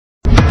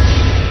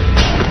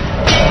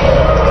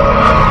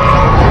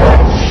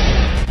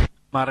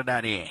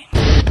maridadi.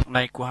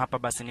 Na iko hapa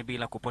basi ni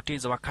bila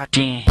kupoteza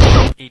wakati.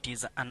 It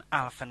is an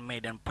Alphan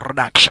Maiden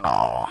production.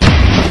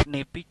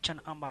 Ni picha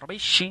na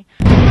ambabishi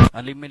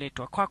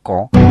limeletwa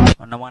kwako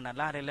na wana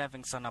Larry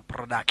Livingston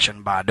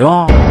production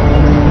bado.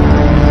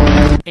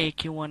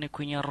 Ikiwa ni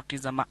kwenye ruti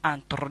za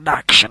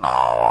ma-introduction.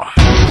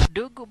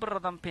 Ndugu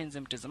brother mpenzi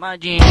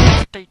mtazamaji,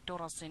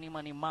 title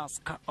sinema ni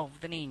Mask of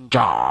the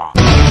Ninja.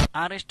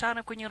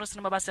 Arestana kwenye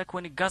sinema basi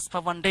yakuwa ni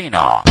Gaspar Van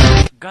Dana.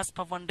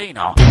 Gaspar Van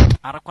Dana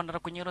arakwandara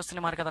kwenye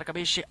sinema harakadhara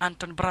kabishi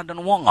Anthony Brandon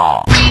Wong.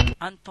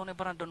 Anthony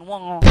Brandon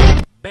Wong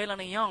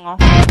Bellany Young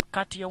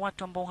kati ya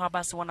watu ambao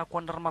habasi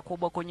wanakuandara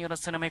makubwa kwenye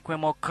sinema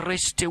ikiwemo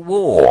Christy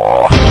Wu.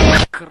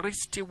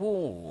 Christy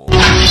Wu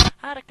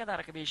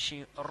harakadhara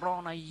kabishi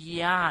Rona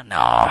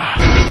Yana.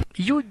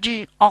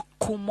 Yuji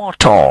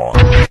Okumoto.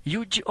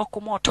 Yuji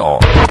Okumoto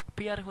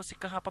pia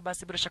alihusika hapa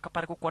basi bila shaka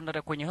pale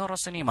kukuandalia kwenye horror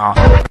cinema.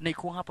 Ni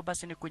kwa hapa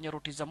basi ni kwenye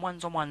ruti za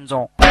mwanzo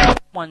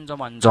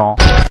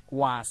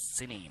wa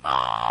sinema.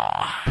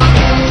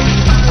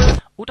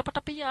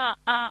 Utapata pia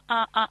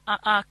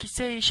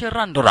Kisei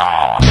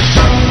Sherandora.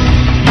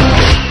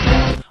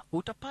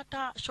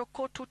 Utapata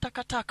Shokotu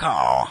Takataka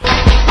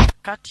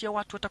kati ya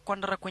watu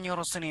watakuandara kwenye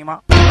horror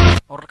cinema.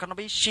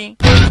 Orakanobishi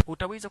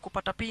utaweza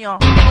kupata pia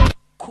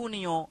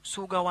Kunio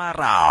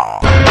Sugawara.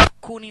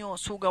 Kunio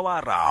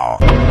Sugawara.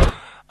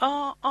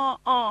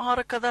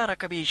 Harakadhara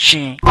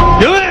kabishi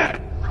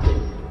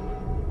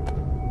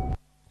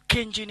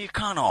Kenji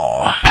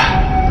Nikano.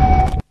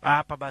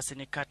 Hapa basi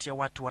ni kati ya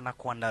watu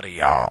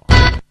wanakuandaria.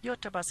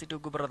 Yote basi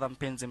ndugu brother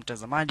mpenzi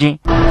mtazamaji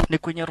ni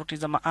kwenye ruti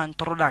za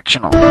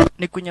ma-introduction.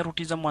 Ni kwenye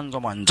ruti za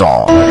mwanzo.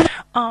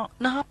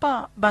 Na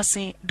hapa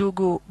basi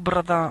ndugu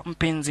brother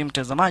mpenzi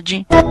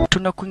mtazamaji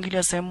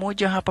tunakuingilia sehemu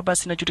moja hapa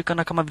basi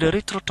inajulikana kama vile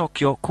Retro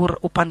Tokyo kura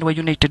upande wa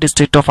United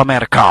States of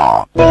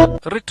America.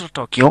 Retro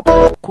Tokyo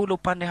kula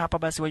upande hapa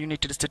basi wa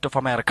United States of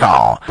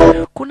America.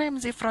 Kuna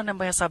mzee fulani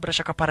ambaye sabra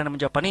shakapara na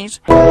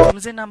Mjapanese.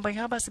 Mzee ambaye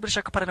hapa sabra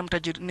shakapara na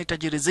ni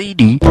tajiri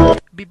zaidi.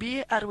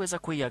 Bibie aliweza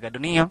kuiaga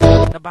dunia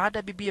na baada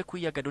ya bibie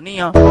kuiaga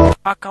dunia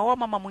akaoa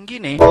mama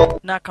mwingine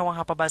na akawa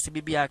hapa basi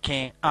bibi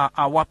yake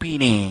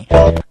wapini.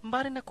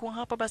 Mbali na kuwa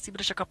hapa basi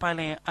bila shaka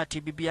pale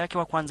ati bibi yake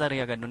wa kwanza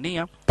aliaga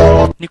dunia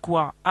ni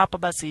kuwa hapa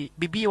basi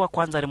bibi wa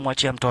kwanza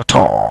alimwachia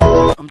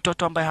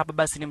mtoto ambaye hapa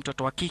basi ni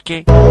mtoto wa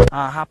kike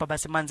hapa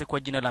basi manze kwa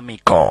jina la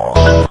Miko.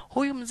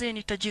 Huyu mzee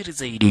ni tajiri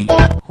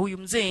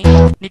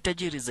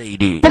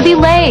zaidi. Be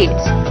late.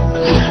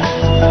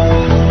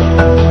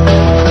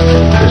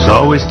 There's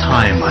always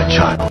time, my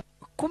child.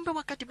 Kumbe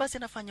wakati basi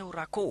anafanya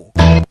urako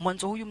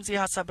mwanzo huyu mzee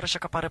hasa bila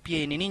shaka para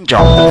pia ni ninja.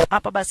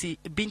 Hapa basi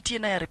binti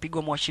naye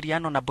alipigwa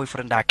mwashiriano na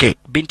boyfriend yake.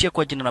 Binti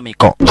kwa jina la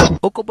Miko.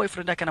 Huko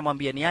boyfriend yake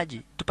anamwambia ni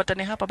aje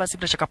tupatane hapa basi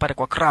bila shaka para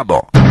kwa club.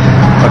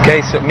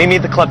 Okay, so meet me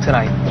at the club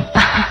tonight.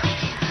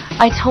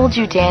 I told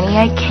you, Danny,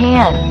 I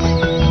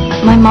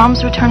can't. My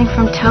mom's returning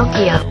from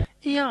Tokyo.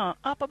 Yeah,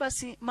 hapa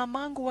basi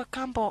mamangu wa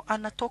kambo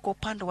anatoka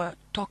upande wa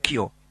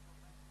Tokyo.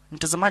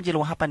 Mtazamaji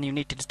leo hapa ni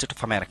United States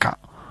of America.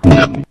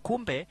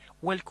 Kumbe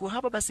walikuwa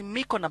hapa basi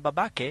Miko na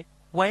babake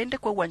waende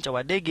kwa uwanja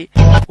wa ndege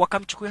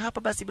wakamchukua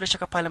hapa basi bila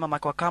shaka pale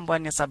mamake wa kambo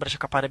yani sabra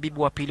shaka pale bibi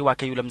wa pili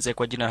wake yule mzee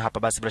kwa jina hapa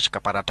basi bila shaka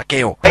pale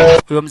Takeo.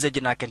 Huyo mzee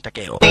jina yake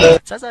Takeo.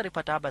 Sasa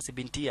alipata hapa basi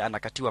binti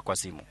anakatiwa kwa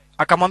simu.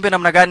 Akamwambia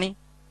namna gani?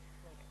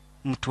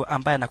 Mtu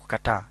ambaye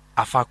anakukataa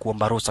afaa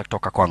kuomba ruhusa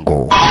kutoka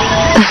kwangu.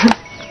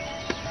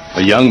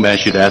 A young man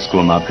should ask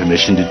for my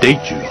permission to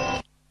date you.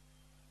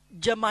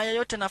 Jamaa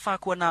yote nafaa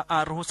kuwa na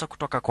ruhusa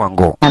kutoka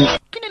kwangu.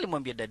 Kini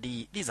alimwambia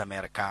daddy, this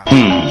America.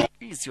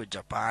 Hii sio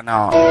Japan.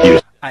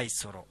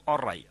 Aisoro,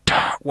 alright.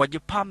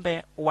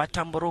 Wajipambe,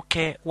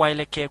 watamburuke,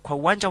 waelekee kwa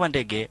uwanja wa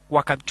ndege,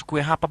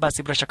 wakamchukue hapa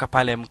basi bila shaka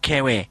pale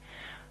mkewe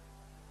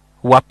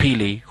wa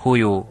pili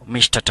huyu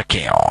Mr.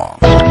 Takeo.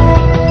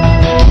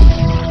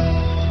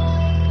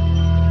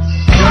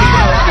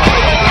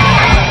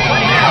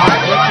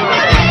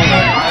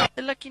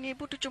 Lakini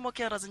hebu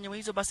tuchomokea razenyewe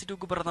hizo basi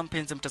ndugu brother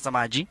mpenzi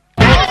mtazamaji.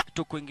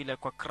 Tukuingilia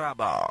kwa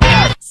kraba.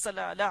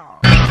 Salala.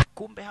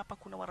 Kumbe hapa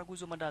kuna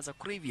waraguzi wa madawa za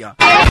kulevya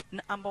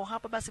na ambao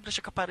hapa basi bila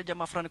shaka pale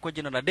jamaa fulani kwa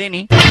jina la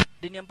Deni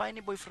ambaye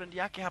ni boyfriend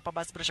yake hapa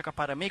basi bila shaka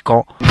pale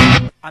Miko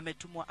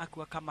ametumwa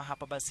akiwa kama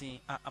hapa basi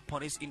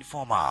police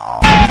informer.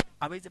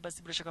 Aweze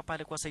basi bila shaka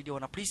pale kuwasaidia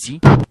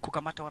wanapolisi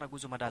kukamata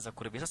waraguzi wa madawa za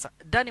kulevya. Sasa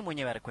Dani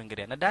mwenyewe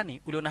alikuingilia na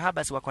Dani uliona hapa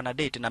basi wako na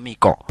date na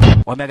Miko.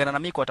 Wameagana na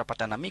Miko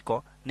watapata na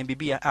Miko ni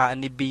bibia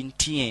ni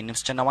binti ni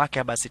msichana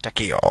wake basi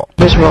Takeo.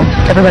 Visual.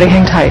 Everybody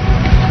hang tight.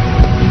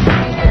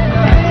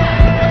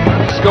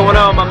 What's going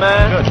on, my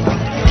man? Good.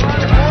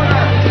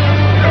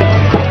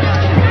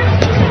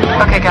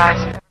 Okay,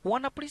 guys.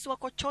 Wanapolisi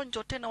wako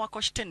chonjo tena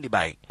wako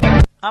standby.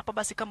 Hapa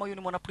basi kama huyu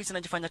ni mwanapolisi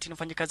anajifanya tini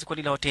mfanye kazi kwa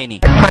lile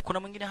hoteli. Kuna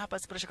mwingine hapa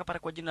sipresha kapara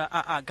kwa jina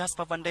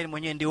Gaspar Van Dana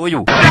mwenyewe ndio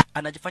huyu.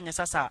 Anajifanya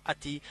sasa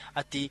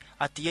ati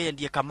yeye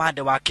ndiye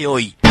kamanda wake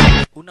oi.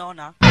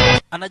 Unaona?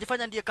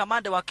 anajifanya ndiye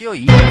kamanda wa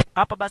Kioi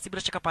hapa. Basi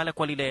bila shaka pale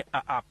kwa lile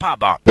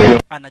paba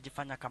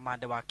anajifanya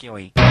kamanda wa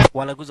Kioi.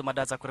 Walaguzi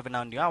madawa za kulevya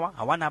nao ndio hawa,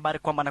 hawana habari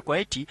kwamba na kwa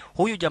eti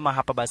huyu jamaa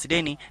hapa basi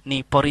Deni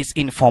ni police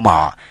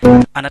informer,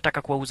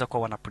 anataka kuwauza kwa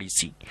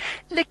wanapolisi.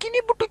 Lakini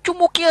mtu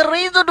chumukia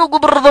rezo ndugu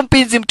brother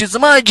mpenzi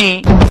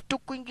mtazamaji,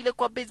 tukuingilia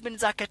kwa basement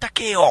zake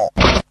Takeo.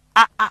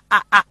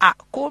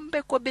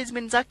 Kumbe kwa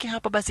basement zake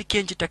hapa basi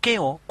Kenji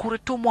Takeo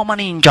kuritumwa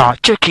maninja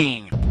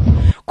checking.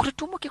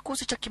 Kuritumwa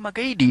kikosi cha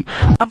kimagaidi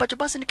ambacho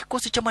basi ni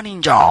kikosi cha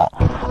maninja.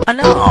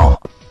 Ana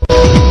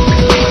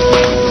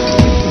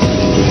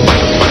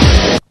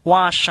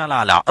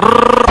washalala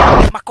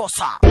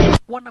makosa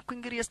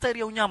wanakuingilia stairi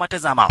ya unyama.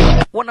 Tazama,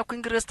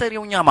 wanakuingilia stairi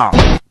ya unyama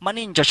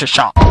maninja.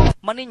 Shasha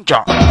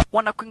maninja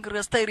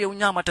wanakuingilia stairi ya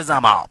unyama.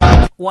 Tazama,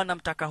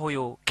 wanamtaka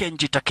huyo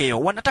Kenji Takeo.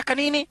 Wanataka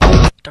nini?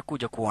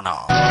 Takuja kuona.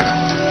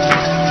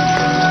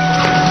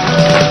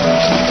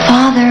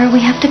 Father, we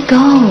have to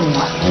go.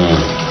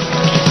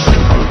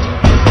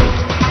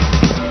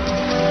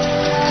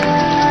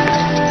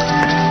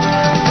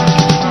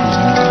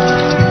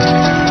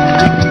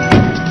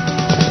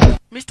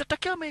 Mr.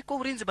 Takeo amekuwa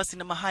ulinzi basi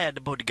na hired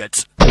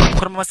bodyguards.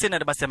 Kuna mama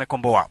senari basi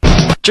amekomboa.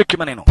 Cheki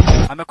maneno.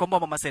 Amekomboa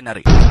mama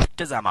senari.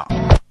 Tazama.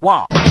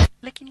 Wow.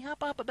 Lakini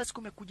hapa basi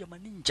kumekuja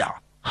maninja.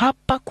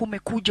 Hapa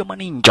kumekuja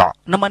maninja.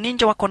 Na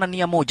maninja wako na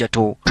nia moja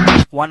tu.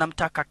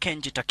 Wanamtaka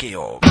Kenji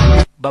Takeo.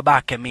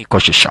 Babake Miko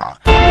Shisha.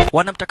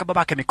 Wanamtaka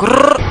babake Miko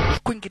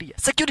kuingilia.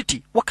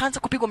 Security wakaanza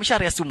kupigwa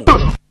mishare ya sumu.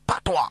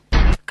 Patwa.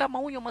 Kama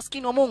huyo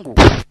maskini wa Mungu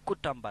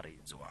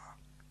kutambarizwa.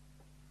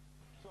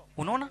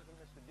 Unaona?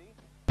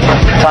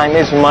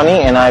 Time is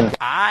money and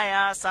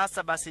Aya,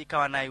 sasa basi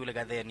ikawa naye yule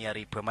gadheni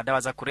aripwe. Madawa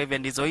za kulevya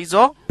ndizo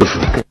hizo.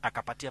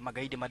 Akapatia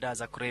magaidi madawa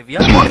za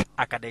kulevya.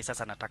 Akadai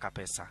sasa nataka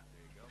pesa.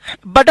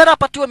 Badala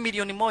apatiwe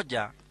milioni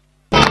 1,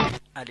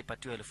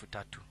 alipatiwa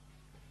 3,000.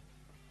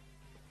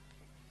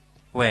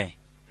 We.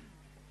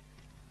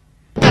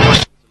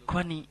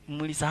 Kwani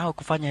mlisahau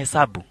kufanya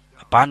hesabu?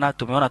 Hapana,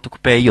 tumeona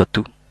tukupea hiyo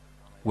tu.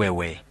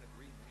 Wewe.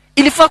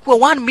 Ilifaa kuwa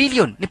 1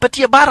 million.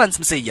 Nipatie balance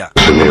mseja.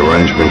 The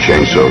arrangement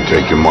changed, so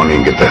take your money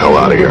and get the hell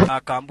out of here.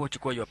 Akaambiwa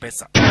chukua hiyo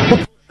pesa.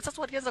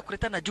 Sasa walianza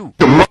kuletana juu.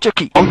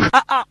 Cheki.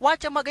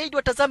 Wacha magaidi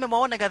watazame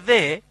maone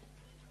gadhe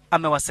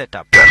amewa set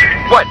up.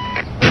 What?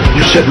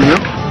 You set me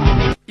up?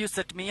 You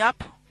set me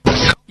up?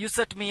 You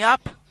set me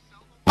up?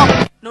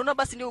 Naona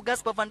basi ndio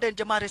Gaspar Van Den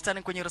jamaa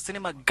restani kwenye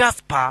sinema.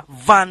 Gaspar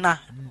Van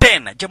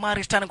Den jamaa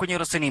restani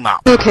kwenye sinema.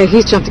 Okay,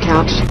 he's jumped the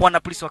couch. Wana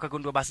polisi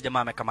wakagundua basi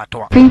jamaa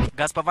amekamatwa.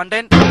 Gaspar Van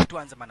Den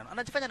tuanze maneno.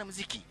 Anajifanya na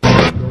muziki.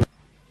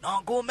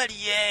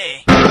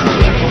 Nongomelie.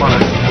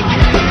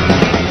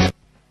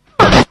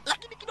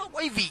 Lakini kidogo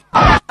hivi.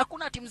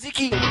 Hakuna ati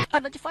muziki.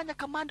 Anajifanya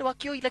kamanda wa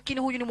Kioi, lakini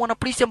huyu ni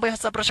mwanapolisi ambaye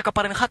hasa brasha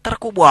kapare ni hatari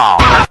kubwa.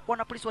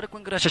 Wanapolisi wale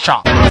kuingilia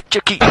Shasha.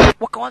 Cheki.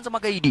 Wakaanza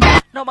magaidi.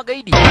 Na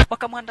magaidi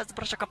wakamwanda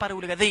brasha kapare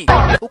ule gadhi.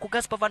 Huku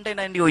Gaspar Van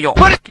Den ndio huyo.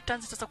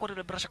 Kitanzi sasa kwa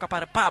ile brasha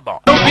kapare paba.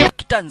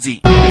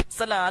 Kitanzi.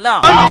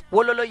 Salala.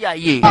 Wololo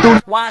yaye.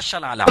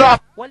 Washalala.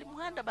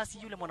 Walimwanda basi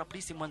yule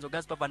mwanapolisi mwanzo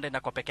Gaspar Van Den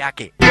kwa peke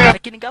yake.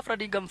 Lakini ghafla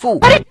dinga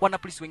mfu.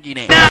 Wanapolisi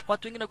wengine.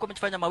 Watu wengine walikuwa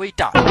wamefanya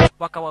mawaita.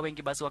 Wakawa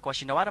wengi basi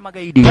wakawashinda wale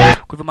magaidi.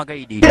 Kwa hivyo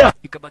magaidi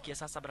ikabakia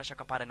sasa brasha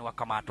kapare ni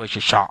wakamatwa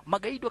Shasha.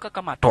 Magaidi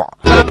wakakamatwa.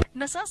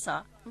 Na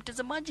sasa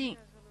mtazamaji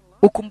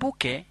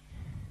ukumbuke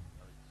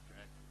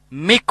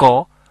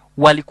Miko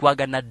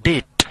walikuwaga na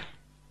date.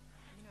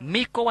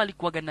 Miko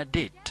walikuwaga na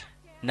date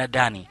na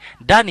Dani.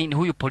 Dani ni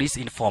huyu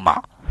police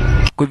informer.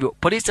 Kwa hivyo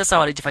polisi sasa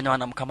walijifanya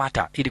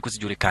wanamkamata ili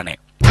kusijulikane.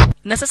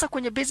 Na sasa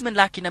kwenye basement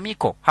la kina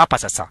Miko hapa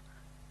sasa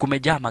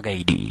kumejaa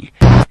magaidi.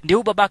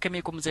 Ndio babake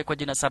Miko mzee kwa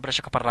jina Sabra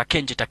Shakapara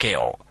Kenji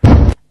Takeo.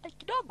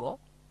 Kidogo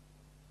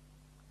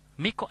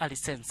Miko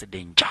alisense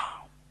danger.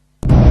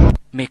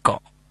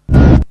 Miko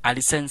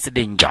alisense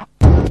danger.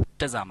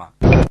 Tazama.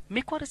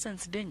 Miko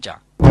alisense danger.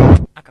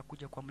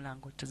 Akakuja kwa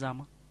mlango.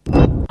 Tazama.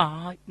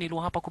 Nilo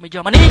hapa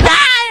kumejaa manini.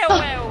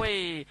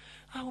 Wewe.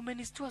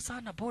 Umenistua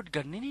sana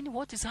bodyguard. Nini?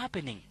 What is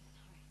happening?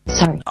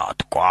 Sorry.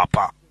 Tuko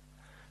hapa.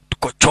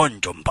 Tuko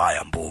chonjo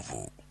mbaya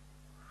mbovu.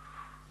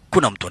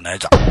 Kuna mtu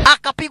anaweza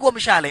akapigwa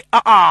mshale.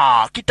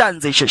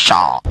 Kitanze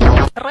Shasha.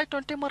 Right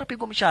on time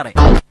apigwa mshale.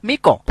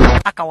 Miko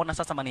akaona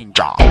sasa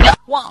maninja.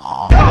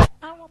 Wow.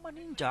 Hawa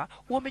maninja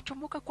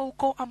wamechomoka kwa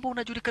ukoo ambao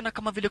unajulikana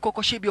kama vile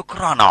Kokoshibio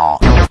Klana.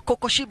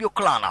 Kokoshibio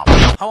Klana.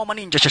 Hawa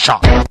maninja Shasha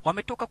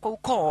wametoka kwa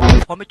ukoo,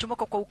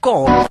 wamechomoka kwa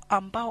ukoo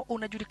ambao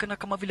unajulikana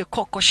kama vile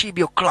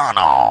Kokoshibio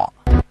Klana.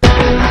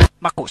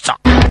 Makosa.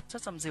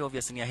 Sasa mzee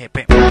obviously ni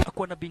Hepe.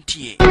 Hakuwa na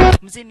bintiye.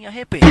 Mzee ni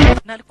Hepe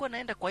na alikuwa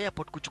anaenda kwa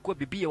airport kuchukua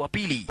bibie wa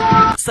pili.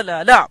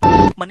 Salala.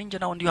 Maninja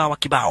nao ndio hawa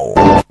kibao.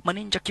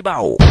 Maninja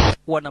kibao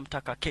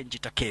wanamtaka Kenji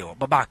Takeo,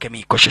 babake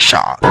Miko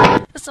Shasha.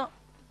 Sasa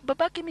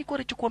babake Miko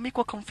alichukua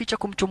Miko akamficha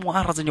kumchomoa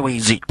ara zenyewe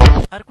hizi.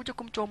 Alikuja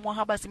kumchomoa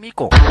habasi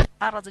Miko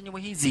ara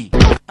zenyewe hizi.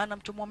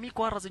 Anamchomoa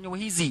Miko ara zenyewe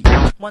hizi.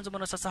 Mwanzo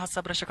mbona sasa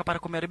Hasabra Shakapara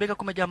kumeharibika,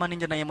 kumejaa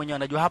maninja na yeye mwenyewe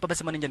anajua hapa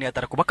basi maninja ni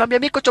hatari kubwa. Akamwambia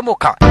Miko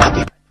chomoka.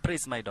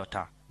 Praise my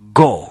daughter.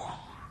 Go.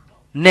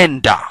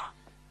 Nenda.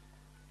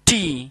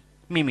 T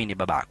mimi ni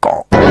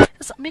babako.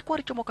 Sasa Miko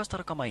alichomoka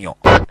stara kama hiyo,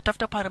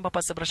 tafuta pale ambapo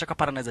bila shaka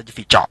pale anaweza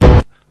jificha.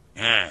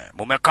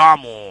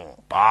 Mumekamu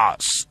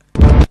bas.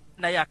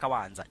 Na yeye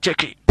akaanza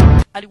cheki,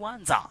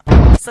 alianza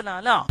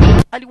salala,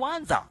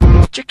 alianza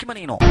cheki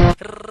maneno.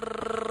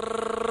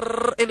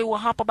 Elewa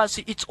hapa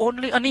basi, it's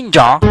only a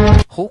ninja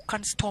who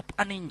can stop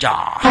a ninja,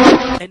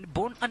 and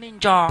born a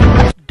ninja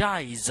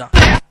dies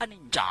a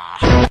ninja.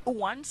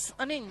 Once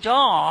a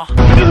ninja,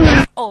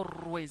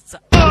 always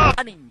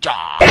a ninja.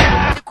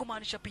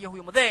 Kumaanisha pia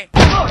huyo mzee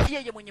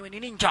yeye mwenyewe ni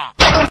ninja.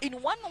 In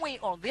one way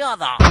or the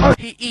other,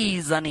 he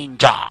is a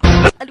ninja.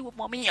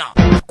 Aliwamwamia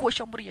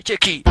kuwashambulia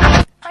cheki.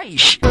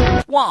 Aish,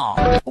 wow,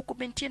 huku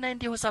binti naye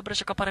ndiye husabira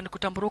shakapara ni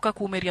kutamburuka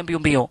kuumeria mbio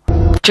mbio.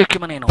 Cheki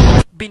maneno,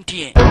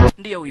 binti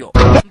ndiye huyo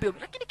mbio,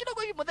 lakini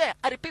kidogo hivi mzee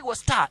alipigwa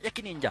star ya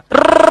kininja.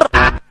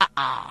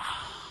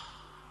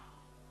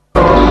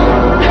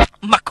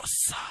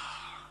 Makosa.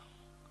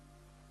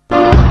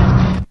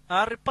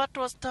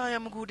 Alipatwa star ya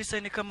mguu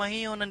design kama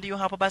hiyo, na ndiyo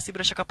hapa basi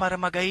bila shaka pale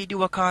magaidi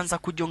wakaanza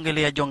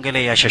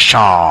kujongelea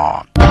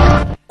shasha.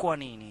 Kwa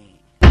nini?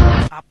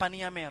 Hapa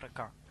ni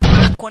Amerika.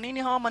 Kwa nini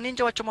hawa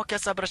maninja wachomokea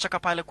sabra shaka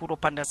pale kuro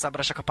pande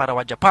sabra shaka pale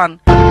wa Japan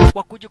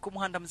wakuje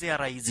kumhanda mzee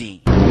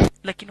Raizi?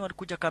 Lakini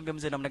walikuja kaambia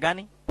mzee namna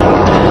gani?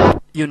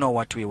 You know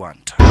what we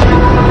want.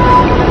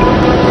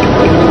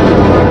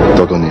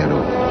 Doko ni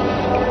yaro.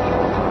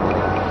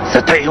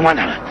 Satai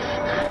humana.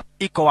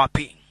 Iko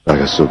wapi?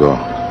 Agasugo.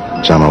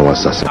 Jama wa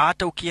sasa.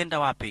 Hata ukienda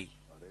wapi?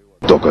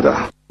 Doko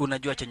da.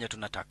 Unajua chenye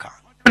tunataka.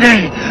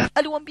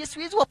 Aliwaambia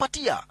siwezi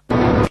wapatia.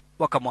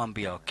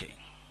 Wakamwambia okay,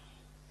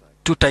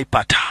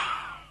 tutaipata.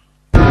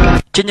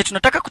 Chenye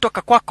tunataka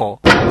kutoka kwako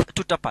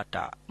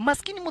tutapata.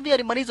 Maskini mudhi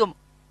alimalizo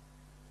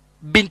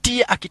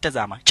binti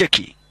akitazama.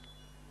 Cheki.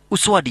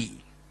 Uswadi.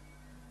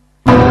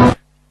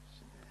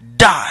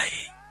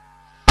 Die.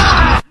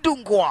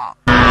 Dungwa.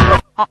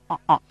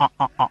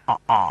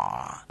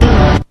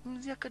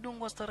 Mzee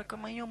akadungwa stara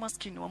kama hiyo,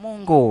 maskini wa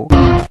Mungu.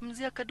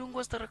 Mzee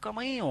akadungwa stara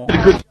kama hiyo.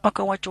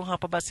 Akawacho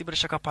hapa basi bila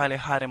shaka pale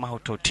hare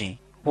mahototi.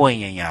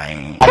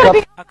 Wayayai.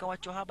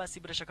 Akawacho hapa basi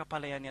bila shaka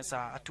pale yani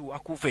saa atu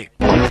akufe.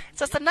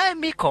 Sasa naye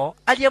Miko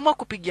aliamua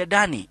kupigia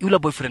Dani yule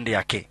boyfriend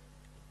yake,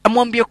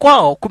 amwambie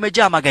kwao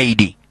kumejaa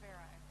magaidi.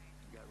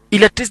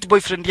 Ile test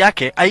boyfriend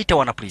yake aita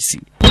wana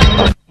polisi.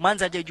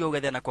 Manza hajajua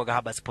ugadhi anakuwa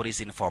haba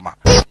police informer.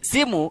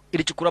 Simu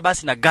ilichukua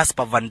basi na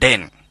Gaspar Van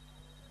Den.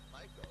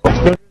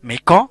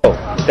 Miko?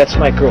 That's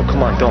my girl.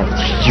 Come on, don't.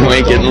 You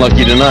ain't getting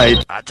lucky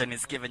tonight. Acha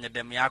nisikie venye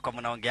demu yako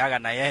mnaongeaga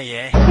na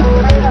yeye.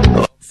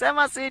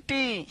 Sema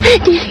City.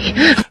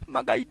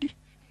 Magaidi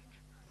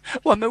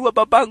wameua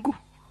babangu.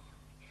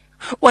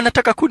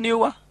 Wanataka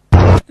kuniua.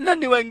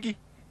 Nani wengi?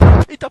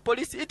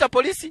 Ita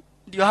polisi.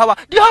 Ndio hawa.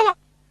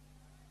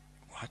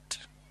 What?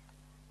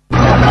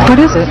 What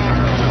is it?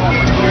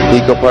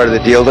 Miko part of the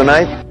deal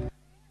tonight?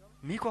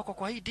 Miko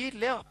kwa hii deal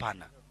leo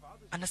hapana.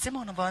 Anasema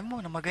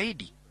wanavamiwa na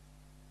magaidi.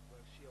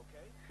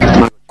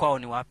 Kwao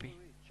ni wapi?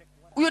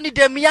 Huyo ni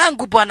demu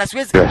yangu bwana,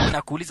 siwezi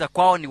nakuuliza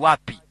kwao ni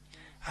wapi.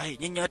 Hai,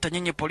 nyinyi hata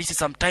nyinyi polisi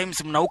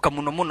sometimes mnauka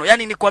muno.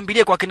 Yaani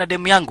nikwambilie kwa kina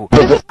demu yangu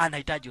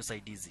anahitaji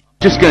usaidizi.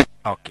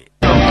 Okay.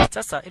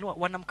 Sasa ilwa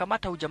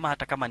wanamkamata huyu jamaa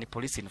hata kama ni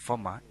police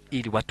informer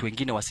ili watu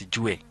wengine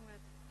wasijue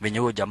venye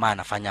huyo jamaa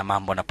anafanya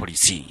mambo na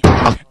polisi.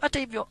 Hata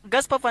hivyo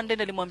Gaspar Van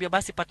Den alimwambia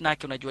basi partner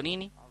yake, unajua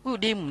nini? Huyu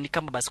demu ni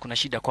kama basi kuna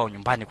shida kwao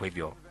nyumbani, kwa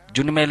hivyo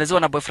juu nimeelezewa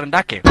na boyfriend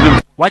yake.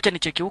 Wacha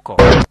nicheki huko.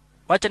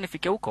 Wacha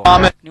nifike huko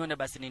nione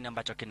basi nini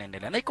ambacho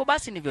kinaendelea. Na iko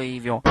basi ndivyo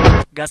hivyo.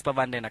 Gaspar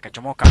Van Den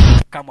akachomoka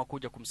kama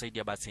kuja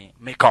kumsaidia basi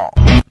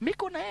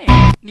Miko na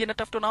yeye ndiye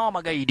anatafutwa na hao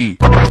magaidi.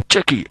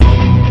 Cheki.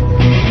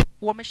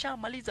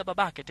 Wameshamaliza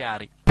babake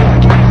tayari.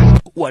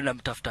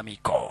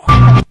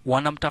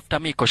 Wanamtafuta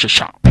Miko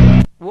shasha.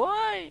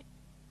 Why?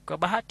 Kwa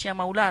bahati ya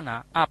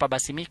Maulana hapa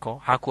basi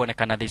Miko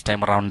hakuonekana this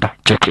time around.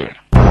 Cheki.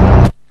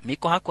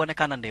 Miko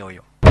hakuonekana ndio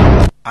huyo.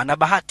 Ana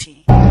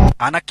bahati,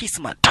 ana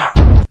kismat.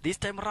 This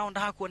time round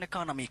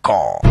hakuonekana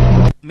Miko.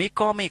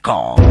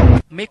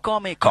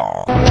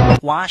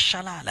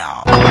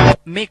 Washalala.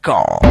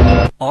 Miko.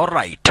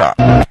 Alright.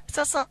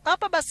 Sasa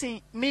hapa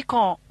basi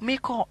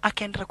Miko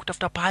akaendelea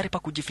kutafuta pahali pa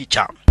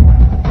kujificha.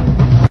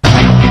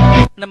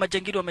 Na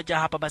majangili wamejaa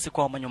hapa basi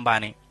kwa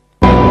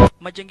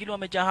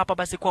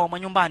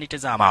manyumbani.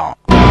 Tazama.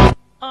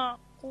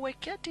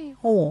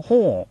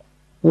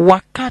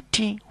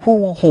 Wakati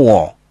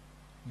huo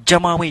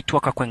jamaa wetu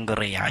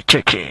akakwengerea.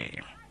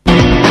 Cheki.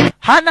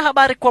 Hana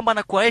habari kwamba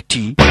anakuwa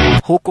eti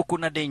huku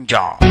kuna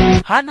danger.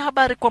 Hana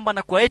habari kwamba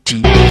anakuwa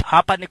eti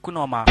hapa ni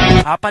kunoma,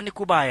 hapa ni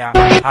kubaya,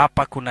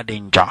 hapa kuna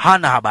danger.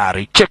 Hana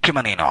habari. Cheki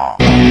maneno.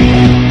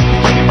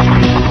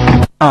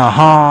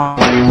 Aha.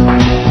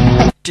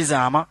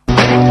 Tizama.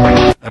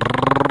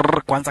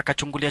 Kwanza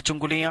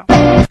kachungulia.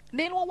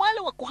 Neno wale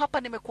wako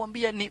hapa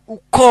nimekuambia ni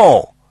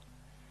ukoo.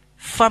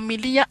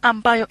 Familia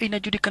ambayo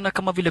inajulikana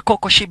kama vile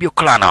Koko Shibio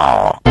Clan.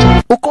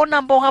 Uko na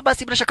ambao haba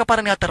si bila shaka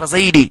para ni hatari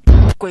zaidi.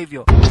 Kwa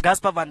hivyo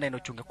Gaspar Van Den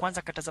uchunge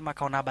kwanza, katazama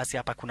kaona basi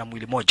hapa kuna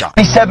mwili moja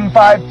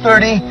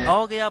 7530.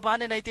 Okay, hapa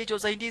ane naiticho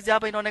usaidizi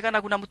hapa,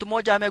 inaonekana kuna mtu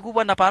mmoja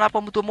amekufa na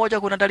panapo mtu mmoja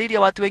kuna dalili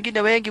ya watu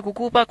wengine wengi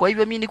kukufa. Kwa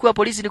hivyo mimi nikuwa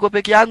polisi niko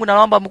peke yangu na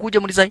naomba mkuje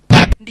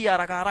mnisaidie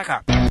haraka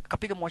haraka.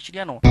 Akapiga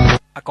mwashiriano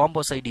akaomba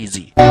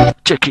usaidizi.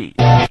 Cheki.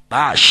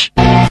 Bash.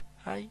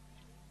 Hai.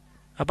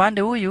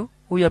 Abande huyu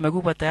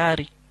amekufa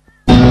tayari.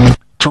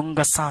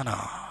 Chunga sana.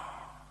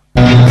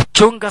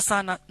 Chunga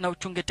sana na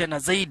uchunge tena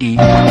zaidi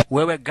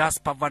wewe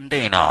Gaspar Van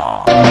Den.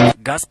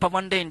 Gaspar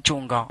Van Den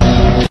chunga.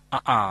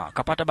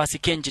 Kapata basi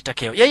Kenji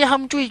Takeo. Yeye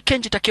hamjui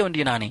Kenji Takeo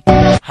ndiye nani.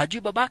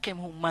 Hajui babake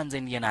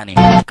Manze ndiye nani.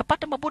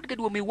 Kapata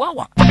mabodyguard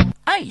wameuawa.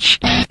 Aish.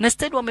 Na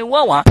instead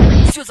wameuawa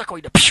sio za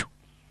kawaida. Pishu.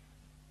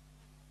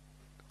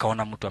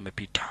 Kaona mtu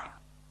amepita.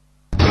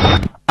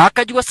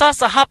 Akajua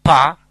sasa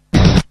hapa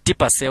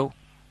tipa seu.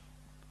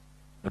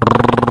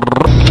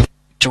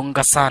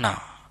 Chunga sana.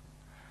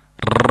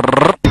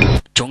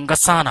 Chunga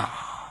sana.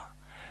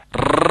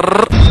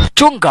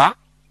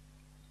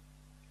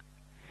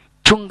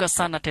 Chunga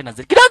sana tena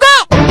zaidi. Kidogo!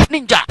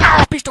 Ninja!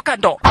 Pisto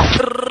kando!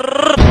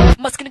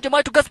 Maskini jamaa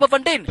wetu Gaspar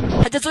Van Den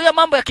hajazoea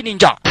mambo ya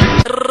kininja.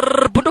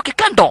 Bunduki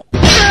kando!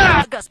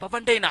 Gaspar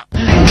Van Den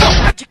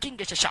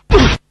jikinge shasha.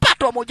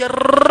 Patwa moja.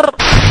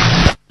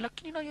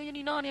 Lakini na yeye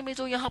ni nani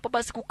amezoea hapa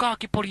basi kukaa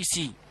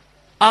kipolisi.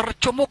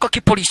 Archomoka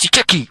kipolisi.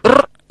 Cheki!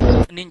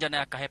 Ninja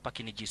naye akahepa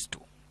kinijistu.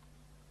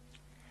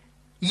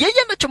 Yeye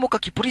amechomoka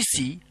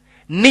kipolisi,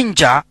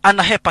 ninja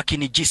anahepa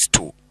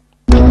kinijistu.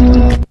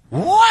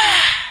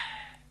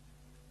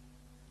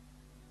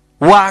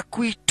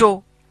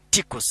 Wakuito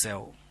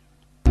tikoseo.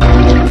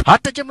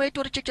 Hata jamaa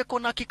yetu alicheka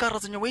kona kikara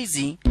zenye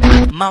wezi,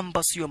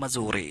 mamba sio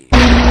mazuri.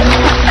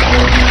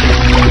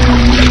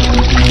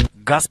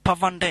 Gaspar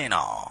Van Den,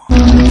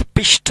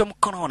 pisto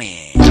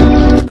mkononi.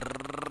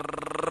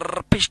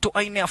 Pisto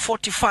aina ya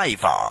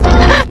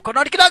 45.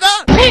 Mkononi kidogo.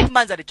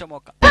 Manza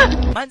alichomoka.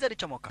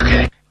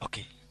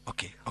 Okay.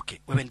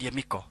 Wewe ndiye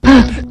Miko.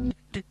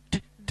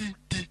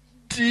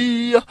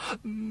 Dia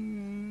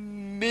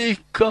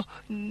Miko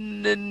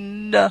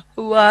na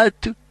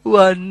watu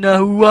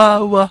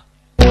wanauawa.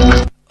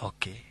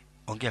 Okay.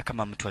 Ongea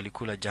kama mtu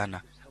alikula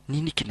jana.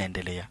 Nini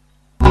kinaendelea?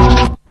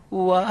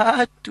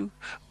 Watu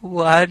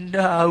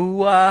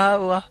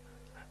wanauawa.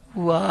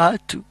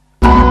 Watu.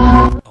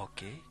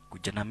 Okay,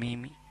 kuja na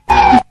mimi.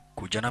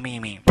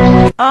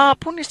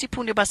 Punde si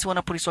punde basi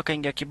wanapolisi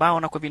wakaingia kibao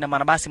na kwa vina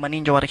maana basi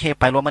maninja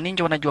walihepa. Ilo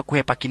maninja wanajua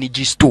kuhepa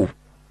kinijistu.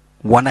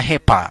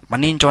 Wanahepa.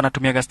 Maninja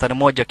wanatumia gastari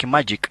moja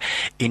kimagic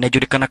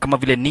inajulikana kama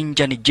vile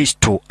ninja ni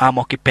jistu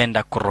ama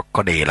ukipenda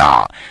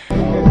krokodila.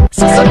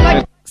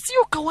 Sasa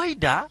sio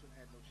kawaida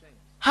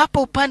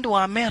hapa upande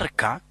wa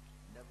Amerika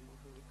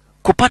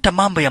kupata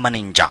mambo ya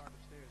maninja.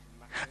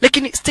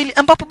 Lakini style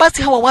ambapo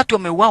basi hawa watu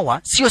wameuawa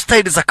sio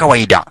style za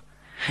kawaida.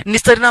 Ni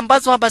style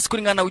ambazo basi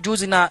kulingana na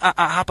ujuzi na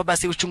hapa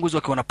basi uchunguzi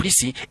wakiwa na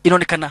polisi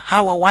inaonekana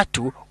hawa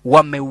watu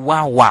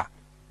wameuawa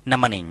na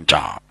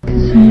maninja.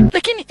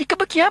 Lakini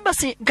ikabaki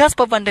basi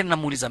Gaspar Van Den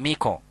anamuuliza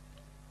Miko,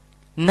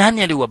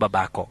 nani aliua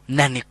babako?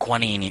 Nani kwa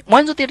nini?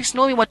 Mwanzo there is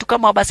no watu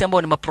kama basi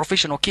ambao ni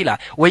professional killer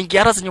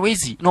waingia raza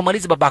nyewezi na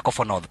wamalize babako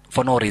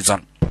for no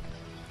reason.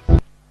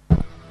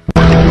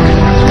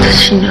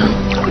 Does she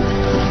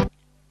know?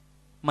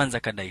 Manza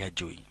kadai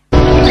hajui.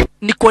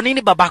 Ni kwa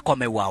nini babako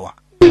ameuawa?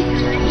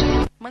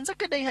 Manza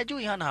kadai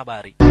hajui, hana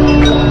habari.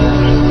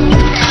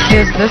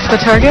 Is this the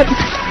target?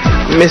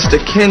 Mr.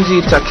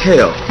 Kenji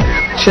Takeo,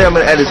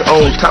 chairman at his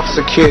own top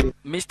security.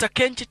 Mr.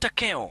 Kenji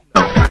Takeo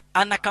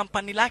ana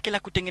kampani lake la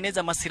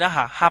kutengeneza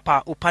masiraha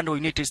hapa upande wa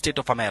United States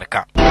of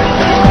America.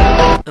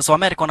 Sasa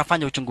Amerika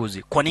wanafanya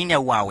uchunguzi. Kwa nini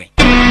auawe?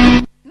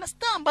 Na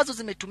staa ambazo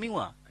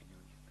zimetumiwa,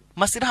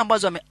 masiraha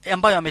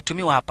ambayo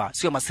yametumiwa hapa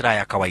sio masiraha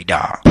ya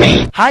kawaida.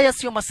 Haya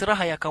sio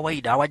masiraha ya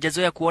kawaida.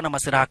 Hawajazoea kuona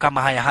masiraha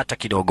kama haya hata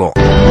kidogo.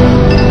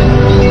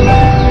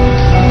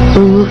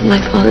 Remove my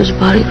father's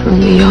body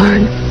from the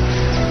yard.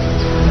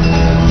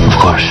 Of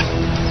course.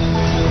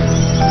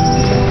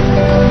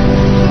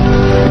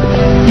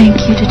 Thank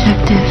you,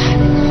 Detective.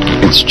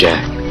 It's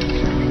Jack.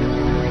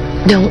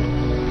 Don't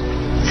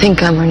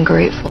think I'm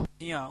ungrateful.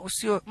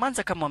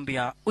 Manza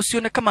kamwambia,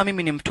 usione kama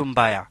mimi ni mtu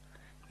mbaya.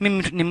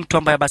 Mimi ni mtu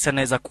ambaye basi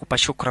anaweza kukupa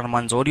shukrani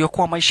mwanzo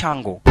uliokuwa maisha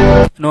yangu.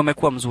 Na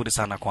umekuwa mzuri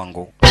sana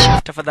kwangu.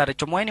 Tafadhali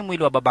chomoeni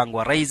mwili wa babangu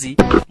wa Raizi,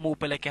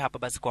 muupeleke hapa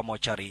basi kwa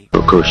mochari.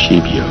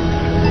 Kokoshibio.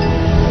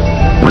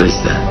 What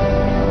is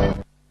that?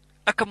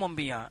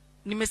 Akamwambia,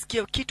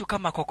 nimesikia kitu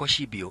kama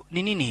Kokoshibio.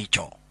 Ni nini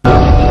hicho?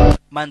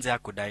 Manza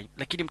hakudai,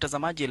 lakini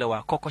mtazamaji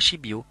elewa,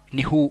 Kokoshibio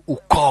ni huu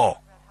ukoo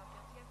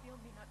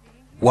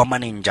wa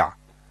maninja.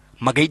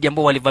 Magaidi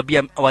ambao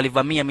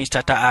walivamia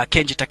Mr.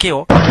 Kenji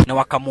Takeo na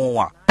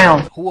wakamuua.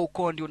 Huo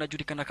ukoo ndio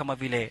unajulikana kama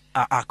vile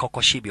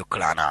Kokoshibio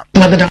clan.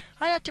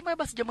 Haya, hatimaye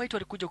basi jamaa wetu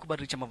alikuja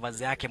kubadilisha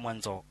mavazi yake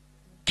mwanzo.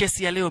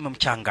 Kesi ya leo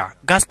imemchanga.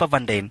 Gaspar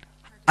Van Den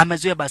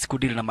amezoea basi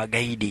kudili na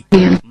magaidi,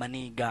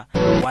 maniga,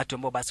 watu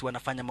ambao basi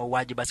wanafanya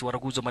mauaji, basi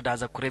waraguzwa madawa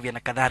za kulevya na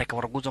kadhalika,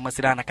 waraguzwa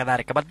masiraha na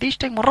kadhalika. But this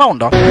time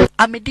around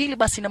amedili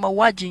basi na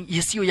mauaji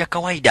yasiyo ya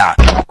kawaida.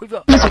 Kwa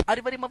hivyo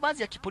alivaa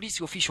mavazi ya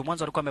kipolisi official.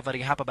 Mwanzo alikuwa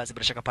amevaa hapa basi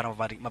bila shaka pana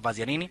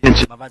mavazi ya nini?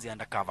 Mavazi ya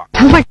undercover.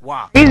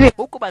 Wow.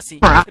 Huko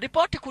basi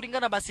ripoti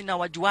kulingana basi na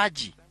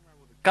wajuaji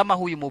kama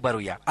huyu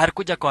Mubaruya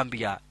alikuja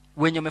kuambia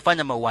wenye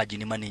wamefanya mauaji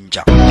ni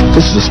maninja.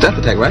 This is a step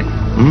attack, right?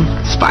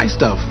 Spy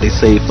stuff they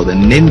say for the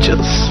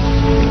ninjas.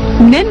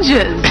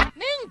 Ninjas?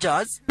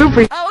 Ninjas?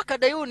 Hawa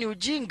kadaiu ni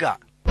ujinga.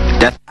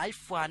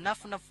 Aifwana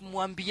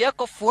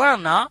funamwambieko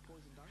fuana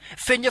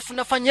fenye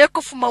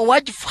funafanyeko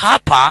fumauaji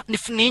hapa ni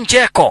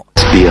ninjeko.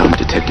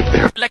 Detective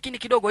there. Lakini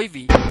kidogo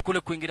hivi kule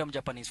kuingira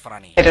mjapanese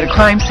farani. At a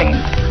crime scene.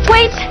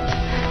 Wait!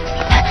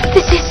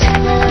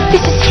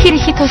 This is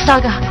Hirohito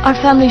Saga, our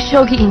family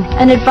shogi,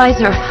 an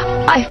advisor.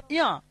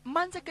 Yeah,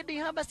 manza kadai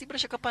haba si bila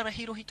shaka para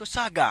Hirohito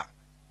Saga.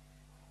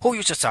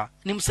 Huyu sasa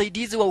ni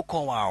msaidizi wa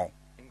ukoo wao.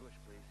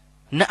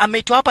 Na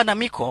ameitwa hapa na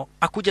Miko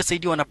akuja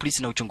saidiwa na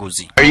polisi na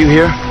uchunguzi. Are you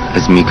here?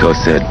 As Miko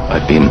said,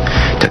 I've been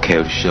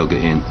Takeo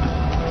Shoga-in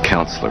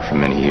counselor for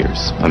many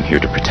years. I'm here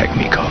to protect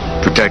Miko.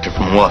 Protect her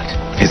from what?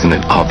 Isn't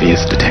it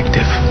obvious,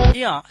 detective?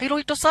 Yeah,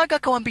 Hirohito Saga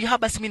akawaambia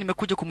haba si mimi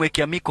nimekuja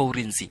kumwekea Miko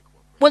ulinzi.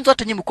 Mwanzo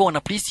hata nyinyi mko na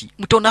polisi,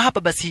 mtaona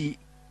hapa basi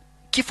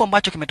kifo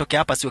ambacho kimetokea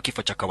hapa sio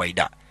kifo cha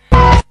kawaida.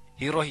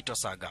 Hirohito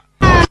Saga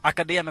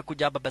akadai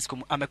amekuja hapa basi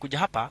amekuja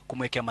hapa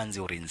kumwekea manzi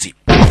ulinzi.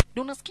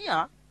 Ndio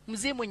unasikia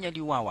mzee mwenye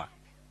aliuawa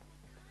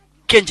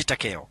Kenji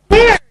Takeo.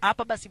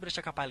 Hapa basi bila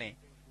shaka pale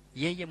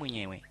yeye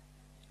mwenyewe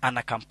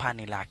ana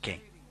kampani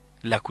lake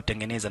la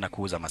kutengeneza na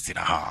kuuza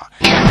masiraha.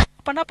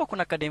 Hapa napo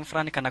kuna kadem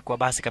fulani kana kwa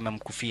basi kama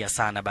mkufia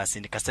sana basi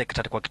nika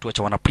secretary kwa kituo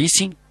cha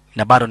wanapolisi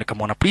na bado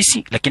nikamwona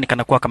polisi lakini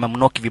kanakuwa kama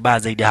mnoki vibaya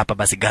zaidi hapa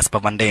basi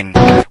Gaspar Van Den.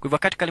 Kwa hivyo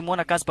wakati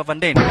kalimuona Gaspar Van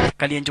Den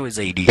kalienjoy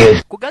zaidi.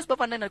 Kwa Gaspar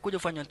Van Den alikuja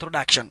kufanya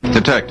introduction.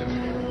 Detective,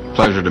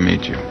 pleasure to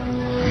meet you.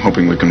 I'm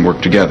hoping we can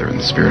work together in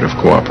the spirit of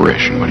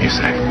cooperation. What do you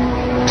say?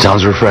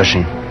 Sounds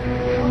refreshing.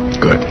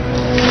 Good.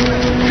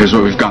 Here's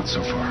what we've got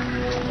so far.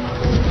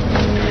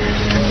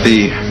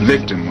 The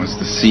victim was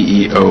the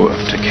CEO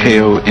of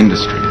Takeo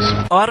Industries.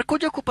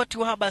 Alikuja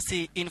kupatiwa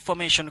basi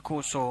information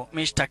kuhusu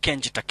Mr.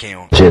 Kenji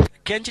Takeo.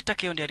 Kenji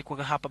Takeo ndiye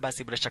alikuwa hapa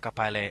basi bila shaka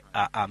pale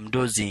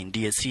mdozi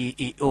ndiye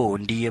CEO,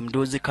 ndiye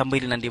mdozi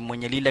kamili na ndiye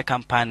mwenye lile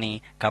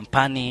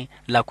kampani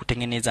la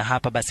kutengeneza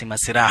hapa basi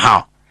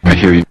masiraha. I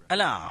hear you.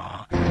 Ala.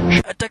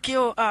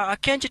 Takeo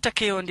Kenji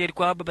Takeo ndiye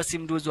alikuwa hapa basi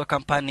mdozi wa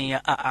kampani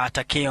ya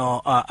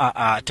Takeo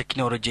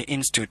Technology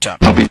Institute.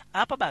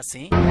 Hapa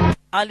basi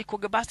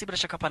alikuwa basi bila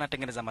shaka pana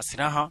tengeneza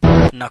masiraha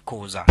na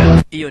kuuza.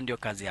 Hiyo ndio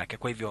kazi yake.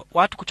 Kwa hivyo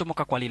watu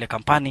kuchomoka kwa lile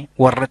kampani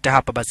warete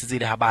hapa basi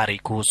zile habari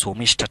kuhusu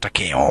Mr.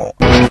 Takeo.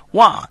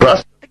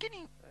 Lakini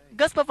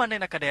Gaspar Van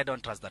Den akadai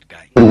don't trust that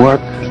guy.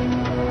 Work.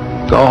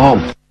 Go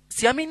home.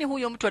 Siamini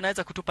huyo mtu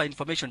anaweza kutupa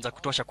information za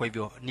kutosha, kwa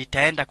hivyo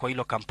nitaenda kwa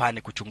hilo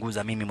kampani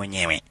kuchunguza mimi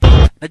mwenyewe.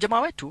 Na jamaa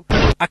wetu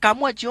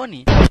akaamua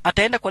jioni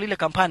ataenda kwa lile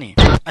kampani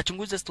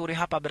achunguze story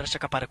hapa bila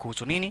shaka pale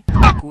kuhusu nini?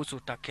 Kuhusu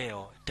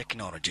Takeo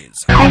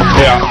Technologies.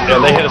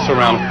 Yeah, they hit us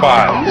around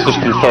 5. The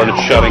system started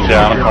shutting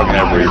down on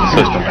every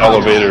system.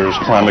 Elevators,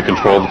 climate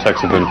control, the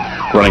techs have been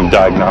running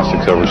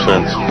diagnostics ever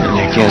since.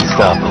 You can't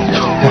stop them.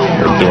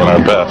 We're doing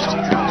our best.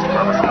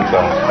 What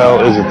the hell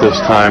is it this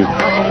time?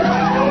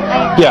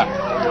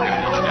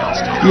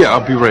 Yeah,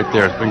 I'll be right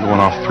there. It's been going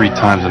off 3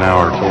 times an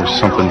hour. It's always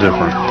something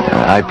different.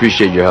 I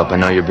appreciate your help. I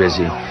know you're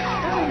busy.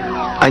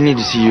 I need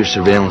to see your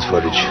surveillance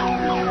footage.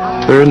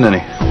 There isn't any.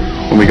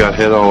 When we got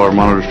hit, all our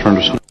monitors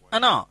turned to...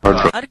 Ano,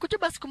 alikuja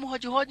basi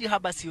kumhoji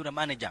haba si yule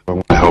manager.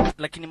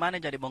 Lakini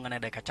manager alibonga na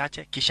dakika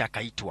chache kisha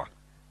akaitwa.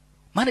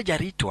 Manager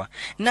aliitwa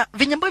na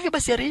venye ambavyo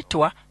basi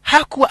aliitwa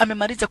hakuwa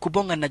amemaliza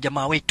kubonga na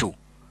jamaa wetu.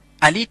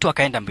 Aliitwa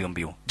akaenda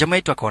mbio. Jamaa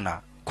wetu akaona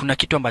kuna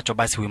kitu ambacho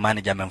basi huyu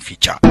manager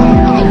amemficha.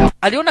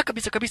 Aliona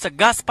kabisa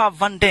Gaspar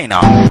Van Den.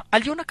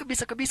 Aliona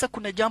kabisa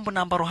kuna jambo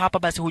na ambalo hapa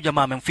basi huyu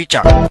jamaa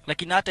amemficha.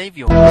 Lakini hata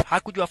hivyo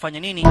hakujua afanye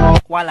nini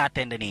wala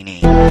atende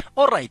nini.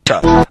 Alright.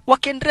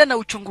 Wakaendelea na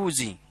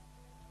uchunguzi.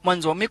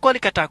 Mwanzo Miko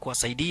alikataa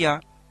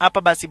kuwasaidia.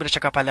 Hapa basi bila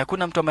shaka pale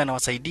hakuna mtu ambaye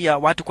anawasaidia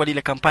watu kwa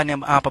lile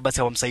kampani hapa basi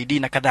hawamsaidii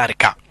na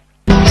kadhalika.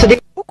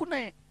 Huku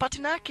naye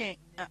partner yake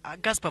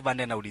Gaspar Van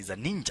Den anauliza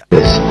ninja.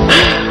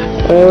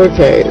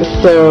 Okay,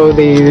 so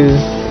these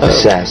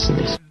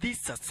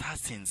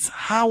assassins,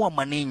 hawa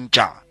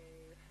maninja.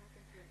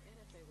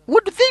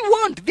 What do they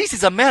want? This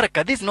is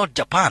America, this is not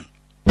Japan.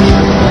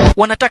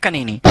 Wanataka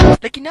nini?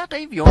 Lakini hata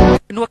hivyo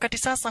ni wakati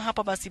sasa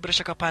hapa basi bila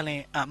shaka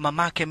pale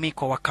mamake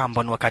Miko wa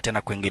kambo ni wakati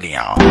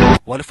anakuingilia.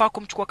 Walifaa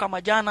kumchukua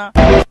kama jana,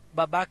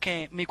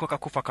 babake Miko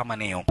akakufa kama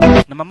leo.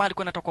 Na mama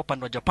alikuwa anatoka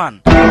upande wa Japan.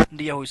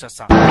 Ndiye huyu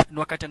sasa. Ni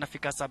wakati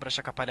anafika sasa bila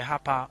shaka pale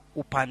hapa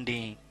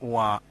upande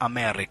wa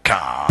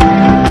Amerika.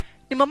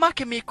 Ni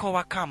mamake Miko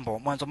wa kambo,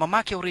 mwanzo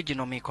mamake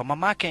original Miko,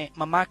 mamake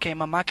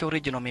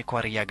original Miko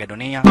aliaga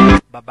dunia,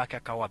 babake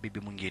akaoa bibi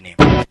mwingine.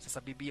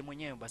 Sasa bibi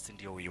mwenyewe basi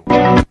ndio huyu.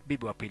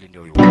 Bibi wa pili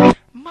ndio huyu.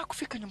 Mama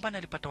kufika nyumbani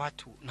alipata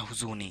watu na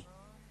huzuni.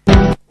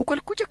 Huko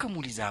alikuja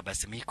kumuuliza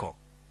basi Miko,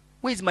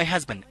 where is my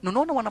husband?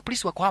 Unaona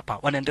wanapolisi wako hapa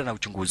wanaendelea na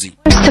uchunguzi.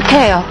 Where's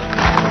Takeo?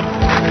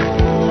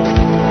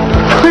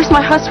 Where's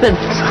my husband?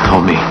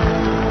 Help me.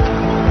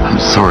 I'm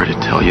sorry to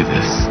tell you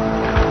this,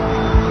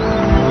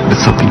 but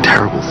something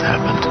terrible's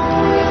happened.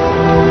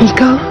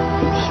 Nico?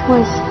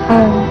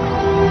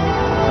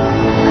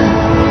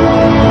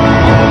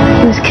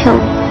 He was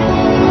killed.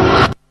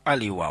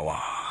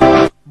 Aliuawa.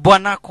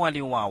 Bwanako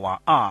aliuawa.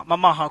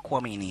 Mama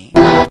hakuamini.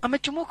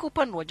 Amechomoka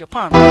upande wa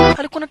Japan.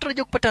 Alikuwa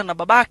anatarajia kupatana na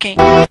babake,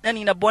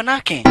 yani na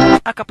bwanake.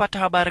 Akapata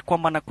habari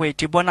kwamba na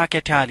kweti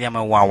bwanake tayari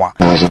ameuawa.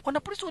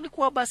 Wanapolisi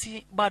walikuwa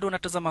basi bado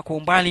wanatazama kwa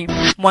umbali.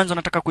 Mwanzo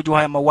anataka kujua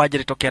haya mauaji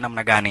yalitokea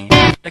namna gani.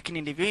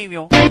 Lakini ndivyo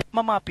hivyo,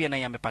 mama pia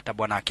naye amepata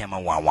bwanake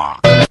ameuawa.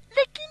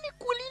 Lakini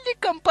kulile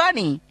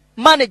kampani,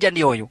 manager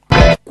ndio huyo.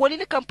 Kwa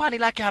lile kampani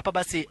lake hapa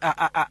basi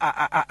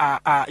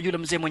yule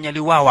mzee mwenye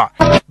aliuawa,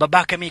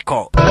 babake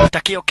Miko,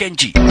 Takeo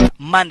Kenji,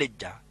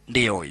 manager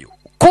ndio huyo.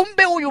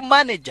 Kumbe huyu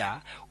manager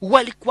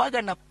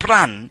walikuwaga na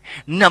plan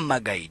na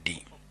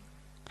magaidi.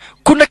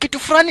 Kuna kitu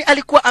fulani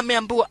alikuwa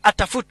ameambiwa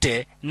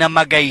atafute na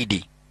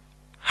magaidi.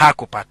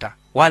 Hakupata.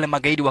 Wale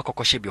magaidi wako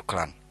Koshibyo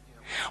clan.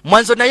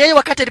 Mwanzo na yeye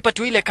wakati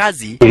alipatiwa ile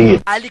kazi,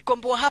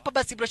 alikomboa hapa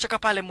basi bila shaka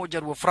pale moja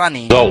ruo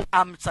fulani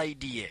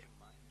amsaidie.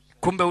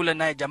 Kumbe ule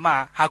naye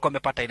jamaa hakuwa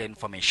amepata ile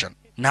information.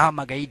 Na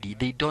magaidi,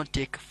 they don't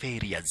take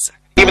failures.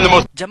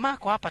 Jamaa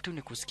kwa hapa tu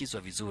ni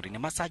kusikizwa vizuri, ni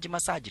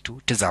masaji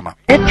tu. Tazama.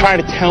 You're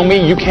trying to tell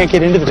me you can't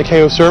get into the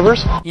Takeo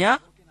servers? Yeah?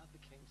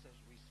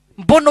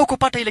 Mbona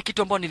ukupata ile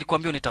kitu ambayo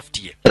nilikuambia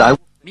unitafutie?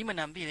 Mimi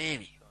naambia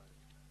hivi.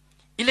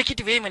 Ile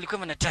kitu wewe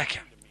nilikuwa nataka.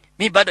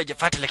 Mimi bado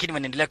hajafuata lakini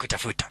naendelea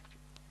kutafuta.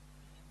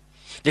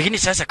 Lakini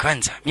sasa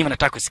kwanza mimi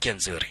nataka kusikia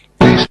nzuri.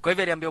 Kwa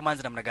hivyo aliambia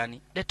manzi namna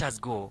gani? Let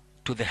us go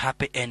to the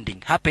happy ending.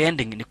 Happy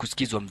ending ni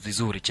kusikizwa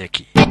vizuri,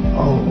 cheki.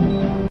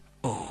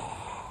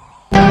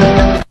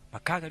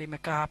 Makaga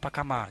limekaa hapa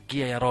kama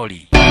gia ya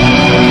roli.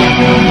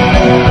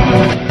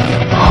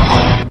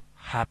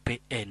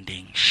 Happy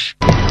endings.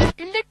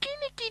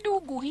 Lakini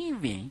kidogo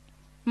hivi,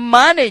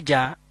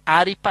 manager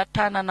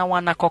alipatana na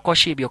wana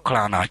Kokoshibyo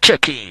clan.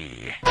 Cheki.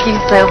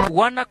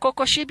 Wana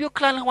Kokoshibyo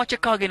clan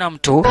hawachekage na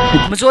mtu.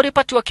 Mzuri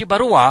patiwa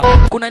kibarua,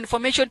 kuna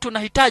information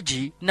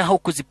tunahitaji na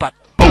hukuzipata.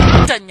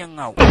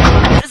 Tanyangau.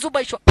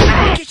 Zubaishwa.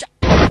 Kisha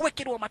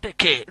wekiruwa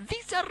mateke.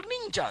 These are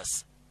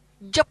ninjas.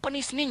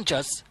 Japanese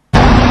ninjas.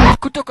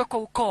 Kutoka kwa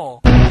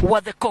ukoo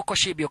wa the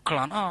Kokoshibyo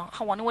clan.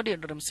 Hawa ni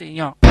wadendra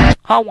msiya.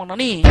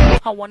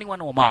 Hawa ni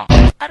wanoma.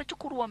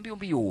 Alichukuliwa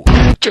mbio.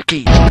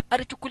 Cheki.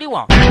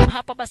 Alichukuliwa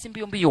hapa basi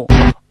mbio.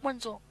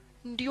 Mwanzo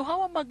ndio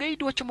hawa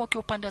magaidi wachomoke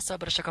upande wa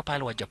sabira shaka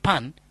pale wa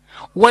Japan.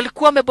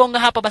 Walikuwa wamebonga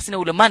hapa basi na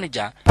ule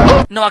manager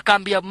na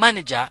wakaambia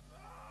manager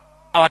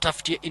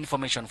awatafutie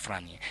information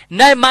fulani.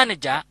 Naye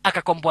manager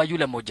akakomboa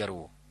yule moja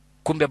ruo.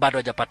 Kumbe bado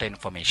hajapata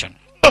information.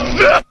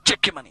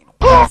 Cheki maneno.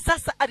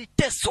 Sasa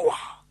aliteswa.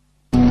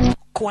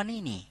 Kwa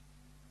nini?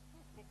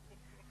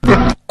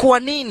 Kwa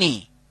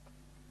nini?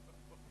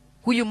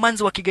 Huyu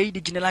manzi wa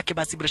kigaidi jina lake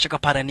basi bila shaka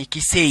para ni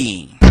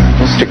Kisei.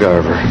 Mr.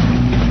 Garver,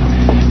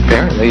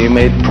 apparently you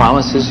made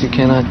promises you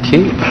cannot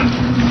keep.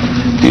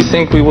 Do you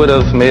think we would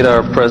have made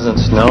our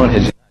presence known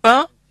had you...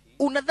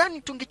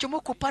 Unadhani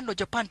tungechomoka upande wa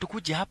Japan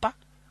tukuje hapa?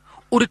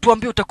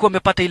 Ulituambia utakuwa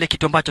umepata ile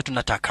kitu ambacho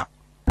tunataka.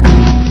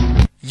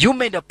 You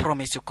made a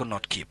promise you could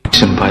not keep.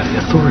 By the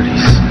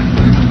authorities,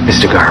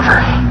 Mr.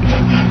 Garver.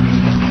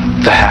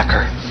 The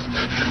hacker.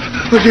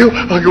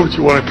 I'll go with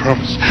you what I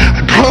promise.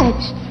 I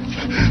promise.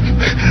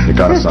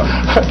 Mikasa-san,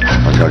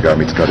 Makaga ga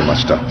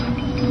mitsukarimashita.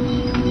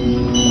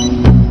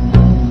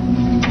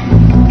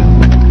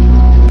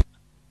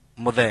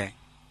 Mother,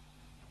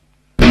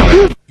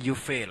 you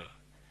fail.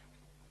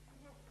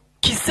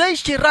 Kisei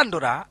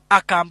Shirandora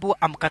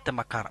akaambua amkate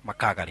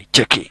Makagari.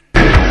 Cheki.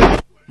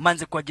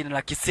 Manze kwa jina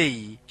la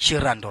Kisei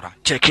Shirandora.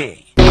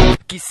 Cheki.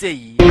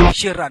 Kisei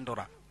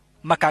Shirandora.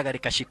 Makagari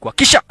kashikwa.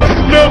 Kisha.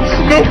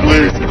 No,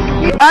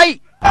 please.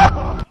 Ai!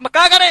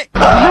 Makagari!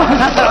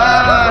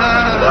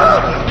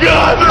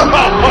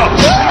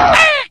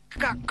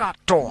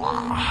 Kakatoa.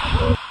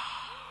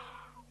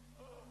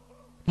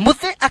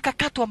 Muthe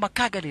akakatwa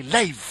Makagari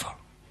live.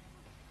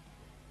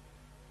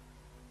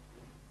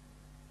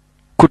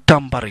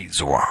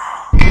 Kutambarizwa.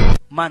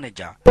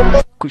 Manager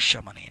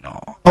kusha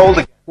maneno.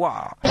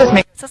 Wow.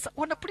 Sasa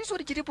wanapolisi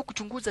walijaribu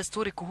kuchunguza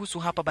story kuhusu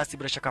hapa basi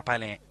bila shaka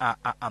pale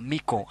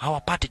Miko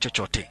hawapati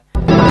chochote.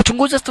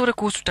 Kuchunguza story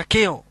kuhusu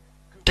Takeo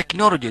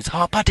Technologies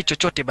hawapati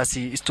chochote,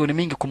 basi story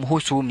mingi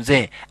kumhusu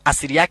mzee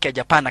asili yake ya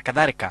Japan na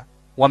kadhalika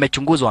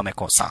wamechunguza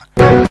wamekosa.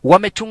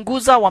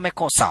 Wamechunguza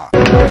wamekosa.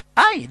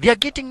 They are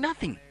getting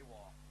nothing.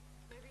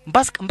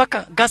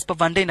 Mpaka Gaspar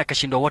Van Dane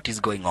akashindwa what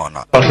is going on.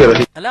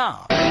 Ala,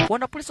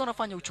 wanapolisi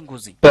wanafanya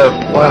uchunguzi.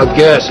 Wild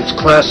guess, it's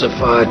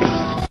classified.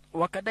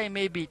 Wakadai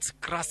maybe it's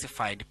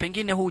classified.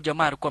 Pengine huu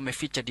jamaa alikuwa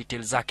ameficha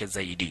details zake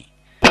zaidi.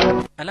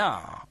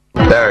 Ala.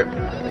 Barrett.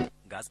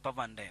 Gaspar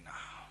Van Dane.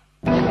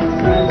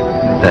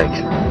 Thanks.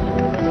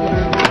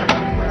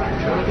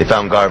 They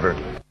found Garver.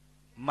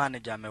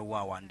 Manager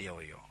ameuawa ndio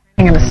huyo.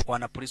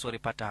 Wanapolisi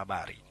walipata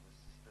habari.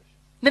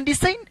 Na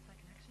design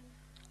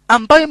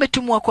ambayo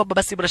imetumwa kwa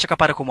basi bila shaka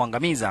pale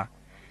kumwangamiza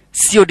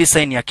sio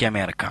design ya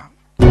Kiamerika.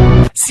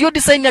 Sio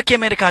design ya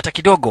Kiamerika hata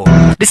kidogo.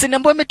 Design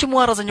ambayo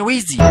imetumwa ara zenye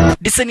wizi,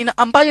 design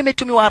ambayo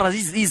imetumiwa ara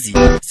hizi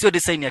sio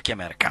design ya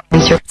Kiamerika.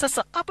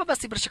 Sasa hapa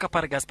basi bila shaka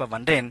pale Gaspar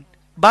Van Den,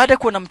 baada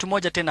kuona mtu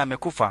mmoja tena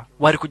amekufa,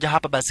 walikuja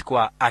hapa basi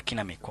kwa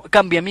akina Miko.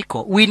 Kambia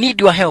Miko, we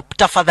need your help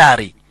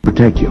tafadhali.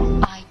 Protect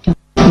you. I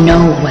don't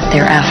know what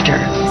they're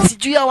after.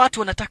 Sijui ya watu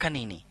wanataka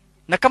nini.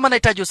 Na kama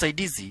nahitaji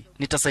usaidizi,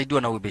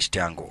 nitasaidiwa na ubeshte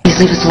yangu.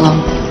 Please leave us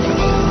alone.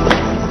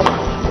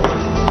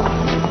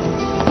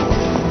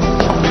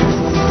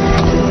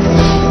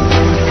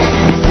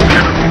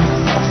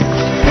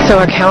 So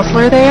a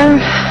counselor there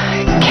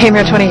came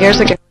here 20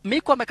 years ago.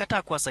 Miko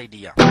amekataa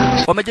kuwasaidia.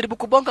 Wamejaribu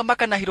kubonga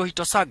mpaka na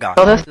Hirohito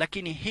Saga,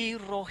 lakini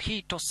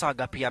Hirohito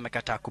Saga pia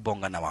amekataa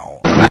kubonga na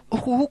wao.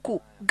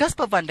 Huku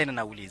Gaspar Van Den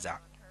anauliza,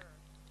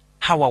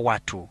 hawa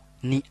watu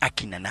ni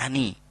akina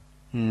nani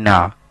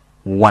na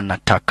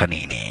wanataka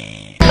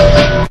nini?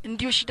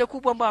 Ndio shida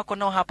kubwa ambayo ako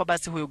nao hapa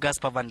basi huyu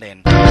Gaspar Van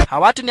Den.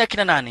 Hawa watu ni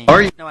akina nani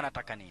na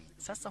wanataka nini?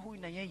 Sasa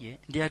huyu na yeye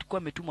ndiye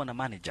alikuwa ametumwa na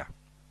manager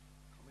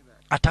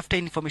atafute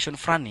information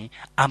fulani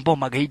ambao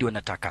magaidi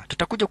wanataka.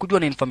 Tutakuja kujua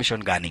ni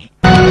information gani.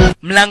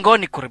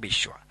 Mlangoni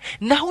kuribishwa.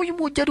 Na huyu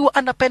mujaruo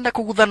anapenda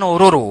kugudhana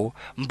ororo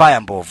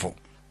mbaya mbovu.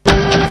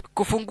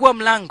 Kufungua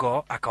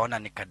mlango akaona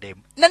ni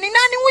kademu. Na ni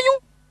nani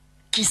huyu?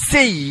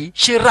 Kisei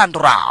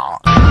Shirandra.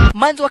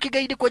 Manzo wa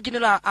kigaidi kwa jina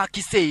la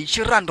Kisei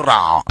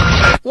Shirandra.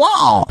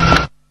 Wow.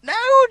 Na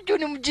huyu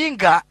ni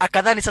mjinga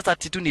akadhani sasa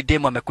ati tu ni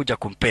demo amekuja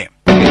kumpe.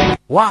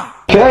 Wow.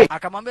 Okay.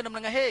 Akamwambia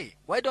namna, hey,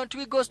 why don't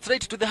we go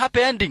straight to the happy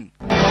ending?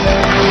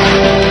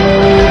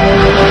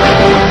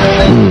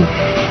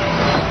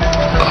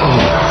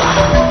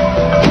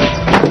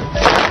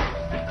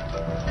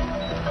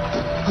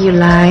 You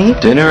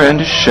like? Dinner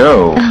and a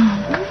show.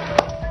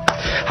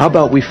 How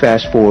about we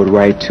fast forward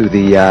right to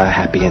the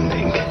happy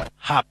ending?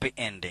 Happy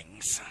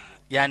endings.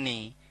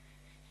 Yani,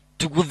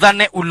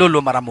 tugudhane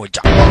ulolo mara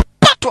moja.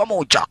 Patwa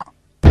moja.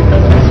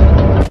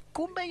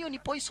 Kumbe hiyo ni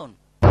poison.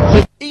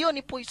 Hiyo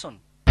ni poison.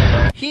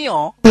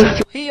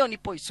 Hiyo ni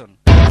poison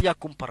ya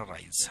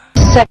kumparalyze.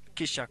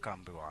 Kisha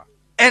kaambiwa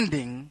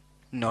ending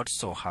not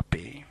so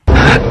happy.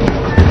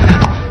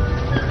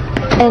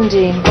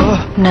 Ending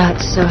not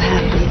so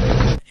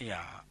happy.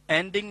 Yeah,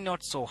 ending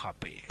not so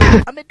happy.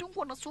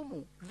 Amedungwa na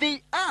sumu.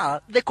 They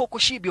are the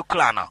Kokoshibio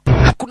clan.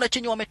 Kuna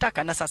chenye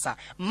wametaka na sasa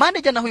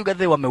manager na huyu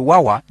gadhe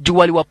wameuawa juu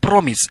waliwa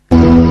promise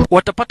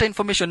watapata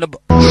information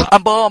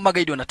ambao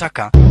magaidi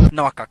wanataka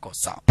na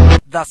wakakosa.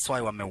 That's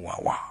why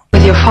wameuawa.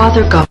 With your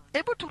father gone.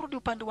 Hebu turudi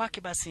upande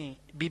wake basi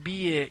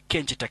bibie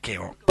Kenji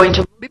Takeo.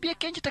 Bibie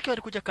Kenji Takeo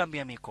alikuja kambi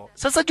ya Miko.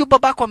 Sasa juu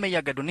babako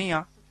ameiaga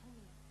dunia,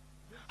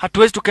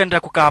 hatuwezi tukaendelea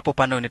kukaa hapo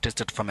upande wa United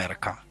States of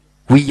America.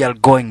 We are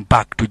going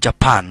back to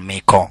Japan,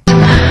 Miko.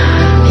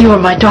 You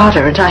are my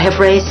daughter and I have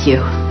raised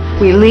you.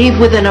 We leave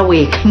within a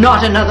week,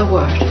 not another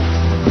word.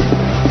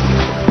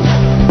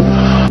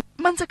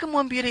 Manze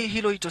kamwambia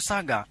Hirohito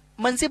Saga,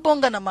 manze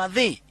bonga na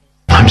madhi.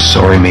 I'm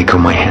sorry, Miko,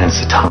 my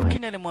hands are tied.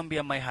 Kina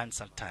alimwambia my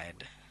hands are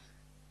tied.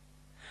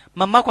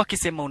 Mamako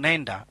akisema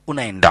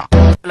unaenda.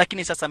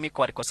 Lakini sasa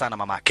Miko alikosana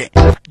mamake.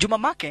 Juu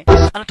mamake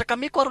anataka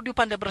Miko arudi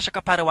upande bila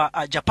shaka pale wa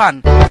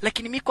Japan,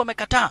 lakini Miko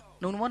amekataa.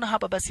 Na unaona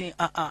hapa basi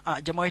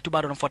jamaa wetu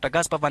bado anafuata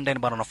Gaspar Van Den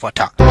bado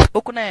anafuata.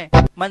 Huko naye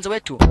manzo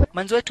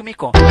wetu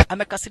Miko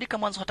amekasirika,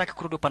 mwanzo hataki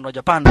kurudi upande wa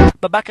Japan.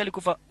 Babake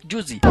alikufa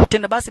juzi.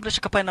 Tena basi bila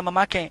shaka pale na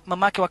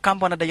mamake wa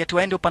kambo anadai ati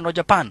waende upande wa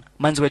Japan.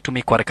 Manzo wetu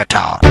Miko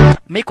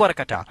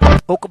alikataa.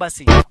 Huko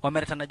basi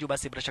wameretana juu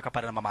basi bila shaka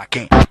pale na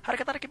mamake.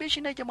 Harakati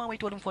kibishi na jamaa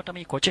wetu walimfuata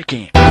Miko.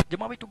 Cheki.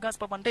 Jamaa wetu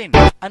Gaspar Van Den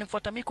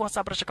anifuata Miko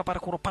hasa bila shaka pale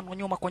kuropana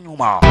nyuma kwa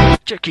nyuma.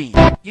 Cheki.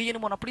 Yeye ni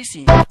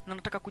mwanapolisi na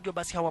anataka kujua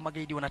basi hawa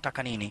magaidi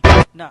wanataka nini.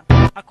 Na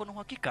akona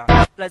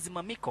uhakika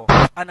lazima Miko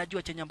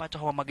anajua chenye ambacho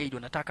hawa magaidi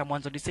wanataka.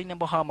 Mwanzo design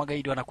ambao hawa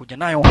magaidi wanakuja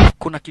nayo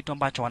kuna kitu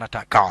ambacho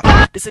wanataka.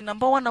 Design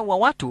ambao wanaua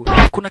watu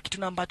kuna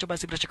kitu ambacho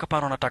basi bila shaka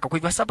pale wanataka. Kwa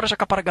hivyo hasa bila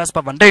shaka pale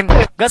Gaspar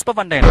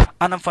Van Den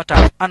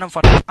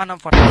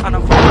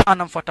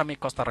anamfuata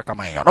Miko stara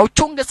kama hiyo. Na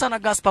uchunge sana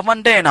Gaspar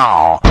Van Den.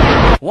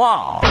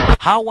 Wow,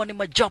 hawa ni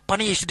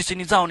Majapanese,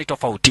 design zao ni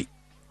tofauti.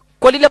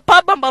 Kwa lile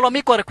paba ambalo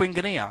Miko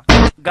alikuingilia,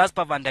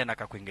 Gaspar Van Den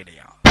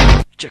akakuingilia.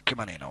 Cheki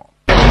maneno.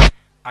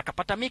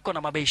 Akapata Miko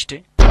na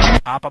mabeshte.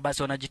 Hapa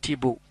basi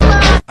wanajitibu.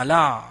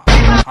 Ala,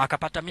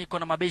 akapata Miko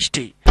na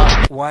mabeshte.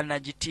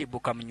 Wanajitibu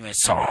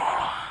kamnyweso.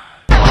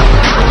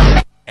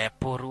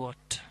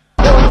 Eporuot.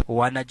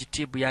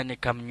 Wanajitibu yani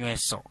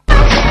kamnyweso.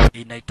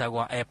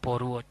 Inaitagwa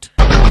eporuot.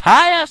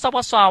 Haya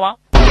sawa.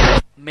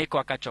 Miko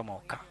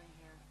akachomoka.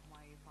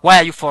 Why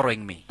are you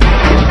following me?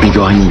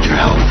 Miko, I need your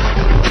help.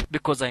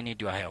 Because I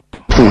need your help.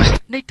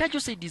 Nahitaji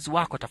usaidizi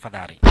wako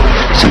tafadhali.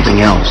 Something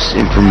else,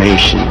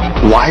 information.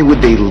 Why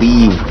would they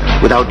leave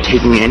without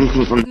taking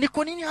anything from... Ni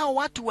kwa nini hao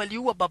watu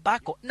waliua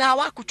babako na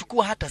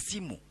hawakuchukua hata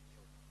simu?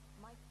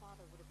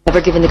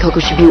 Never given the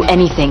Kokoshibio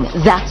anything.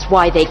 That's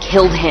why they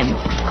killed him.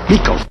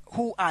 Miko.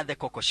 Who are the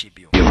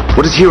Kokoshibio?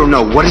 What does Hiro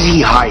know? What is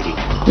he hiding?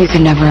 You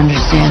can never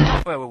understand.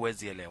 Wewe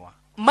huwezi elewa.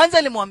 Manza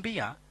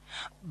alimwambia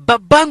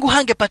babangu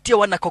hangepatia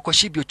wana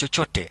Kokoshibio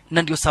chochote,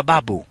 na ndio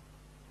sababu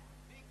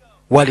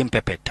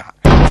walimpepeta.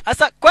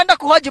 Sasa kwenda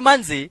kuhoji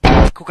manzi,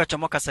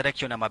 kukachomoka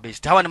selection na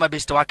mabesti. Hawa ni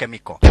mabesti wake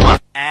Miko.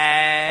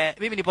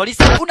 Mimi ni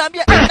polisi.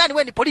 Unaambia nani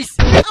wewe ni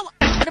polisi? Hawa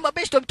ni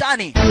mabesti wa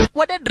mtaani.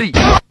 Wadedri.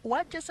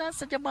 Wacha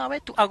sasa jamaa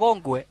wetu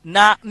agongwe,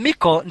 na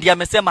Miko ndiye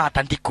amesema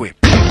atandikwe.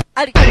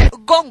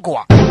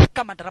 Aligongwa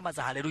kama drama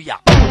za haleluya.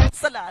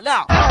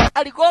 Salala.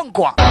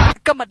 Aligongwa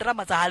kama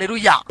drama za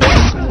haleluya.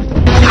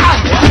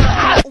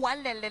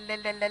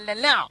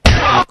 Walelelelelelele.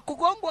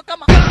 Kugongwa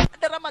kama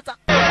drama za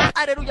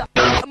haleluya.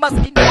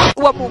 Maskini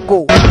wa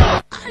Mungu.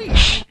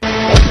 Aish.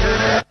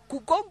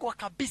 Kugongwa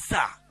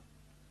kabisa.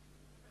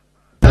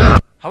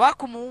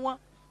 Hawakumuua,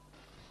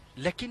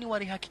 lakini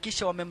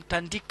walihakikisha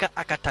wamemtandika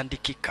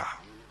akatandikika.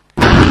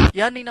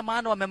 Yani ina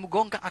maana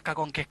wamemgonga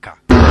akagongeka.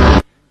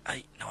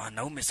 Ai, na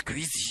wanaume siku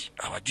hizi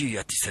hawajui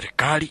ati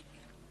serikali.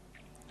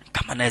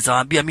 Kama naweza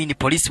waambia mimi ni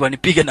polisi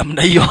wanipige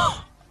namna hiyo.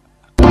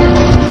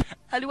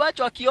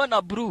 Aliwacho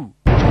akiona bru.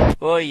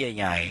 Oye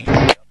nyai.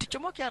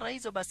 Tichomoke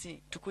raizo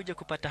basi tukuje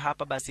kupata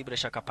hapa basi bila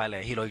shaka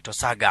pale hilo ito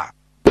saga.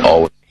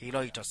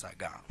 Hilo ito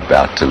saga.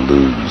 About to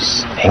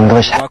lose.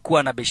 English.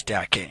 Wakuwa na beshte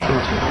yake.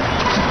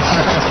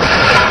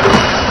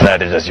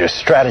 That is your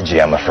strategy,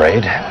 I'm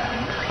afraid.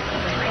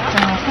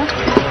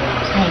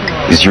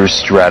 Is your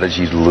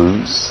strategy to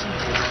lose?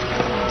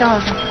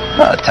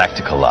 A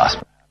tactical loss.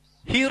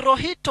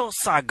 Hirohito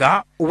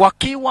Saga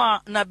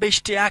wakiwa na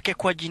beshte yake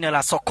kwa jina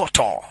la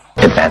Sokoto.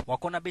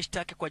 Wako na beshte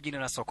yake kwa jina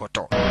la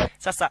Sokoto.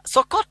 Sasa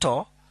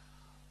Sokoto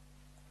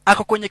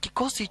ako kwenye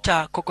kikosi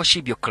cha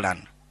Kokoshibio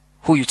clan.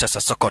 Huyu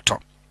sasa Sokoto.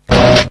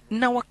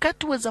 Na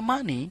wakati wa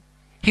zamani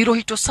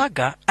Hirohito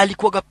Saga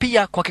alikuwa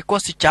pia kwa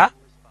kikosi cha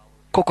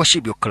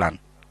Kokoshibio clan.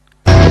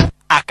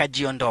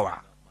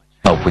 Akajiondoa.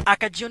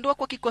 Akajiondoa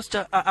kwa kikosi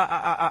cha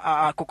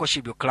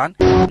Kokoshibio clan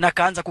na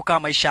kaanza kukaa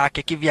maisha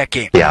yake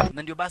kivyake.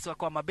 Na ndio basi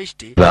wakawa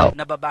mabeshti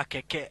na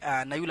babake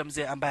na yule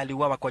mzee ambaye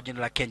aliuawa kwa jina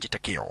la Kenji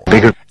Takeo.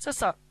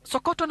 Sasa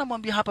Sokoto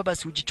anamwambia hapa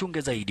basi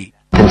ujichunge zaidi.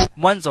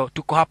 Mwanzo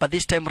tuko hapa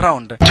this time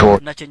round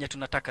na chenye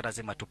tunataka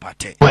lazima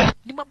tupate.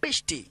 Ni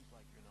mabeshti.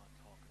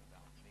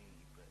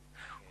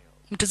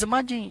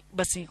 Mtazamaji,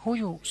 basi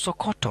huyu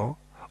Sokoto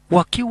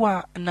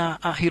wakiwa na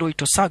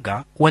Hirohito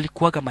Saga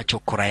walikuwaga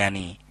machokora,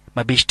 yani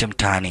mabeshte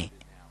mtaani.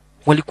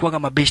 Walikuwaga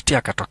mabeshte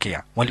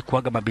akatokea.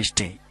 Walikuwaga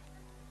mabeshte.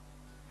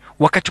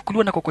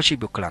 Wakachukuliwa na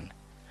Kokoshibio clan.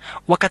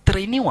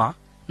 Wakatrainiwa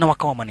na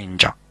wakawa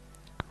maninja.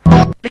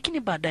 Lakini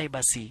baadaye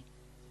basi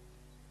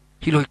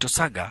Hirohito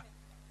Saga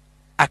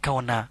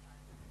akaona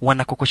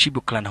wana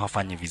Kokoshibio clan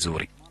hawafanyi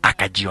vizuri.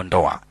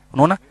 Akajiondoa.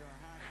 Unaona?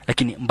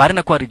 Lakini mbali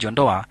na kuwa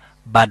alijiondoa,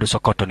 bado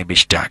Sokoto ni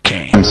beshte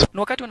yake. Na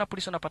wakati wana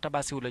polisi wanapata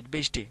basi ule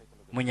beshte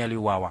mwenye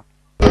aliuawa.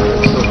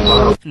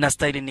 Na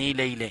staili ni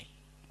ile ile.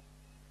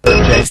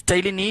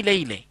 Staili ni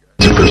ile ile.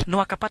 Na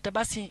wakapata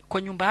basi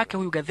kwa nyumba yake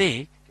huyu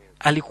gadhe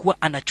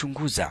alikuwa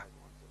anachunguza.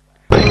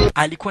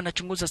 Alikuwa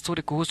anachunguza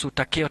story kuhusu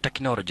Takeo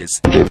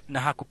Technologies na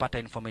hakupata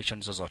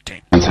information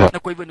zozote. Na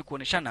kwa hivyo ni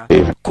kuoneshana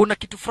kuna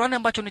kitu fulani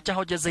ambacho ni cha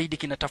hoja zaidi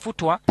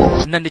kinatafutwa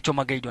na ndicho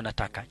magaidi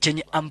wanataka.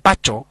 Chenye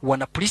ambacho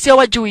wana polisi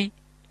hawajui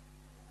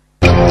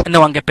na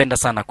wangependa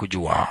sana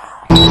kujua.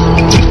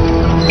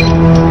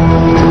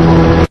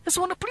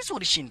 Sasa wana polisi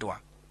walishindwa.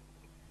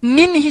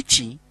 Nini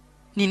hichi?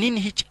 Ni nini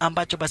hichi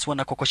ambacho basi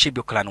wana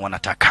Kokoshibio clan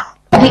wanataka?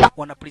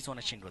 Wana polisi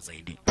wanashindwa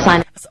zaidi.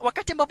 Sasa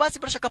wakati ambao basi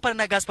bila shaka pale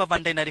na Gaspar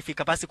Van Dine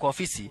alifika basi kwa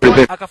ofisi,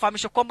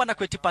 akafahamishwa kwamba na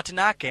kweti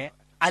partner yake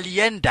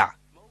alienda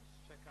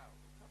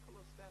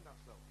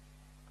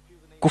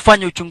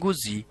kufanya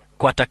uchunguzi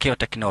kwa Takeo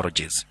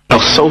Technologies. No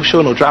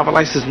social, no driver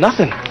license,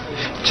 nothing.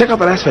 Check out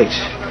that aspect.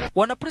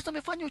 Wana polisi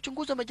wamefanya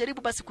uchunguzi,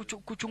 wamejaribu basi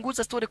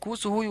kuchunguza story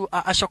kuhusu huyu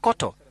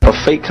Sokoto. A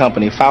fake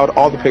company filed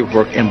all the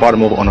paperwork and bought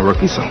him over on a work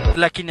visa.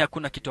 Lakini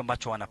hakuna kitu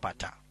ambacho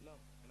wanapata.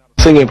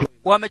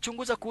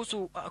 Wamechunguza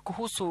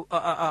kuhusu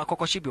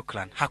Kokoshibio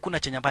clan. Hakuna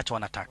chenye ambacho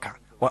wanataka.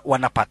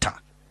 Wanapata.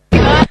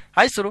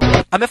 Haisuru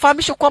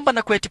amefahamishwa kwamba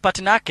na kweti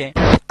partner yake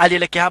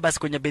alielekea basi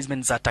kwenye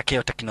basement za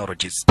Takeo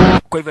Technologies.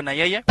 Kwa hivyo na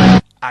yeye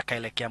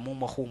akaelekea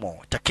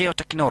humo Takeo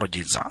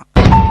Technologies.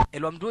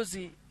 Elwa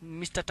mdozi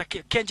Mr.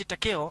 Kenji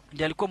Takeo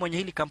ndiye alikuwa mwenye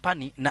hili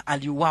kampani na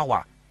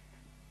aliuawa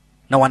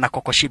na wana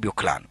Kokoshibio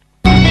clan.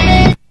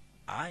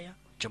 Haya,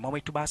 jamaa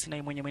wetu basi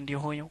na mwenyewe ndio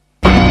huyo.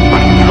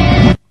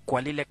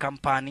 Kwa lile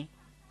kampani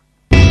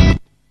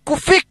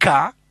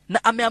kufika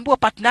na ameambiwa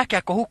partner yake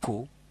yako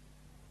huku.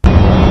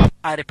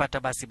 Alipata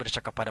basi bila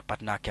shaka pale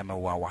partner yake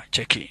ameuawa.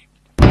 Cheki.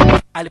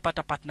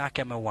 Alipata partner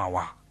yake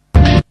ameuawa.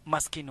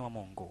 Maskini wa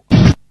Mungu.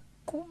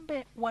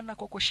 Kumbe wana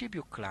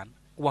Kokoshibio clan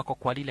wako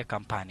kwa lile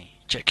kampani.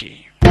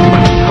 Cheki.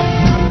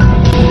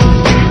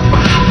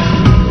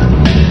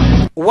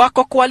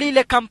 Wako kwa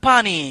lile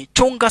kampani.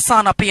 Chunga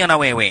sana pia na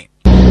wewe.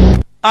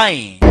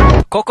 Ai,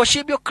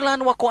 Kokoshibio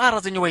clan wako ara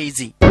zenye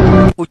hizi.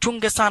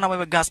 Uchunge sana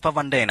wewe Gaspar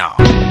Van Dine.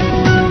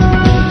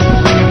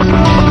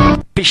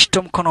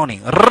 Pishto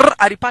mkononi.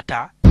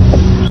 Alipata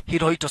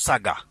Hirohito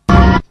Saga.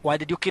 Why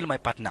did you kill my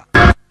partner?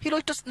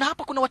 Hirohito, na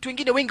hapa kuna watu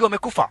wengine wengi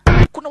wamekufa.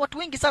 kuna watu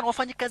wengi sana,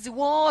 wafanyikazi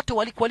wote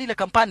walikuwa lile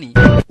kampani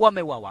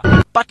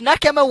wameuawa. Partner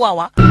yake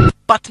ameuawa,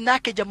 partner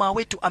yake jamaa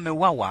wetu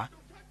ameuawa,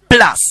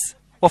 plus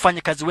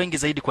wafanyikazi wengi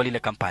zaidi kwa lile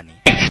kampani.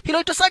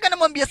 Hirohito Saga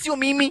anamwambia sio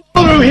mimi.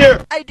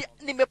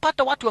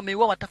 Nimepata watu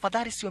wameuawa,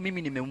 tafadhali sio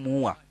mimi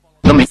nimemuua.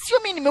 Sio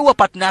mimi nimeua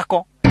partner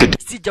yako.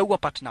 Sijaua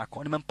partner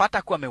yako.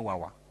 Nimempata kwa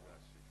ameuawa.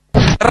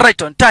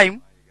 Right on time,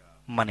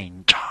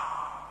 Maninja.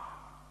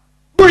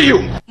 Who are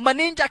you?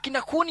 Maninja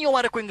kina kunio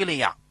wale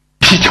kuingilia.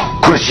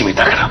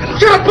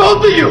 Get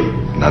both of you!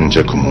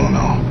 Nanja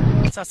Kumuno.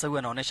 Sasa huyu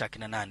anaonesha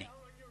akina nani?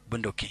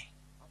 Bunduki.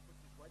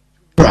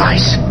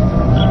 Bryce.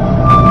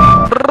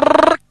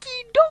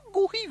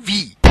 Kidogo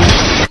hivi.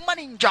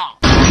 Maninja.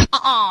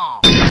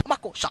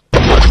 Makosa.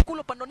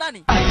 Kulo pando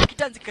nani?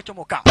 Kitanzi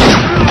kikachomoka.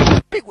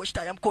 Pigwa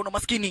shita ya mkono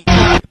maskini.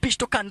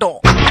 Pishto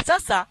kando.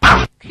 Sasa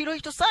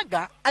Hirohito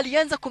Saga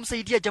alianza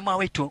kumsaidia jamaa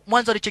wetu.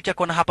 Mwanzo alichekia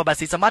kona hapa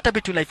basi Samata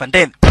between life and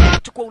death.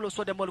 Chukua ule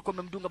sword ambao alikuwa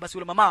amemdunga basi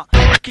ule mama.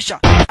 Kisha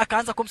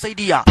akaanza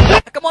kumsaidia.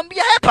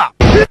 Akamwambia hepa.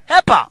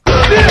 Hepa.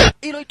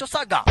 Hirohito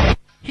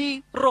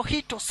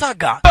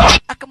Saga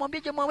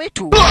akamwambia jamaa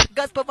wetu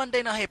Gaspar Van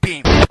Dine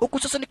happy. Huku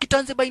sasa ni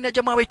kitanzi baina ya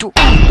jamaa wetu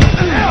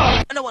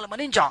na wala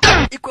Maninja,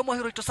 ikiwemo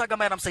Hirohito Saga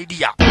ambaye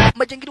anamsaidia.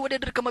 Majangili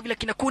wadedri kama vile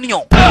kina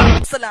Kunio,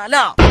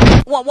 Salala,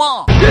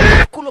 Wawa,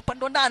 kulo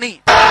pando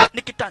ndani.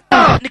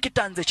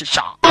 Nikitanzi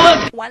shisha.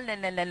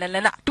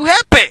 Wala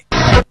tuhepe.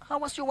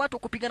 Hawa sio watu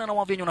kupigana na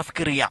wavenyo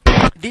unafikiria.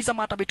 These are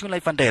matter between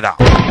life and death.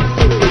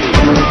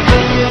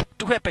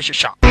 Tuhepe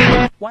shisha.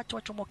 Wacha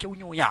wachomoke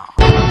unyoya.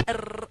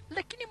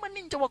 Lakini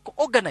Maninja wako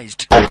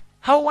organized.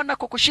 Hao wana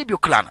Kokoshibio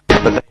clan.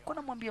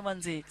 Kuna mwambia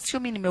manze, sio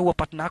mimi nimeua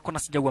partner yako na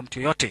sijaua mtu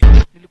yoyote.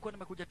 Nilikuwa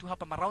nimekuja tu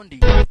hapa maraundi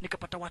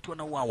nikapata watu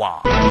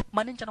wanauawa.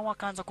 Maninja na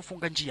wakaanza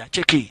kufunga njia.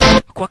 Cheki.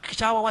 Kwa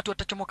kichawa watu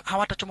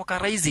hawatachomoka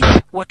raizi.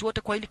 Watu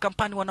wote kwa hili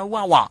kampani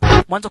wanauawa.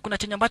 Mwanzo kuna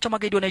chenye ambacho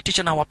magaidi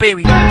wanaitisha na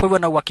hawapewi. Kwa hivyo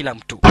wanaua kila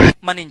mtu.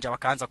 Maninja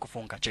wakaanza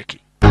kufunga. Cheki.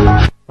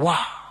 Wow.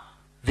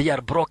 They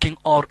are blocking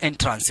all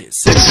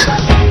entrances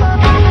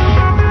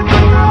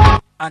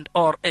and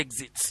all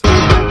exits.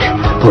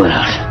 Pull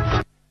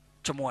out.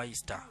 Chomoa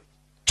Easter.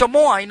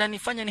 Chomoa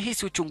inanifanya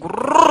nihisi uchungu.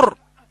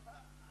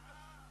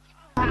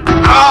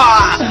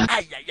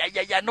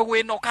 No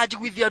we no kaji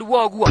with your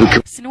ruagua.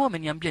 Sini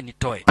wameniambia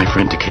nitoe.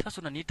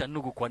 Sasa unaniita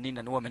nugu kwa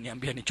nini na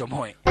wameniambia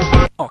nichomoe?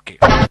 Okay.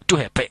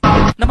 Tuhepe.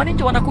 Na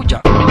Maninja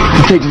wanakuja.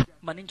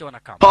 Maninja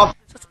wanakama.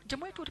 Sasa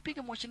jamaa wetu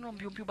alipiga moshini wa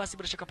mbio basi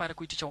bila shaka pale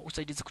kuitisha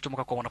usaidizi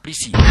kuchomoka kwa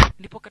wanapolisi.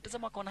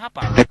 Nilipokatazama kaona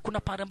hapa kuna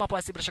pale ambapo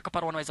basi bila shaka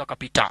pale wanaweza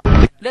wakapita.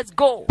 Let's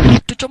go.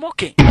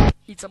 Tuchomoke.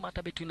 It's a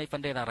matter between life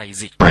and death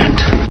raizi.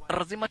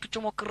 Lazima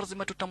tuchomoke,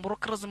 lazima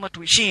tutamburuke, lazima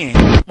tuishie.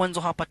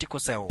 Mwanzo hapa tiko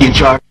seo.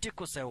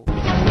 Tiko seo.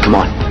 Come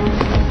on.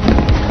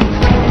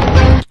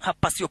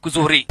 Hapa sio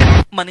kuzuri.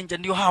 Maninja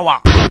ndio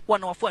hawa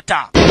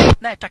wanawafuata.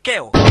 Naye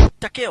Takeo.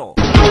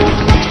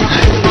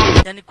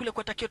 Yani kule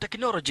kwa Takeo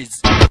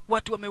Technologies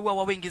watu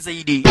wameuawa wengi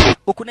zaidi.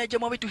 Huko na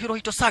jamaa wetu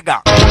Hirohito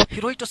Saga.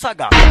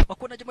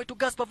 Wako na jamaa wetu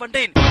Gaspar Van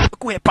Dine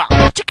kuhepa.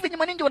 Cheki venye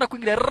Maninja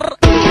wanakuingilia.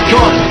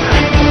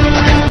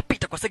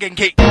 Pita kwa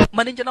segenge.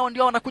 Maninja nao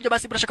ndio wanakuja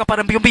basi bila shaka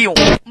para mbio.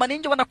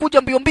 Maninja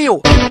wanakuja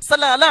mbio.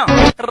 Salala.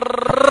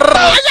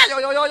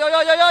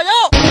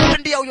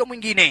 Ndio huyo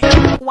mwingine.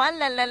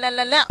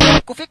 Wala.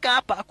 Kufika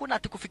hapa hakuna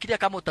ati kufikiria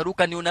kama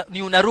utaruka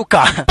ni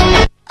unaruka.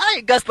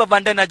 Ai Gaspar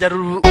Van Dine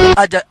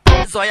aja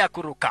zoea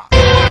kuruka.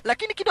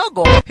 Lakini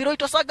kidogo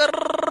Hirohito Saga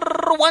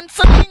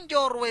once ninja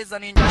always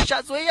ninja.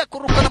 Shazoea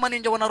kuruka na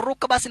Maninja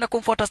wanaruka basi na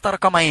kumfuata star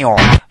kama hiyo.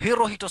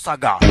 Hirohito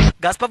Saga,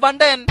 Gaspar Van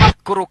Dine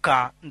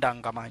kuruka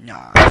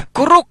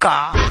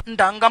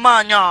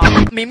ndangamanya.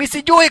 Mimi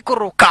sijui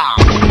kuruka.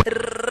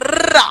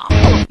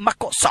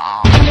 Makosa.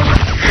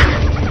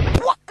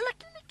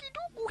 Lakini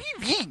kidogo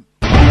hivi.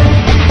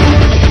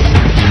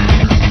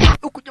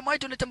 Huku jamaa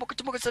yetu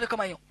anatambuka sare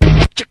kama hiyo.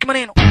 Cheki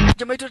maneno.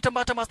 Jamaa yetu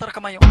anatambata master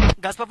kama hiyo.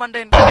 Gaspar Van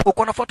Dine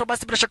uko na foto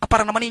basi bila shaka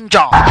para na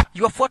Maninja.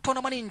 Yuafuatwa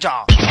na Maninja.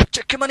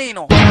 Cheki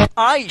maneno.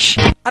 Aish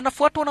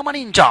anafuatwa na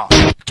Maninja.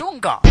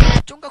 Chunga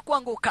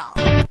kuanguka.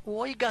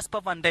 Oi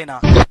Gaspar Van Dine.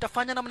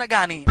 Tafanya namna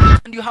gani?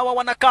 Ndio hawa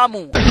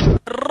wanakamu.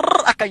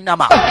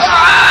 Akainama.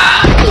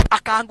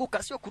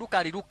 Akaanguka, sio kuruka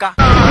aliruka.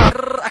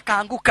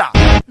 Akaanguka.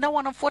 Na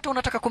wanamfuata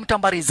wanataka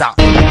kumtambariza.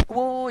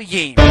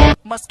 Oye.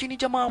 Maskini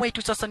jamaa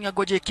wetu sasa ni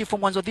agoje kifo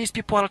mwanzo. These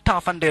people are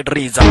tough and dead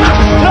reason.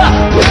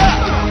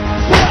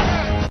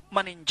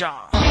 Maninja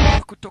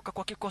kutoka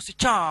kwa kikosi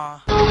cha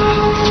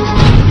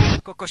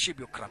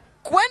Kokoshibio Clan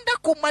kwenda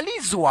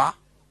kumalizwa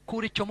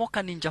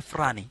kulichomoka ninja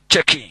fulani.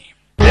 Cheki.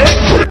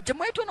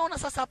 Jamaa yetu anaona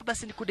sasa hapa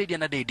basi ni kudedi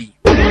na dedi.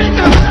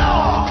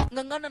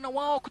 Ngangana na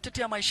wao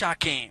kutetea maisha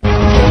yake.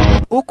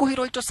 Huku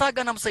Hirohito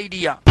Saga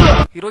anamsaidia.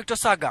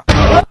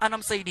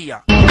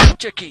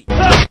 Cheki.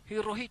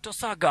 Hirohito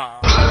Saga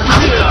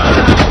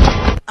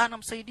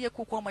anamsaidia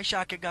kuokoa maisha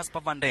yake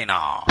Gaspar Van Dine.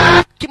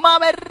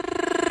 Kimame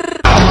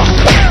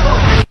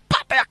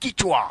papa ya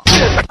kichwa.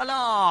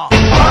 Ala.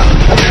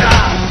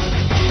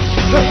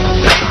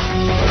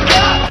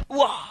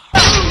 Wow.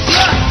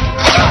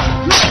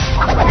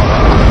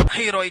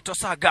 Hirohito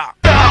Saga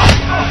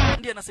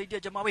ndiye anasaidia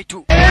jamaa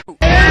wetu.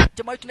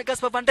 Jamaa wetu ni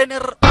Gaspar Van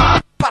Denner,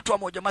 patwa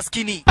moja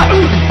maskini.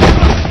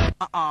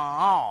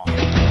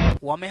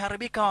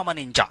 Wameharibika wa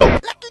maninja.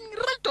 Lakini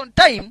right on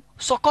time,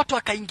 Sokoto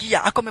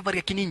akaingia,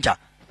 amevalia kininja.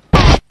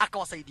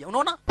 Akawasaidia.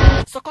 Unaona?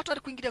 Sokoto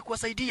alikuingilia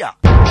kuwasaidia.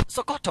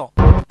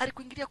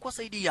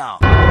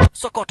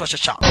 Sokoto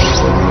shasha.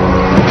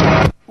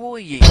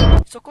 Oye.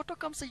 Sokoto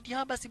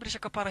kamsaidia basi bila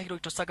shaka para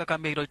Hirohito Saga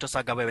kaambia Hirohito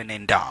Saga wewe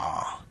nenda.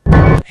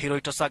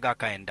 Hirohito Saga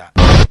akaenda.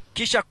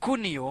 Kisha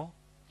Kunio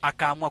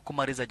akaamua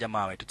kumaliza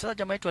jamaa wetu. Sasa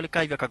jamaa wetu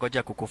alikaa hivi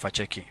akagojea kukufa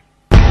cheki.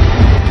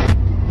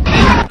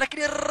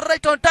 Lakini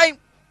right on time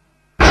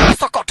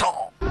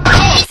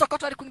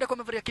Sokoto alikuingia kwa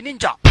mavaria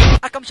kininja,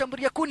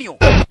 akamshambulia Kunio.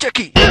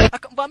 Cheki,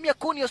 akamvamia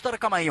Kunio stara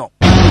kama hiyo.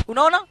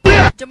 Unaona?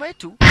 Jamaa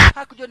wetu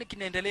hakujua ni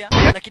kinaendelea,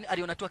 lakini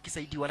aliona tu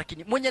akisaidiwa,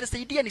 lakini mwenye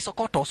alisaidia ni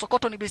Sokoto.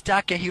 Sokoto ni best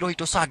yake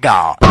Hirohito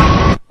Saga.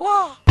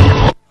 Wow.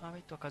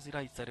 Ameitwa kazi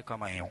right stara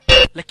kama hiyo.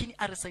 Lakini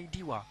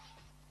alisaidiwa.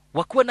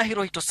 Wakuwa na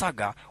Hirohito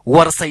Saga,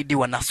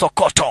 warasaidiwa na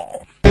Sokoto.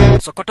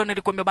 Sokoto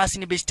nilikwambia basi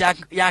ni best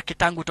yake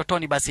tangu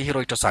utotoni basi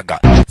Hirohito Saga.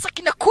 Sasa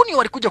kina Kunio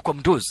walikuja kwa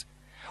mdozi.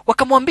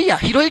 Wakamwambia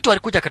Hirohito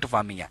alikuja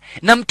akatuvamia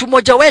na mtu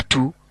mmoja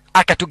wetu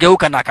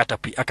akatugeuka na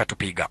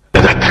akatupiga.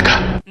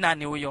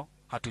 Nani huyo?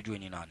 Hatujui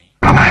ni nani.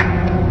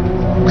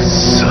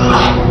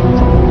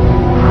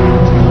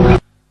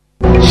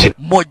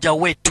 Mmoja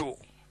wetu.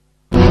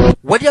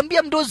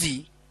 Waliambia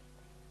mdozi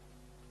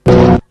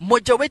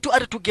mmoja wetu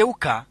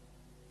alitugeuka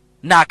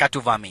na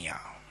akatuvamia.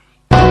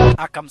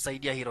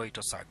 Akamsaidia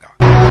Hirohito Saga.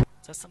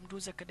 Sasa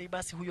mdozi akadai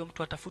basi huyo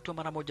mtu atafutwe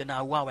mara moja na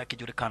auawe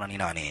akijulikana ni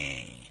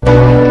nani.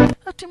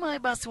 Hatimaye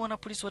basi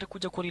wanapolisi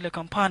walikuja kwa ile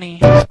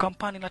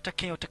kampani la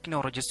Takeo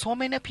Technology. So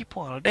many people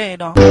are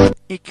dead,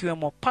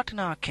 ikiwemo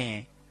partner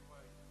yake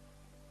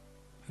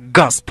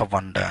Gaspar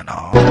Van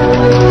Denner.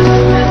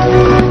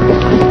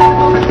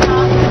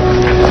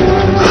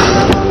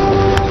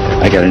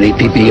 I got an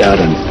APB out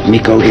on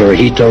Miko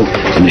Hirohito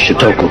and the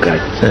Shotoko guy.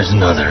 There's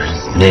another.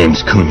 His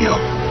name's Kunio.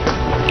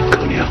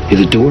 You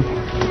the doer?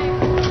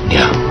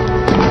 Yeah.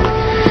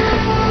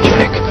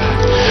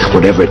 Jack,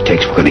 whatever it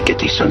takes, we're gonna get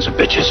these sons of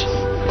bitches.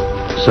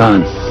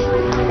 Son,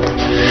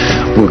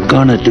 we're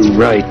gonna do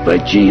right by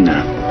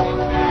Gina.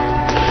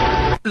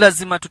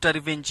 Lazima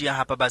tutarevenge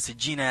hapa basi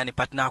Gina, yani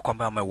partner yako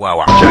ambaye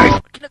ameuawa.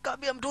 Kina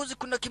kaambia mdozi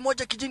kuna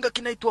kimoja kijinga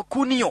kinaitwa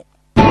Kunio.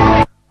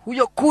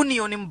 Huyo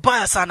Kunio ni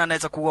mbaya sana,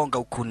 anaweza kugonga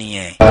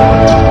ukunie.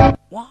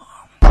 Wow.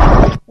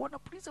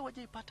 Wanapolisi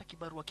wajaipata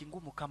kibarua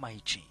kingumu kama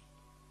hichi.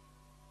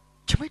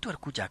 Chama yetu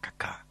alikuja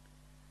akakaa.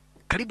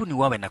 Karibu ni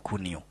wawe na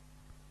Kunio.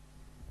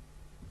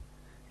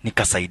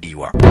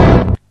 Nikasaidiwa.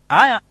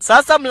 Haya,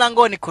 sasa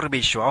mlangoni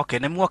kuribishwa. Okay,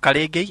 nemua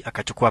Kalegei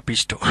akachukua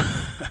pisto.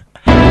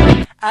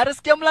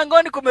 Arisikia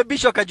mlangoni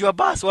kumebishwa akajua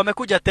basi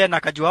wamekuja tena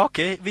akajua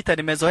okay, vita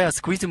nimezoea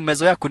siku hizi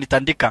mmezoea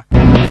kunitandika.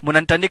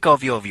 Mnanitandika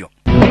ovyo ovyo.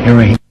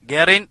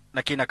 Gerin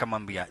lakini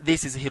akamwambia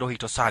this is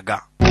Hirohito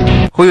Saga.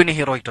 Huyu ni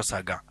Hirohito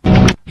Saga.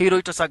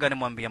 Hirohito Saga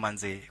nimwambia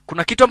manze,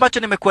 kuna kitu ambacho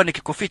nimekuwa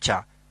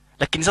nikikuficha,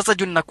 lakini sasa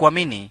juu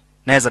ninakuamini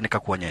naweza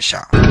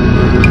nikakuonyesha.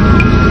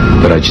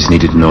 But I just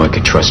needed to know I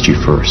could trust you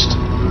first.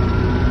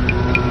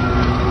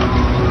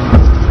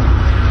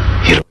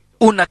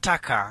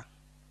 Unataka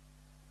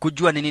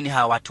kujua ni nini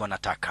hawa watu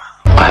wanataka?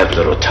 I have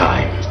little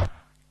time.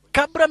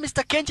 Kabla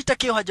Mr. Kenji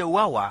Takeo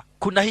hajauawa,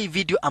 kuna hii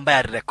video ambayo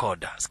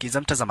alirekoda.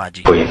 Sikiza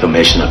mtazamaji. For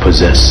information I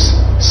possess,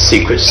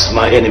 secrets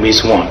my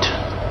enemies want,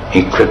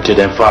 encrypted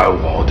and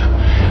firewalled,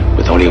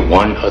 with only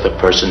one other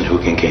person who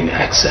can gain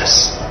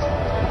access.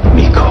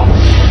 Miko.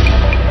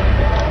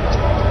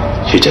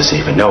 She doesn't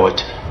even know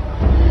it,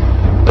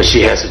 but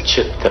she has a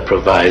chip that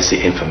provides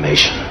the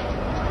information.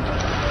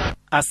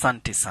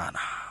 Asante sana.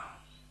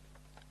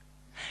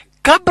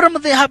 Kabla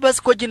mzee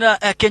Habas kwa jina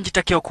Kenji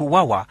Takeo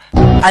kuuawa,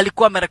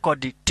 alikuwa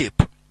amerekodi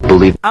tip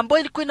ambayo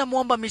ilikuwa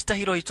inamuomba Mr.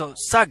 Hirohito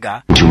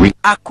Saga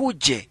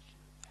akuje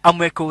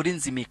amweke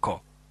ulinzi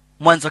Miko.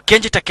 Mwanzo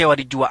Kenji Takeo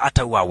alijua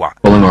atauawa.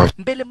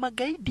 Mbele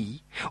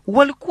magaidi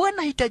walikuwa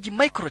wanahitaji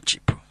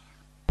microchip.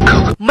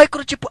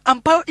 Microchip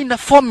ambayo ina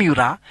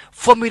formula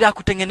ya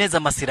kutengeneza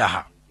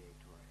masiraha.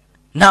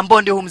 Na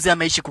ambayo ndio mzee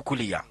ameishi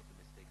kukulia.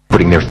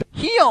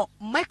 Hiyo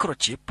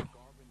microchip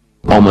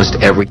almost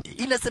every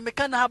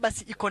inasemekana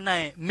habasi iko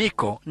naye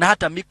Miko, na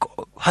hata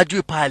Miko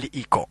hajui pahali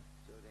iko.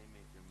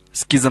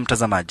 Sikiza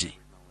mtazamaji.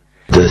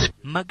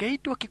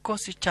 Magaidi wa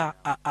kikosi cha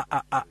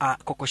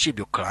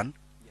Kokoshibyo clan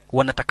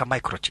wanataka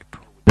microchip.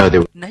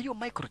 Na hiyo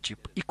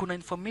microchip iko na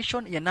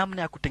information ya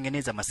namna ya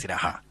kutengeneza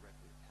masiraha.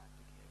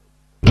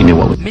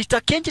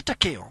 Mr. Kenji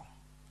Takeo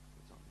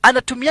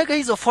anatumiaga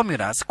hizo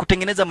formulas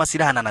kutengeneza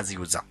masiraha na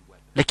anaziuza.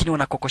 Lakini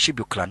wana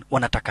Kokoshibyo clan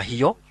wanataka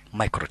hiyo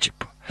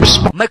microchip.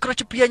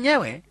 Microchip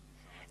yenyewe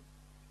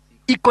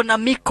iko na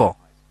Miko,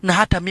 na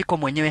hata Miko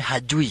mwenyewe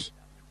hajui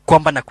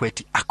kwamba na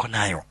kweti ako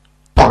nayo.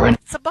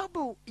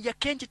 Sababu ya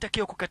Kenji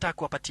Takeo kukataa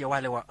kuwapatia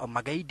wale wa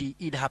magaidi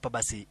ile hapa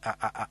basi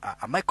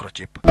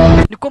microchip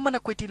ni kwamba na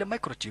kweti ile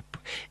microchip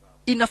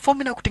ina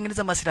formula ya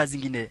kutengeneza masiraha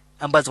zingine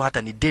ambazo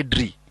hata ni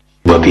deadly.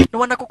 Na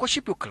wana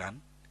Kokoshibyo clan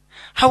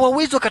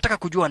hawawezi wakataka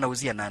kujua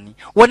wanauzia nani.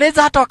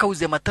 Wanaweza hata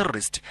wakauzia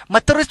materrorist.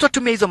 Materrorist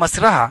watumia hizo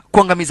masiraha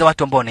kuangamiza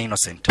watu ambao ni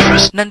innocent.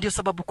 Na ndio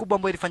sababu kubwa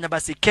ambayo ilifanya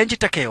basi Kenji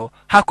Takeo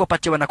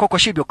hakuwapatia wanakoko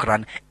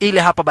Shibyokran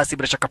ile hapa basi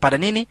bila shaka pada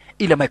nini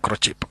ile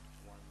microchip.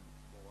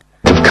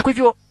 Kwa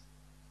hivyo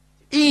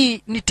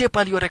hii ni tape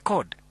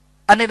aliyorekod.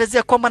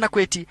 Anaelezea kwamba na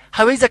kweti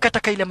hawezi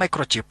akataka ile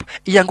microchip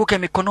ianguke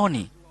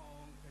mikononi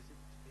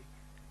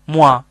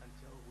mwa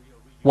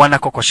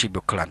wanakoko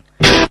Shibyokran.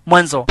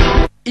 Mwanzo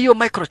hiyo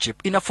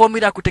microchip ina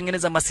formula ya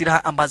kutengeneza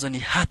masiraha ambazo ni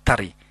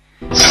hatari.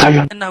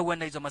 Na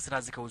huenda hizo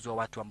masiraha zikauzwa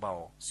watu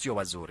ambao sio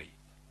wazuri.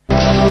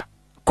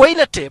 Kwa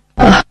ile tape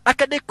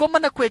akadai kwamba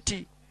na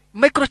kweti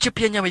microchip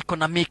yenyewe iko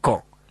na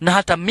Miko, na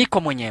hata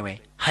Miko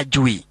mwenyewe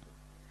hajui.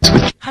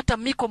 Hata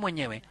Miko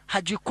mwenyewe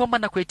hajui kwamba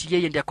na kweti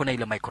yeye ndiye akona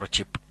ile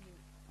microchip.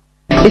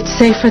 It's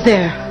safer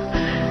there.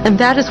 And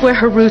that is where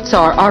her roots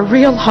are, our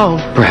real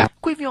home.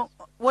 Kwa hivyo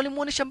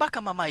walimuonesha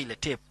mpaka mama ile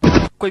tape.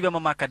 Kwa hivyo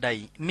mama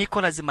akadai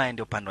Miko lazima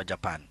aende upande wa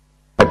Japan.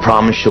 I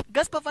promise you.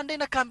 Gaspar Van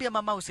Dien akaambia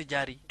mama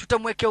usijari,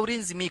 tutamwekea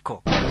ulinzi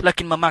Miko.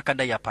 Lakini mama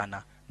akadai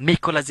hapana.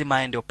 Miko lazima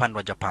aende upande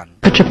wa Japan.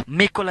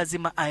 Miko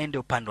lazima aende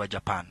upande wa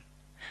Japan.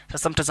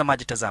 Sasa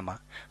mtazamaji tazama.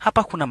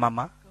 Hapa kuna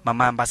mama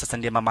ambaye sasa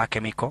ndiye mama yake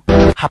Miko.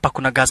 Hapa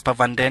kuna Gaspar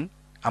Van Dien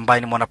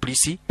ambaye ni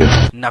mwanapolisi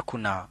na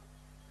kuna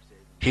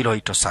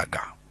Hirohito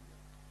Saga.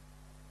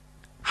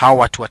 Hawa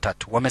watu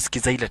watatu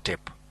wamesikiza ile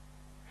tape.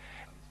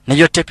 Na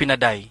hiyo tape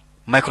inadai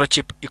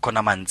microchip iko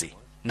na Manzi,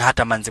 na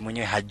hata Manzi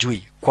mwenyewe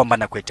hajui kwamba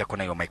na kweti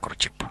kuna hiyo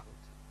microchip.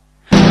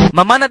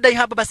 Mama anadai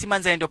hapa basi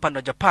Manzi aende upande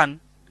wa Japan,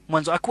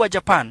 mwanzo akuwa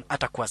Japan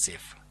atakuwa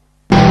safe.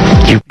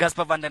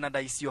 Gaspar Van Dien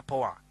anadai sio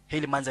poa,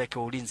 hili Manzi yake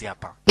ulinzi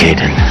hapa.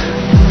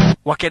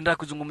 Wakaendelea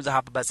kuzungumza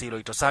hapa basi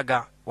Hirohito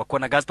Saga, wakuwa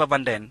na Gaspar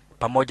Van Dien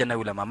pamoja na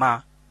yule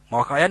mama.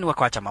 Yani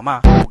wakaacha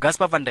mama,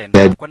 Gaspar Van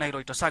Dien kwa na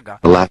Hirohito Saga,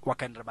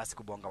 wakaendelea basi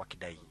kubonga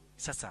wakidai.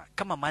 Sasa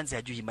kama Manzi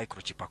hajui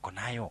microchip ako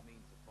nayo,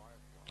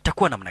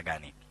 itakuwa namna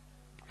gani?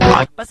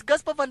 Basi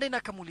Gaspar Van Dien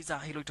akamuuliza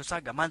Hirohito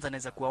Saga, Manzi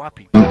anaweza kuwa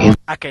wapi?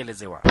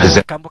 Akaelezewa.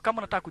 Kama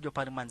unataka kujua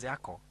pale Manzi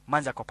yako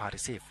pale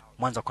safe.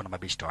 Mwanzo ako na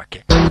mabishto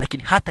wake.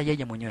 Lakini hata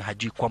yeye mwenyewe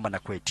hajui kwamba na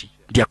kweti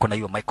ndiye ako na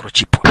hiyo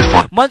microchip.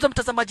 Mwanzo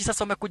mtazamaji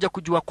sasa umekuja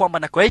kujua kwamba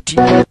na kweti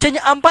chenye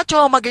ambacho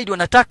hao magaidi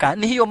wanataka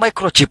ni hiyo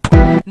microchip.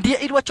 Ndiye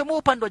iliwachomoa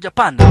upande wa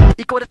Japan,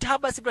 ikawaletea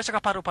haba bila shaka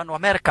pale upande wa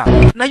Amerika.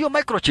 Na hiyo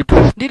microchip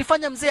ndiyo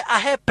ilifanya mzee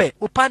ahepe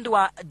upande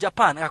wa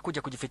Japan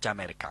akakuja kujificha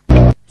Amerika.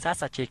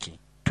 Sasa cheki.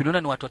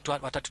 Tuliona ni watu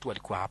watatu tu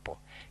walikuwa hapo.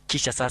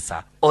 Kisha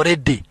sasa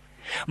already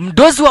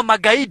mdozi wa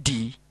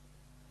magaidi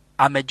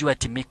amejua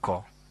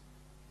Timiko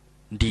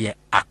ndiye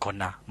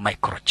akona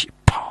microchip.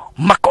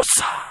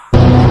 Makosa.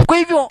 Kwa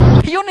hivyo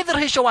hiyo ni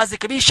dhihirisho wazi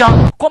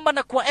kabisa kwamba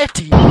na kwa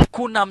eti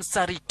kuna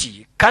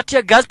msaliti kati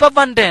ya Gaspar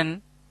Van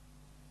Dien,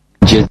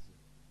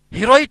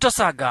 Hirohito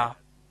Saga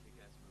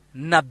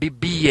na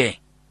bibie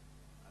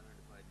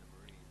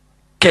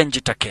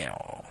Kenji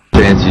Takeo.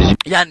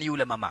 Yani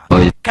yule mama.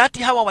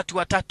 Kati hawa watu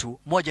watatu,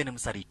 moja ni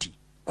msaliti.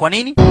 Kwa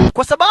nini?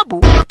 Kwa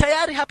sababu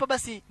tayari hapa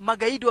basi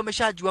magaidi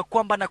wameshajua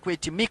kwamba na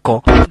kweti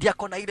Miko ndiye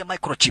akona ile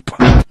microchip.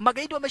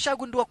 Magaidi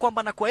wameshagundua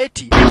kwamba na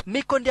kweti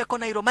Miko ndiye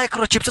akona ile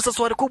microchip. Sasa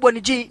swali kubwa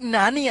ni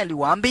nani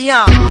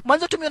aliwaambia?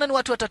 Mwanzo tumeona ni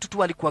watu watatu tu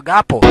walikuwa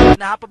hapo.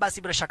 Na hapa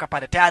basi bila shaka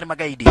pale tayari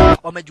magaidi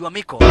wamejua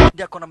Miko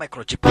ndiye akona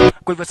microchip.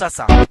 Kwa hivyo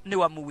sasa ni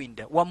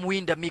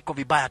wamuinde Miko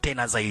vibaya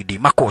tena zaidi.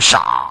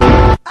 Makosha.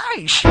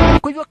 Aish.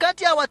 Kwa hivyo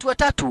kati ya watu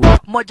watatu,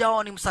 mmoja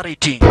wao ni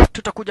msaliti.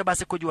 Tutakuja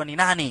basi kujua ni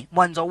nani.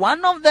 Mwanzo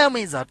one of them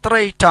is a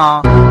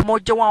traitor.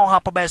 Mmoja wao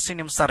hapa basi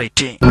ni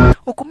msaliti.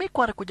 Huku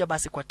Miko alikuja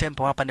basi kwa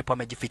tempo, hapa ndipo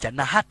amejificha,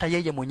 na hata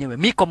yeye mwenyewe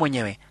Miko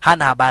mwenyewe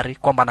hana habari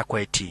kwamba na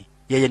kweti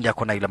yeye ndiye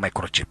akona ile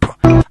microchip.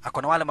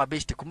 Akona wale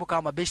mabesti, kumbuka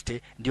hao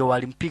mabesti ndio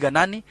walimpiga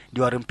nani?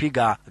 Ndio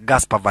walimpiga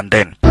Gaspar Van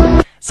Dien.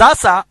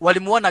 Sasa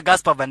walimuona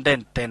Gaspar Van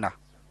Dien tena.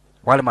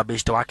 Wale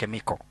mabesti wake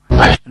Miko.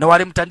 Na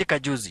walimtandika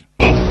juzi.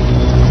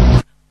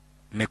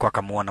 Miko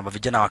akamuona,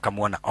 vijana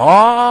wakamuona.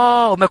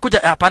 Oh, umekuja?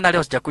 Hapana,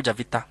 leo sijakuja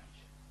vita.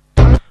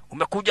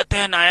 Umekuja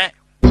tena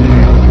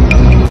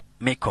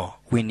Miko,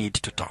 we need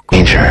to talk.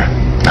 Danger.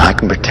 I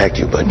can protect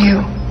you, but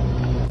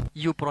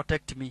you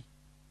protect me.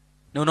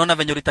 Na unaona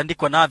venye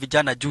ulitandikwa na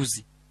vijana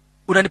juzi.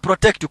 Unani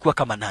protect kuwa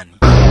kama nani?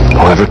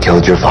 Whoever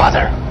killed your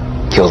father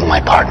killed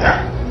my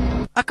partner.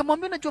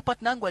 Akamwambia najua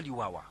partner yangu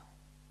aliuawa.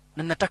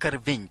 Na nataka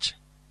revenge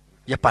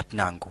ya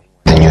partner yangu.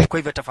 Kwa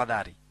hivyo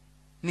tafadhali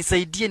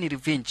nisaidie ni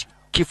revenge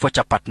kifo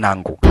cha partner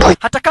yangu.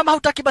 Hata kama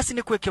hutaki basi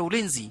nikuweke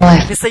ulinzi,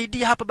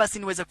 nisaidie hapa basi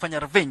niweze kufanya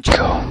revenge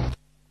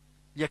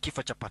ya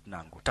kifo cha partner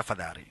yangu.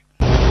 Tafadhali.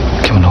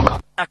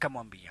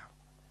 Akamwambia.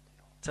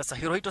 Sasa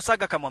Hirohito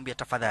Saga akamwambia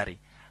tafadhali,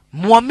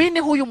 muamini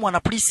huyu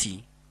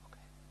mwanapolisi.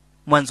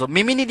 Mwanzo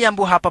mimi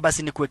niliambiwa hapa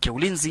basi nikuweke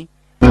ulinzi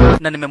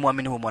na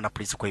nimemwamini huyu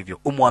mwanapolisi, kwa hivyo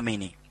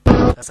umuamini.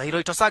 Sasa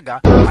Hirohito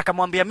Saga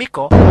akamwambia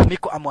Miko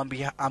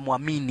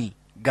amwamini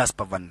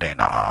Gaspar Van Dien.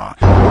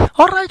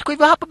 Alright, kwa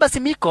hivyo hapa basi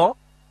Miko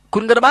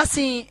kulingana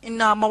basi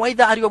na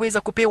mawaidha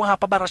aliyoweza kupewa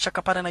hapa bara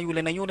shaka pale na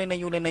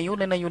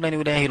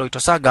yule Hirohito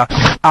Saga,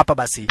 hapa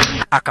basi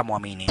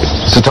akamwamini.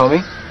 So tell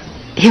me,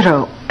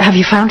 Hiro, have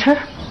you found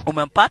her?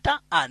 Umempata?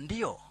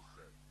 Ndio.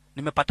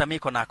 nimepata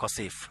Miko na ako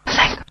safe.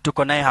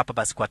 Tuko naye hapa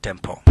basi kwa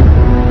temple.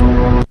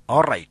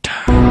 Alright.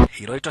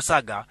 Hirohito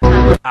Saga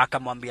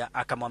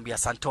akamwambia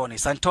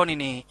Santoni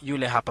ni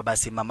yule hapa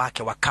basi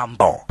mamake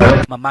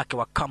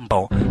wa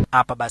kambo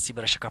hapa basi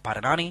bila shaka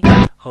pale nani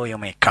huyo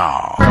Miko.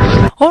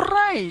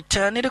 Alright,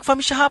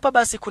 nilikufahamisha hapa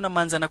basi kuna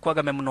manza na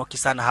kuaga memnoki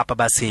sana hapa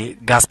basi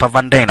Gaspar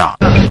Van Dena.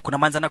 Kuna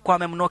manza na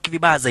kuaga memnoki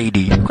vibaya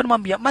zaidi. Kuna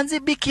mwambia manzi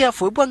be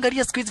careful, hebu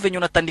angalia siku hizi venye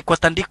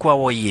unatandikwa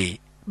woye.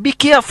 Be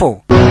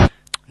careful.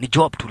 Ni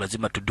job tu,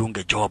 lazima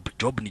tudunge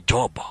job ni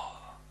job.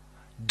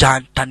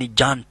 Janta ni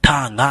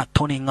janta,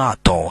 ngato ni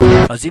ngato.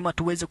 Lazima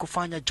tuweze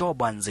kufanya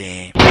job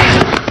anze.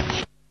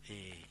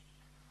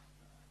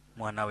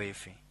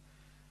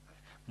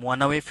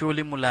 Mwana wefi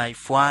ulimulai.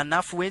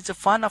 Fuanafu weze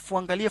fanafu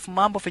angalie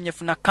mambo fenye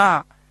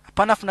funakaa.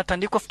 Hapana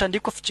funatandikwa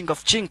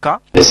fichinka.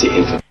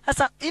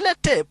 Sasa ile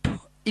tape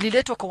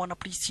ililetwa kwa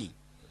wanapolisi.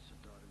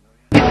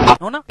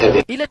 Unaona?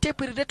 Ile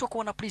tape ililetwa kwa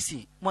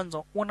wanapolisi.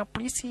 Mwanzo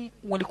wanapolisi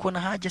walikuwa na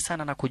haja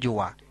sana na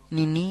kujua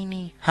ni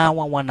nini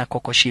hawa wana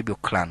Kokoshibyo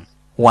clan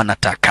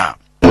wanataka.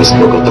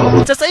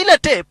 Sasa ile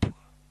tape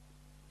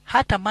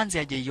hata manzi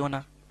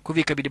hajaiona,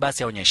 kuvika bidi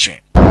basi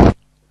aonyeshe.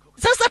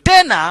 Sasa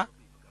tena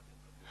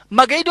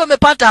magaidi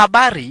wamepata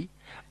habari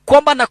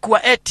kwamba na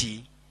kuwa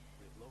eti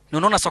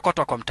unaona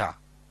Sokoto kwa mtaa.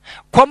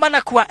 Kwamba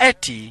na kuwa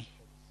eti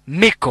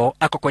Miko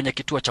ako kwenye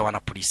kituo cha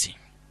wanapolisi.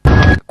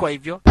 Kwa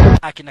hivyo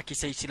akina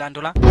Kisei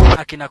Landola,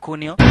 akina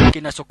Kunio,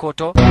 akina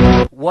Sokoto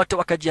wote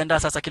wakajiandaa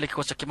sasa kile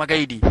kikosi cha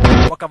kimagaidi.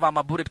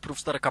 Wakavaa bulletproof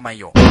star kama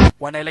hiyo.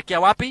 Wanaelekea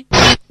wapi?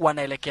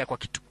 Wanaelekea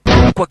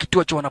kwa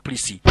kituo cha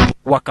wanapolisi.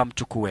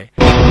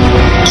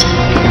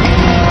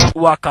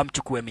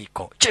 Wakamchukue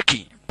Miko.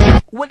 Cheki.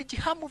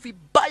 Walijihamu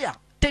vibaya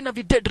tena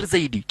videdre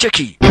zaidi.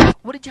 Cheki.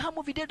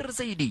 Walijihamu videdre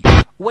zaidi.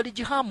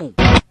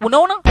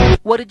 Unaona?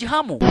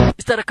 Walijihamu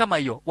stara kama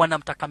hiyo,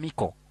 wanamtaka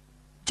Miko.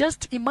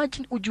 Just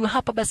imagine ujue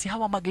hapa basi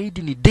hawa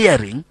magaidi ni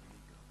daring.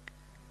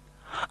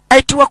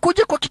 Ati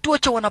wakuja kwa kituo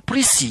cha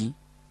wanapolisi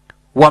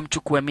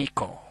wamchukue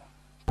Miko.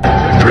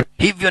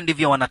 Hivyo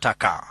ndivyo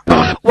wanataka.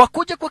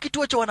 Wakuja kwa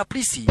kituo cha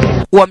wanapolisi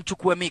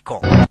wamchukue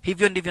Miko.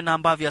 Hivyo ndivyo na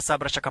ambavyo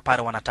Sabra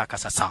Shakapara wanataka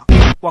sasa.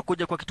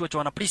 Wakuja kwa kituo cha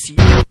wanapolisi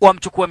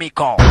wamchukue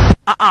Miko.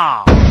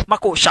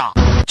 Makosha.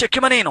 Cheki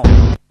maneno.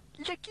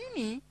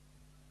 Lakini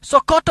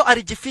Sokoto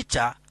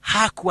alijificha,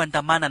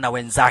 hakuandamana na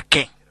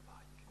wenzake.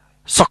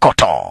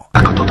 Sokoto.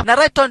 Na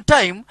right on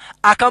time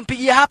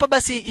akampigia hapa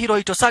basi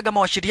Hirohito Saga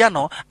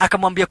mawashiriano,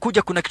 akamwambia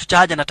kuja kuna kitu cha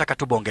haja nataka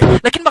tubonge.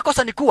 Lakini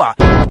makosa ni kuwa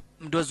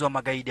mdozi wa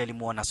magaidi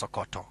alimuona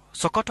Sokoto.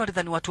 Sokoto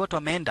alidhani watu wote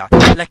wameenda,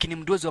 lakini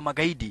mdozi wa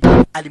magaidi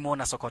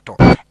alimuona Sokoto.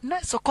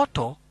 Na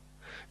Sokoto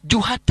juu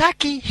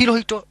hataki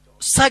Hirohito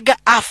Saga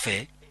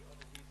afe,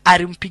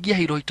 alimpigia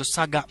Hirohito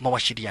Saga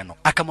mawashiriano,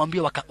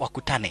 akamwambia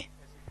wakutane.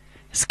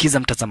 Sikiza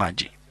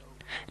mtazamaji.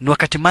 Ni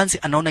wakati manzi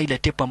anaona ile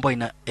tape ambayo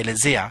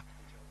inaelezea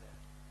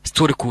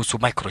story kuhusu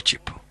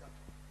microchip.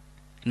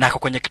 Na ako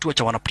kwenye kituo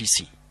cha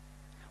wanapolisi.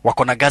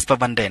 Wako na Gaspar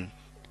Van Den.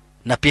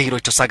 Na pia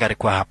Hirohito Saga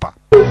alikuwa hapa.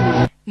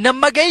 Na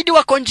magaidi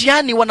wako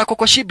njiani wana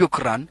Kokoshibyo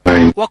clan.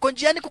 Wako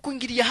njiani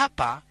kukuingilia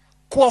hapa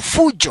kwa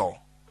fujo,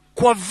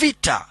 kwa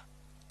vita,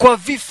 kwa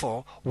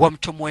vifo,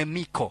 wamchomoe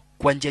Miko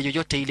kwa njia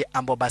yoyote ile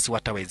ambao basi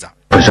wataweza.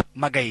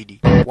 Magaidi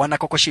wana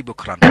Kokoshibyo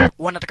clan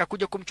wanataka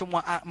kuja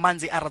kumchomoa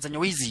manzi ara za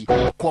nyoizi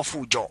kwa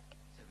fujo,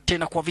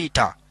 tena kwa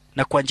vita,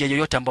 na kwa njia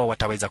yoyote ambao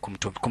wataweza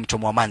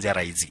kumchomoa manzi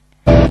ara hizi.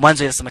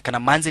 Mwanzo yasemekana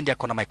manzi ndiye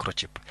akona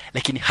microchip,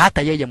 lakini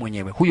hata yeye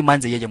mwenyewe, huyu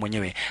manzi yeye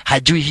mwenyewe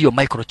hajui hiyo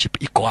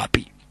microchip iko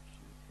wapi.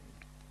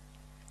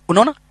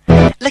 Unaona?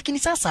 Lakini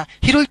sasa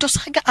Hirohito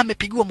Saga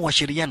amepigiwa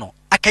mawashiriano,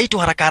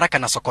 akaitwa haraka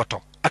na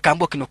Sokoto.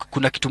 Akaambiwa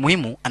kuna kitu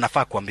muhimu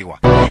anafaa kuambiwa.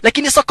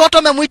 Lakini Sokoto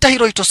amemuita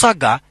Hirohito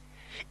Saga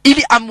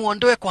ili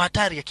amuondoe kwa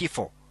hatari ya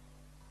kifo.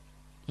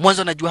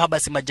 Mwanzo najua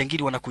basi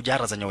majangili wanakuja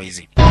ara za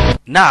nyoizi.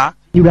 Na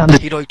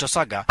Hirohito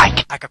Saga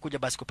akakuja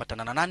basi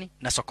kupatana na nani?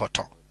 Na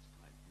Sokoto.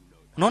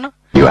 Unaona?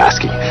 You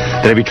asking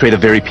that I betray the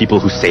very people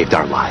who saved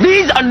our lives.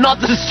 These are not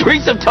the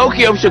streets of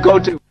Tokyo,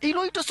 Shokoto.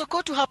 Hirohito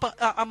Sokoto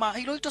hapa ama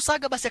Hirohito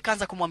Saga basi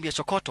akaanza kumwambia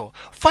Sokoto,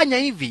 fanya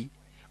hivi,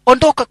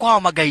 ondoka kwa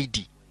hawa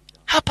magaidi.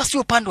 Hapa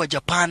sio upande wa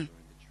Japan.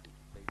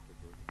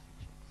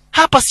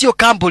 Hapa sio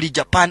Kamboli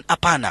Japan,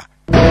 hapana.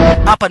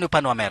 Hapa ni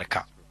upande wa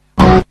Amerika.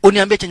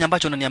 Uniambie chenye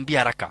ambacho unaniambia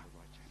haraka.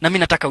 Na mimi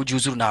nataka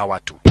ujiuzuru na hawa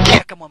watu.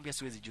 Akamwambia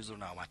siwezi jiuzuru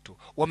na hawa watu.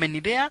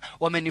 Wamenilea,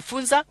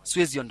 wamenifunza,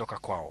 siwezi ondoka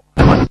kwao.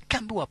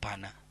 Kaambiwa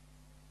hapana.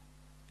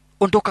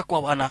 Ondoka kwa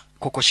wana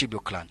Kokoshibyo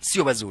clan,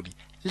 sio wazuri.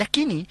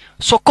 Lakini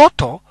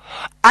Sokoto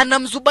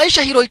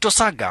anamzubaisha Hirohito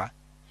Saga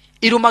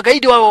ili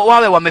magaidi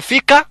wawe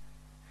wamefika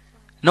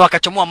na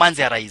wakachomoa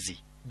manzi ya raizi.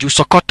 Juu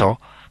Sokoto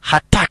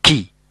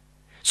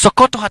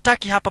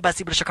hataki hapa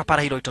basi bila shaka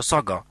para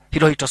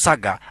Hirohito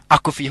Saga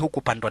akufie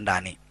huku pandwa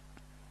ndani.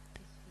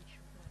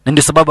 Na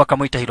ndio sababu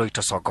akamuita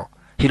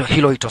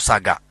Hirohito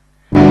Saga.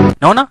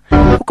 Naona?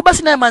 Huko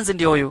basi naye manzi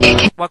ndio huyu.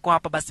 Wako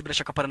hapa basi bila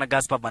shaka para na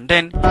Gaspar Van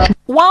Den.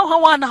 Wao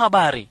hawana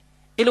habari.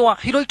 Iliwa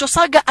Hirohito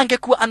Saga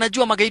angekuwa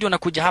anajua magaidi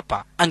wanakuja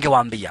hapa,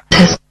 angewaambia.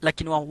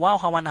 lakini wao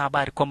hawana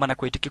habari kwamba na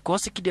kwetu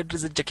kikosi kidedri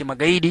zaidi cha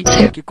kimagaidi,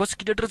 kikosi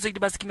kidedri zaidi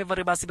basi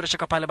kimevari basi bila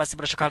shaka pale basi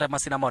bila shaka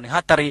masina maoni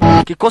hatari,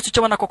 kikosi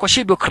cha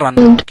wanakokoshibi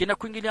Ukran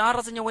kinakuingilia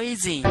ara zenye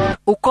waizi,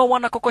 uko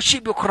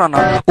wanakokoshibi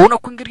Ukran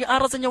unakuingilia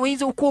ara zenye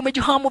waizi, uko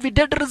umejihamu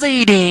videdri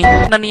zaidi,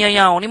 na nia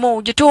yao ni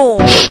moja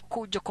tu,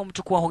 kuja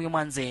kumchukua huyu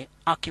manze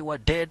akiwa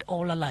dead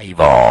all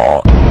alive.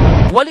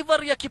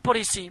 Walivaria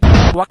kipolisi,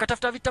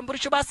 wakatafuta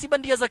vitambulisho basi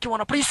bandia za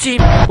kiwana polisi,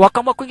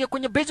 wakaamua kuingia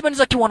kwenye basement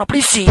za kiwana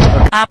polisi.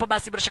 Hapa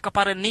basi bila shaka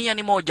pale nia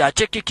ni moja,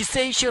 cheki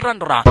Kisei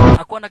Shirandora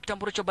hakuwa na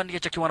kitambulisho bandia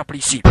cha kiwana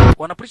polisi.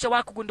 Wana polisi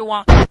wako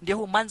gundua ndio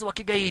huyu manzi wa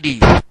kigaidi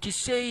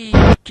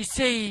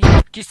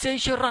Kisei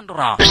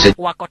Shirandora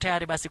wako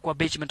tayari basi kwa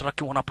basement za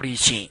kiwana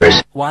polisi.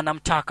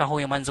 Wanamtaka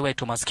huyu manzi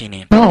wetu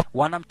maskini,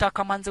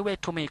 wanamtaka manzi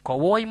wetu Miko,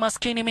 woi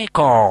maskini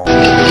Miko.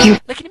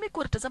 Lakini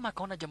Miko alitazama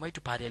akaona jamaa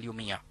wetu pale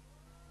aliumia.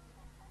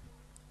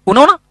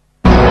 Unaona?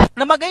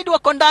 Na magaidi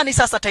wako ndani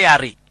sasa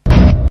tayari.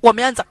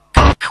 Wameanza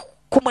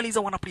kumaliza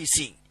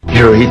wanapolisi.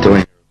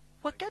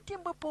 Wakati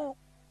ambapo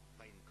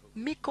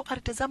Miko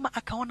alitazama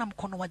akaona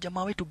mkono wa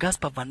jamaa wetu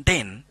Gaspar Van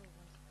Den,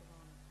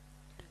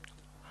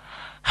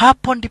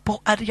 hapo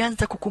ndipo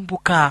alianza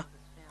kukumbuka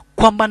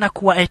kwamba na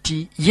kuwa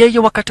eti yeye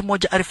wakati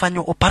mmoja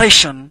alifanywa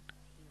operation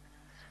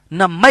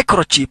na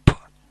microchip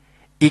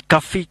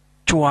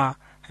ikafichwa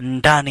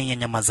ndani ya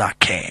nyama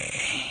zake.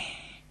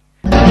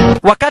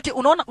 Wakati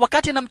unaona,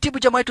 wakati anamtibu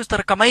jamaa wetu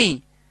stara kama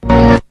hii,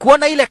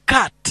 kuona ile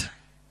cut,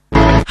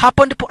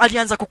 hapo ndipo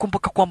alianza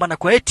kukumbuka kwamba na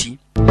kwa eti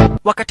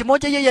wakati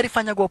moja yeye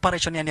alifanya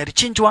operation, yani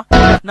alichinjwa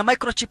na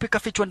microchip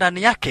ikafichwa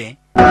ndani yake.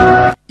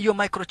 Hiyo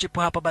microchip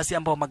hapa basi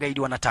ambao magaidi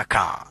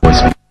wanataka.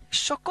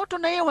 Sokoto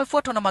na yeye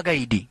wafuatwa na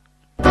magaidi.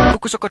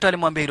 Huku Sokoto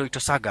alimwambia Hirohito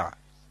Saga,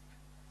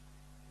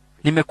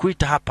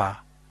 nimekuita hapa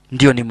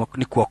ndio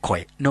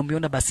nikuokoe. Na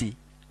umeona basi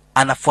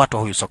anafuatwa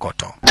huyu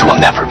Sokoto. It will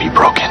never be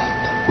broken.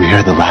 We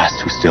are the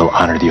last who still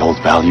honor the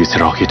old values,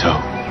 Hirohito.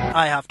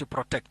 I have to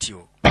protect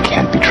you. I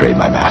can't betray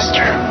my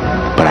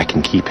master, but I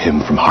can keep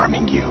him from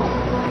harming you.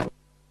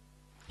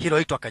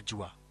 Hirohito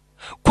akajua.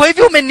 Kwa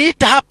hivyo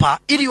umeniita hapa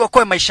ili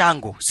uokoe maisha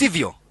yangu,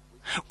 sivyo?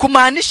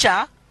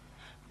 Kumaanisha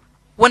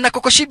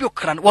wanakokoshibi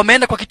Ukran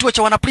wameenda kwa kituo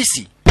cha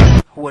wanapolisi.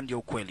 Huo ndio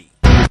ukweli.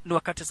 Ni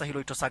wakati sasa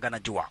Hirohito Saga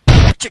anajua.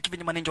 Cheki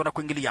venye maninja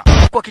wanakuingilia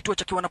kwa kituo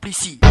cha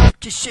wanapolisi.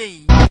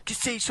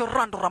 Kisei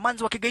Shirandora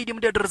manzi wa kigaidi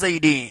mdedr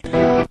zaidi.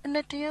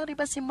 Na tayari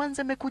basi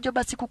manzi amekuja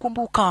basi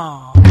kukumbuka.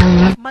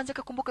 Manzi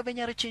akakumbuka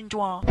venye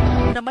alichinjwa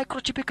na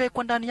microchip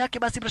ikaekwa ndani yake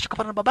basi bila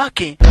shaka na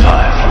babake.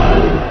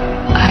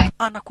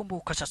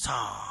 Anakumbuka sasa.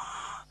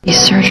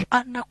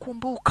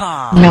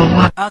 Anakumbuka.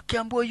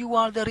 Akiambiwa you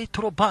are the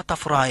retro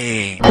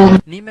butterfly.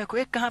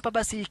 Nimekuweka hapa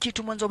basi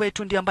kitu mwanzo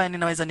wetu ndiye ambaye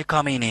ninaweza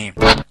nikaamini.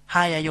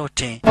 Haya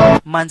yote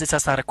manzi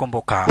sasa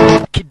anakumbuka.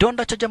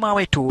 Kidonda cha jamaa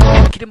wetu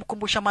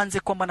kilimkumbusha manzi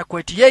kwamba na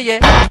kweti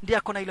yeye ndiye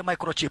akona ile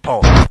microchip.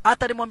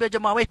 Hata alimwambia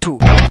jamaa wetu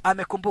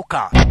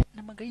amekumbuka.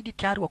 Na magaidi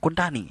tayari wako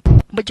ndani.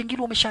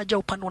 Majangili wameshajaa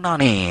upande wa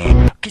nane.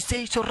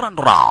 Kisei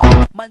Shirandora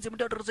manzi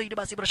mdodo zaidi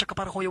basi bila shaka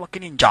para huyo wa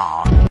kininja.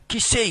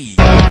 Kisei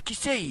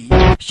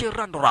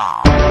Shirandora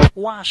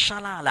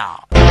washalala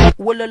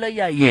walala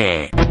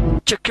yaye.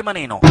 Cheki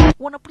maneno.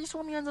 Wanapolisi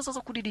wameanza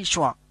sasa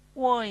kudidishwa.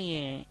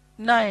 Woye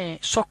naye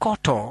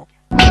Sokoto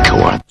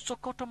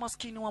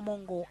maskini wa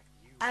Mungu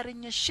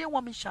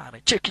alinyeshewa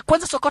mishare. Cheki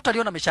kwanza Sokoto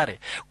aliona mishare.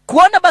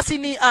 Kuona basi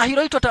ni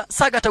Hirohito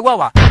Saga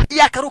atawawa,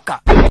 yakaruka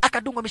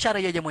akadungwa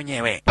mishare yeye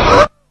mwenyewe.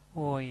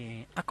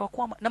 Oye,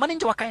 akakwama na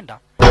maninja wakaenda.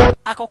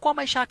 Akakwama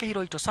maisha yake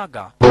Hirohito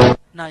Saga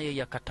na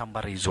yeye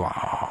akatambarizwa.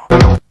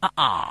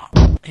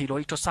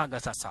 Hirohito Saga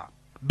sasa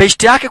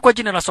besti yake kwa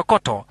jina la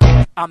Sokoto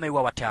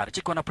ameuawa tayari.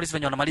 Cheki wana polisi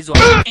wenye wanamalizwa.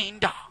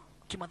 Inda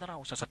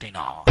kimadharau sasa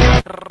tena.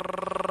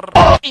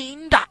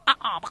 Inda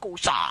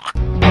makosa.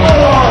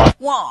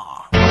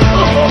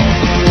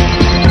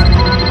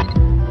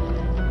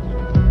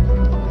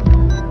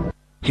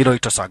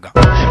 Hirohito Saga.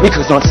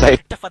 Miko's not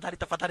safe.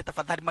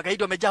 Tafadhali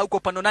magaidi wamejaa huko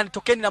upande nani,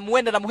 tokeni na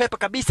muende na muhepa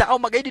kabisa, au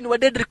magaidi ni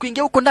wadedri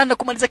kuingia huko ndani na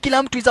kumaliza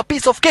kila mtu is a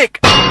piece of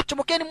cake.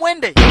 Chomokeni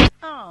muende.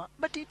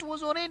 But it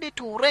was already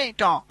too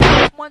late.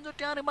 Mwanzo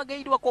tayari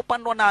magaidi wako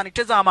upande nani,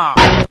 tazama.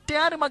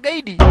 Tayari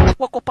magaidi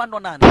wako upande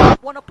nani.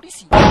 Wana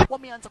polisi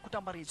wameanza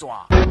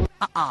kutambarizwa.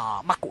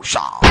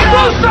 Makusha.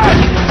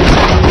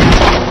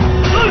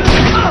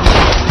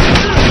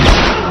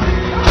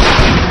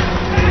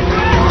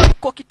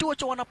 Kwa kituo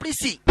cha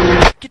wanapolisi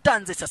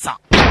kitanze sasa.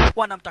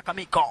 Wanamtaka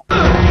Miko.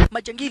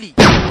 Majangili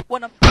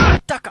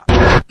wanamtaka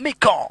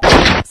Miko.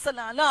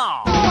 Salala.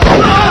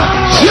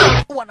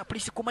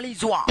 Wanapolisi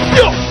kumalizwa.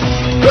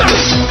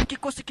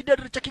 Kikosi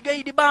kidedri cha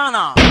kigaidi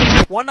bana.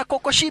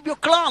 Wanakokoshibio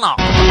klana.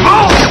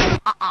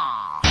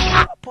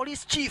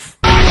 Police chief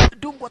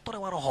dungwa tore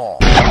wa roho.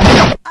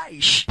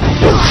 Aish.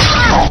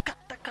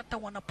 Kata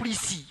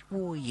wanapolisi.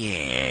 Oh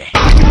yeah.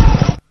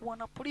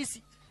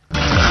 Wanapolisi.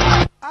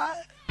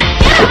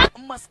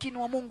 Maskini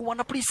wa Mungu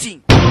wanapolisi.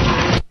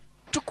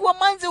 Chukua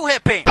manzi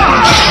uhepe.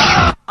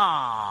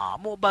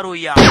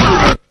 Mobaruya.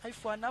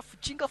 Haifu anafu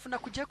chinga funa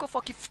kujeko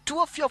fa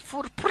kiftuo fya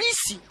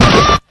furprisi.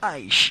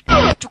 Aish.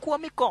 Chukua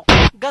Miko.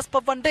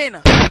 Gaspar Van Den.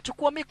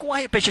 Chukua Miko wa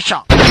hepe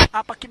shasha.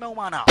 hapa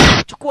kimeumana.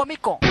 Chukua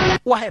Miko,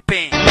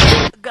 wahepe.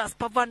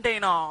 Gaspar Van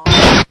Dana.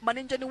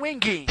 Maninja ni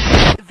wengi.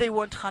 They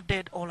want her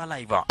dead all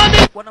alive.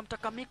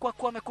 Wanamtaka Miko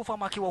akuwa amekufa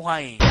ama akiwa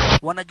uhai.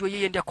 Wanajua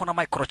yeye ndiye akona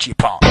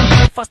microchip.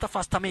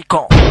 Faster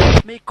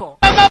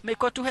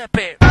Miko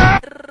tuhepe.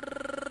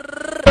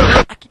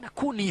 Akina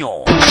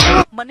Kunio.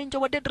 Maninja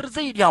wa dead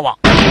zaidi hawa.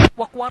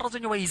 Wakuara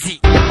zenye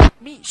waizi.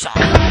 Misha.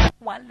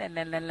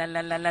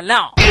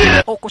 Walalalalalalala.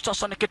 Huku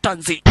sasa ni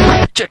kitanzi.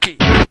 Cheki.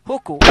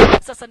 Huku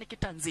sasa ni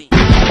kitanzi.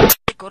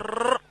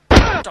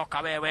 Toka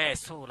wewe,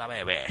 sula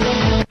wewe.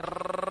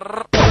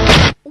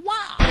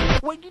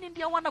 Wengine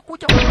ndio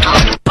wanakuja.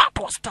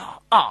 Papo star.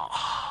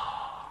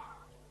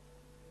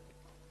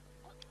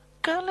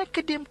 Kale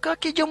kadem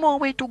kake jamaa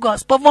wetu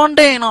Gaspar Van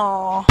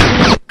Dana.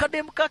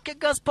 Kadem kake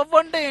Gaspar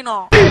Van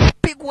Dana.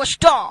 Pigwa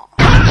star.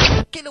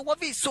 Kile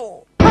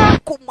waviso.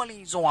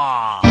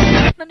 Kumalizwa.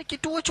 Na ni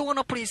kituo cha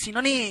wana polisi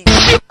nani?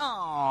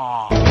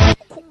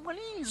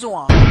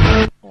 Kumalizwa.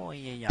 Oh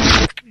yeah.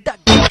 Dag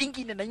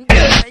ingine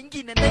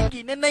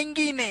na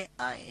ingine.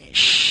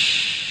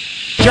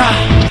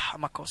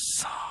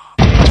 Makosa.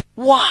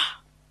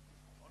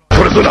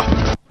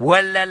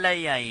 Walala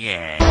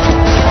yaye.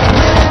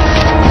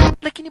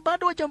 Lakini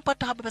bado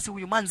hawajampata hapa basi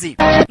huyu manzi.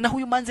 Na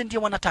huyu manzi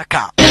ndiye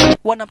wanataka.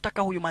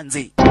 Wanamtaka huyu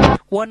manzi.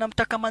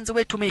 Wanamtaka manzi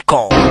wetu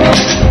Miko.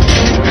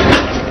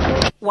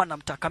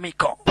 Wanamtaka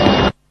Miko.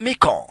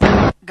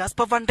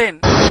 Gaspar Van Dana.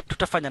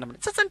 Tutafanya namna.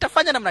 Sasa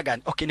nitafanya namna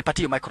gani? Okay,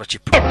 nipatie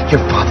microchip.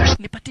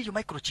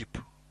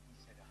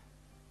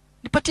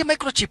 Nipatie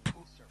microchip.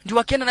 Ndio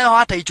wakienda nayo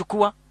hata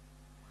ichukua.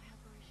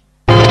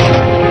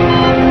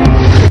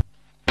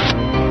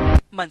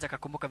 Manza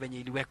akakumbuka venye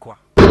iliwekwa.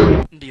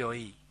 Ndio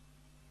hii.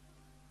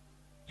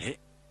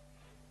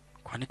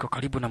 Kwa niko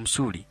karibu na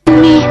msuli.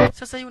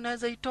 Sasa hii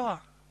unaweza itoa?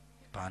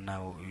 Pana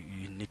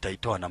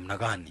nitaitoa namna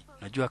gani?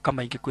 Najua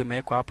kama ingekuwa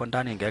imewekwa hapo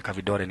ndani ningeweka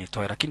vidole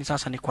nitoe, lakini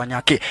sasa ni kwa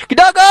nyake.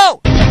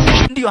 Kidogo!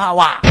 Ndio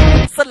hawa.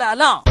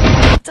 Salala.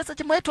 Sasa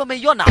jamaa wetu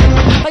ameiona.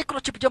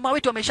 Microchip jamaa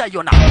wetu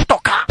ameshaiona.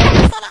 Toka.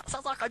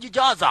 Sasa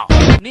akajijaza.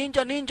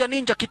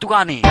 Ninja kitu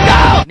gani?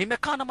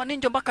 Nimekaa na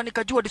maninja mpaka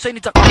nikajua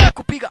design za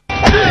kupiga.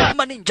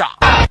 Maninja.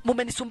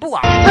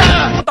 Mumenisumbua.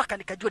 Mpaka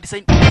nikajua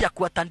design ya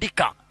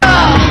kuwatandika.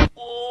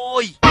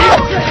 Oi.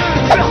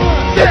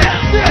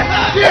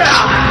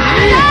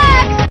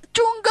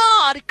 Chunga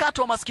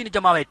alikatwa maskini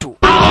jamaa wetu.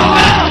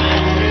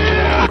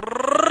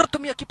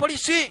 Tumia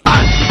kipolisi.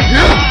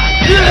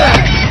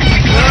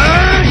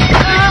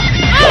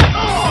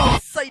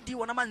 Saidi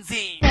wana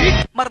manzi.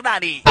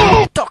 Maridadi.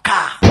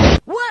 Toka.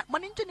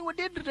 Maninja ni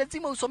wadedi,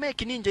 lazima usomee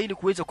kininja ili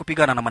kuweza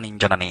kupigana na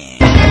maninja nani.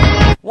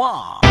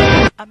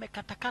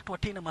 Amekatakatwa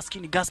tena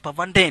maskini Gaspar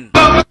Van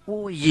Dana.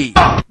 Oye.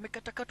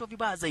 Amekatakatwa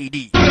vibaya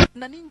zaidi.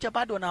 Na ninja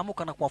bado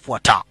anaamuka na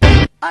kuwafuata.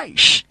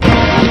 Aish.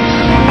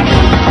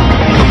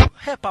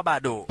 Hepa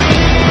bado.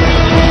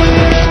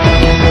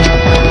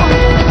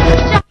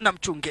 Na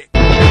mchunge.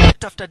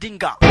 Tafuta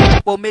dinga.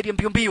 Waumeri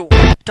mbio.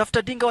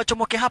 Tafuta dinga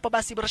wachomoke hapa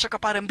basi bila shaka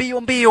pare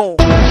mbio.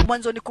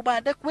 Mwanzo ni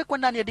kubada kuwekwa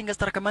ndani ya dinga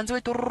staraka manzi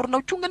wetu na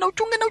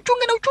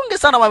uchunge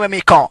sana wewe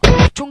Miko.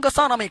 Chunga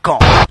sana Miko.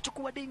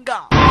 Chukua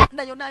dinga.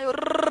 Nayo.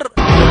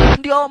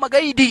 Ndio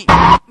magaidi.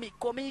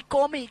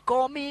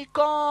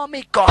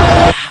 Miko.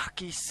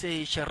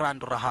 Kise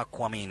sharando raha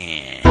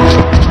kuamini.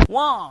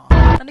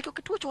 Na niko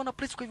kituo cha wana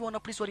police, kwa hivyo wana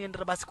police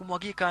walienda basi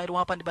kumwagika ili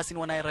hapa ni basi ni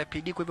wana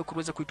RPD, kwa hivyo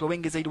kuweza kuitwa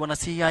wengi zaidi wana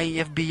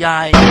CIA,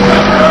 FBI,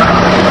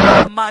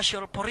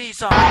 Marshal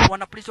Police,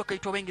 wana police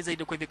wakaitwa wengi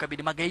zaidi, kwa hivyo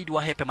kabidi magaidi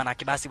wahepe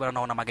manake basi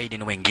wanaona magaidi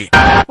ni wengi.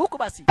 Huko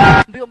basi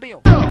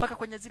mbio mpaka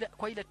kwenye zile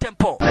kwa ile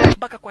tempo,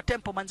 mpaka kwa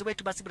tempo manzi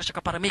wetu basi bila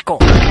shaka para Miko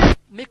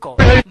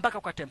mpaka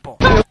kwa tempo.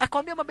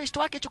 Akamwambia mabeshto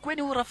wake,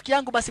 chukueni huyu rafiki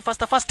yangu basi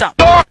faster.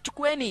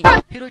 Chukueni.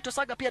 Hilo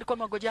itosaga pia alikuwa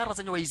magojara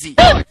zenye waizi.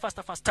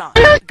 Faster.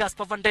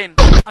 Gaspar Van Dana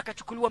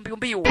akachukuliwa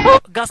mbio.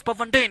 Gaspar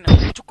Van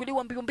Dana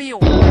chukuliwa mbio.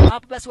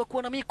 Hapo basi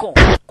wakuona Miko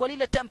kwa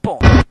lile tempo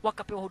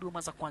wakapewa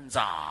huduma za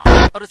kwanza.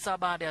 Risa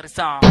baada ya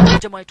risa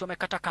jamaa wetu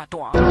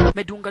amekatakatwa,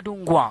 medunga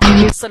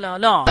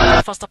salala.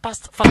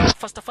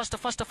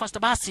 Faster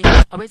basi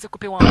aweze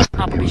kupewa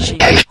hapo bishi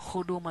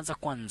huduma za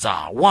kwanza.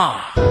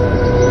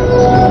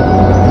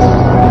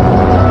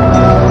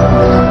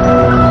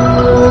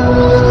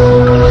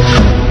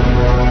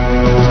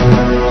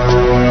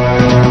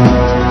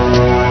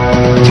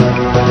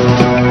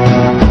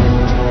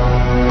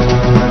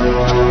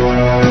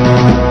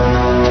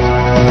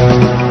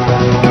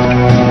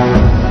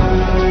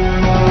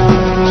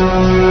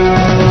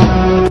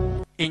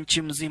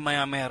 Inchi mzima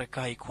ya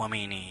Amerika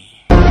haikuamini.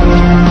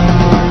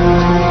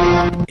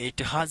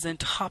 It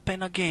hasn't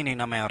happened again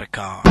in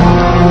America.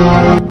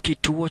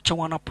 Kituo cha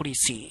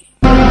wanapolisi,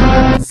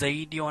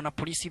 zaidi ya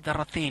wanapolisi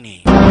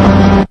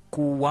 30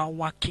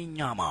 kuuawa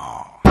kinyama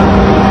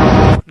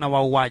na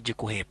wauaji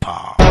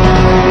kuhepa.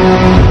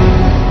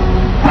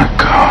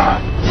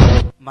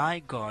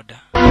 My God.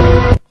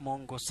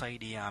 Mungu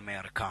saidi ya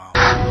Amerika.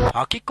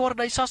 Hakika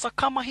wardai sasa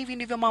kama hivi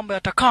ndivyo mambo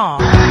yatakaa.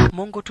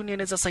 Mungu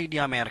tunieneza saidi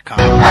ya Amerika.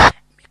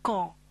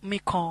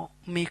 Miko.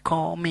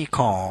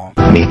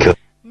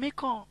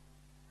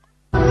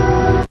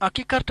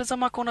 Akika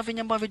tazama akaona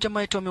venye ambavyo jamaa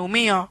wetu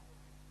ameumia.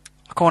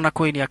 Akaona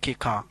kweli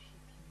hakika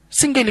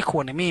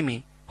singelikuwa ni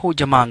mimi, huyu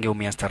jamaa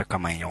angeumia stara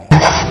kama hiyo.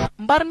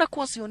 Mbali na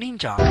kuwa sio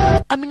ninja,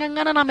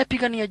 ameng'ang'ana na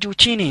amepigania juu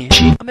chini.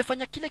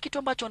 Amefanya kile kitu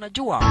ambacho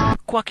anajua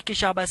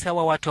kuhakikisha basi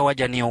hawa watu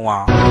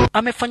hawajaniua.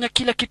 Amefanya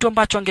kile kitu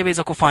ambacho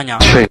angeweza kufanya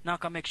na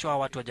akamake sure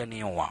watu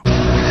hawajaniua.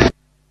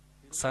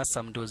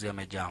 Sasa mdozi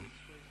amejam.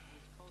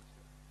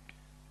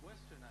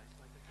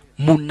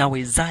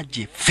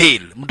 Munawezaje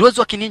fail? Mdozi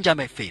wa kininja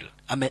amefail.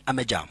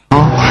 Amejam.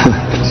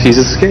 She's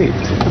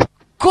escaped.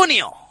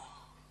 Kunio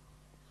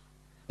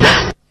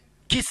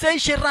Kisei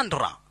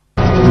Sherandra,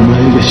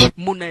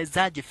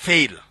 munawezaje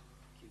fail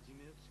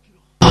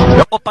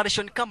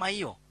operation kama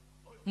hiyo?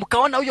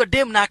 Mkaona huyo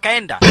dem na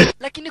akaenda,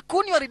 lakini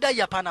Kunio alidai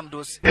hapana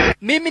mdosi,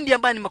 mimi ndiye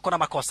ambaye nimekona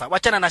makosa,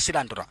 wachana na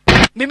Sherandra,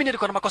 mimi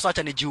nilikuwa na makosa,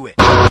 acha nijue.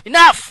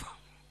 Enough.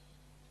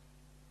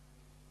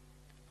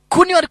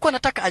 Kunio alikuwa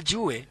anataka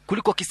ajue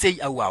kuliko Kisei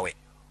au awe.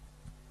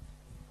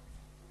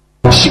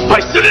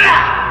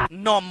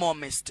 No more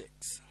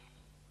mistakes.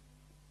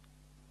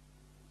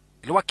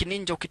 Iliwa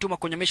kininja ukituma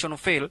kwenye mission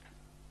fail,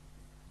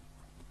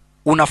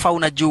 unafaa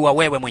unajua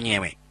wewe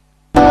mwenyewe.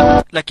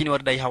 Lakini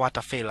wadai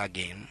hawata fail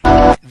again.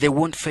 They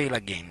won't fail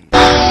again.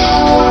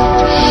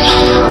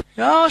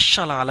 Ya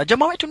shalala.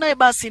 Jamaa wetu naye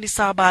basi ni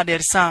saa baada ya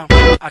saa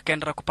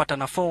akaendelea kupata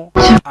nafuu,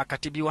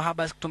 akatibiwa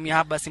habasi kutumia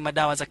habasi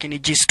madawa za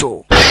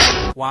kinijisto.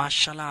 Wa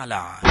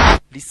shalala.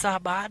 Lisaa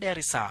baada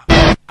ya saa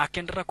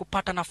akaendelea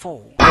kupata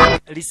nafuu.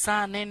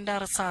 Lisaa nenda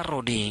lisaa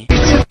rudi.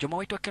 Jamaa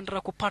wetu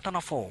akaendelea kupata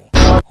nafuu.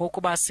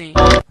 Huko basi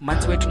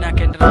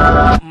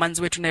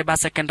manzi wetu naye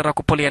basi akaendelea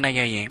kupolea na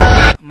yeye.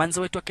 Manzi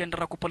wetu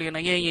akaendelea kupolea na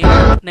yeye,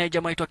 na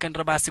jamaa wetu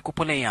akaendelea basi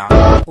kupolea.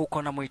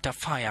 Huko namuita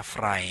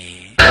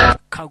Firefly.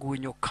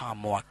 Kagunyo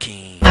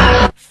kamwaki.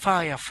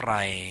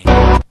 Firefly.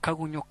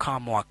 Kagunyo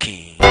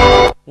kamwaki.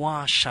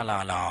 Wa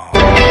shalala.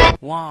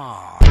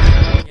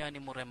 Yani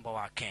mrembo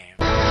wake.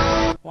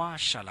 Wa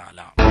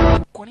shalala.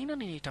 Kwa nini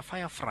niita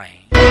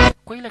Firefly?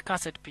 Kwa ile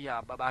cassette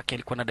pia babake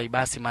alikuwa na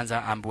daibasi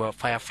manza ambaye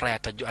Firefly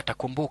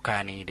atakumbuka,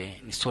 yani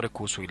ile ni story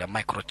kuhusu ile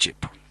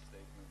microchip.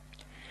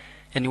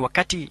 Yani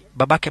wakati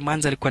babake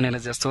manza alikuwa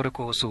anaelezea story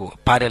kuhusu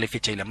pale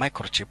alificha ile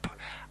microchip,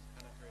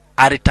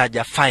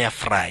 alitaja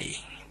Firefly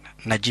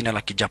na jina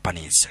la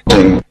Kijapanese.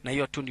 Na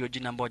hiyo tu ndio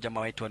jina ambalo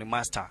jamaa wetu ni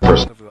master. Kwa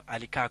hivyo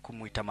alikaa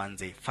kumuita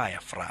manzi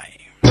Firefly.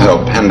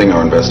 Pending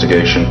our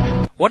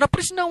investigation.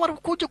 Wanaprisoner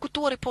walikuja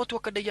kutoa ripoti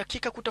wakadai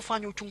hakika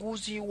kutafanya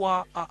uchunguzi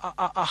wa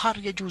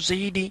hali ya juu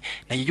zaidi,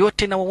 na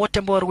yote na wote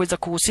ambao waliweza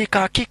kuhusika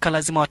hakika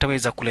lazima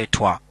wataweza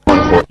kuletwa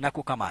na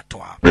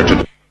kukamatwa.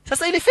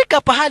 Sasa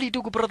ilifika pahali,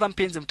 ndugu brother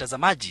mpenzi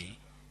mtazamaji,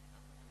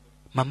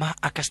 mama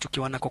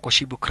akastukiwa na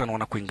Kokoshibu Kran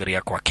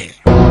wanakuingilia kwake.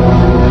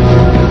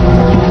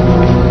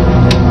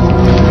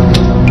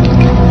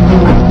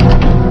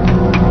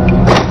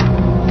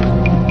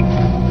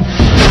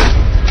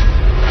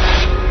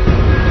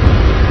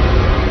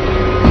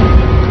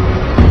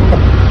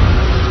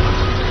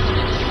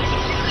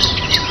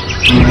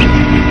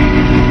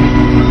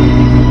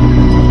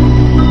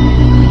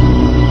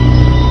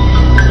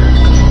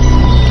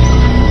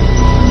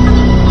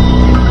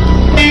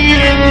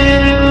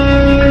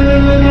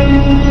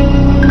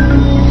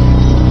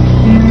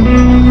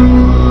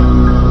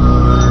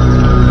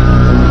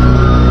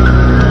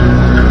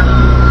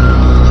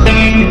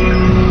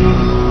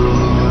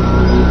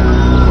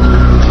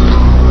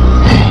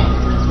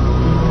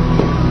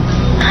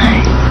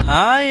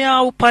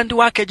 Upande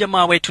wake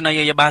jamaa wetu na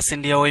yeye basi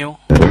ndio huyo.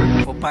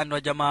 Upande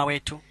wa jamaa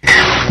wetu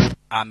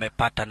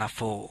amepata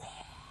nafuu.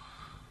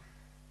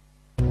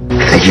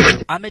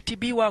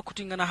 Ametibiwa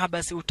kutingana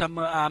habasi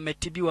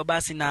ametibiwa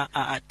basi na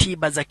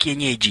tiba za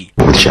kienyeji.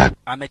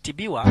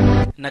 Ametibiwa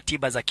na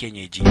tiba za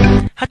kienyeji.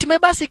 Hatimaye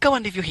basi ikawa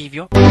ndivyo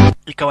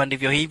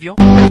hivyo.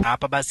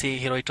 Hapa basi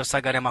Hirohito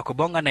Saga ya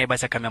makubonga na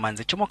basi akamia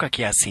manzi chomoka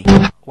kiasi.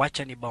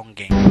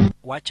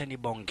 Wacha ni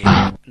bonge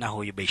na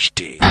huyu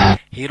beshte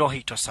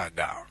Hirohito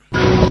Saga.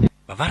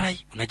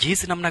 Bavarai,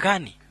 unajihisi namna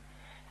gani?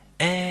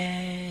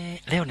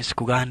 Leo ni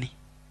siku gani?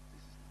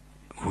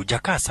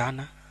 Hujakaa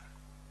sana.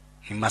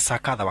 Ni masaa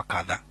kadha wa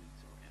kadha.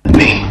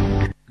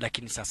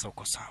 Lakini sasa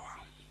uko sawa.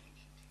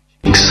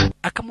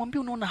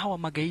 Akamwambia, unaona hawa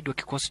magaidi wa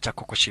kikosi cha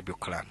Kokoshibu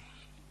Clan,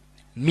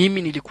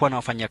 mimi nilikuwa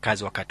nawafanyia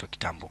kazi wakati wa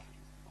kitambo.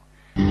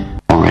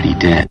 Already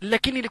dead.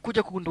 Lakini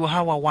nilikuja kugundua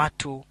hawa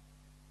watu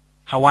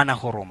hawana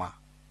huruma.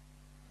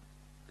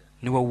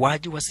 Ni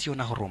wauaji wasio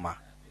na huruma.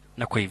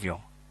 Na kwa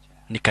hivyo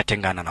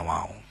nikatengana na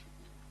wao.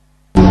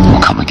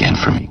 Come again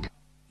for me.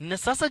 Na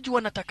sasa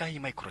jua nataka hii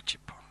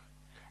microchip.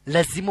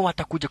 Lazima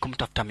watakuja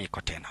kumtafuta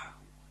Miko tena.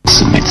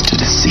 Submit to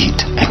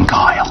deceit and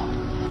guile.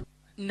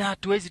 Na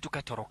hatuwezi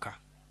tukatoroka.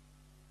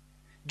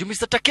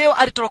 Jumisa Takeo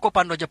alitoroka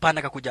upande wa Japan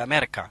akakuja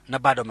Amerika na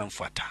bado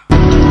amemfuata.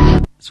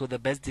 So the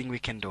best thing we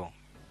can do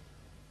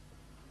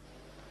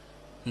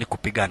ni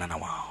kupigana na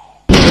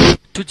wao.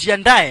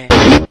 Tujiandae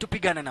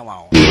tupigane na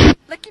wao.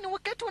 Lakini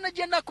wakati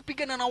wanajiandaa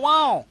kupigana na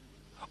wao,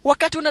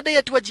 wakati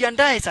unadai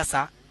tuwajiandae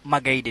sasa,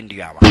 magaidi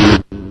ndio hawa.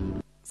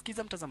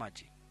 Sikiza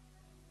mtazamaji.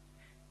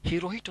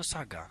 Hirohito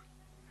Saga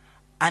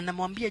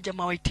anamwambia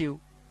jamaa wetu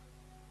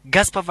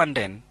Gaspar Van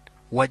Den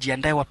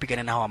wajiandae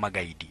wapigane na hawa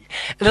magaidi.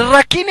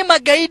 Lakini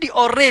magaidi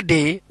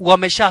already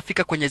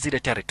wameshafika kwenye zile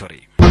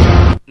territory.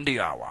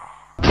 Ndio hawa.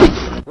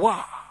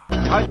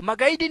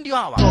 Magaidi ndio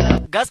hawa.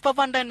 Gaspar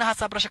Van Den na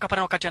hasa Brasha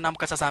Kapana wakati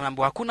anaamka sasa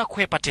anaambiwa hakuna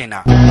kuhepa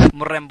tena.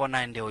 Mrembo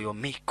naye ndio huyo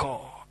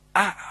Miko.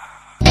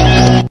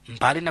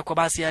 Mbali na kwa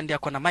basi ndiye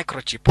ako na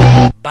microchip,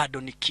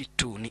 bado ni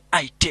kitu, ni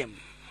item.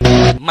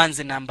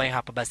 Manzi na ambaye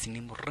hapa basi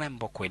ni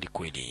mrembo kweli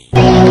kweli.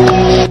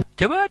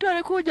 Jabatu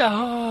alikuja.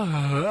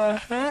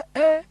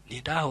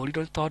 Ni dao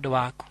ulilo todo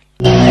wako.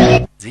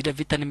 Zile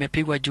vita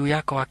nimepigwa juu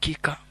yako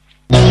hakika.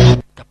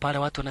 Tapale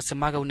watu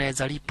wanasemaga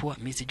unaweza lipwa,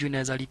 mimi sijui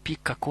naweza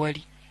lipika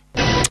kweli.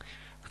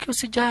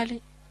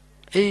 Usijali.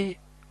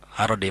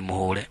 Harode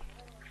muhule.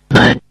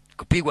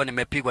 Kupigwa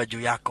nimepigwa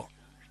juu yako.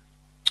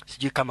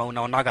 Sijui kama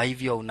unaonaga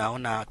hivyo,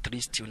 unaona at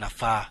least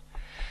unafaa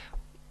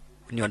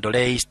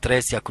niondolee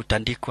stress ya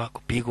kutandikwa,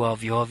 kupigwa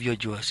ovyo ovyo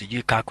juu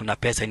sijui kama kuna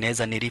pesa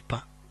inaweza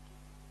nilipa.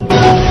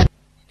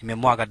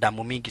 Nimemwaga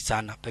damu mingi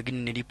sana, pengine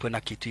nilipwe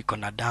na kitu iko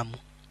na damu.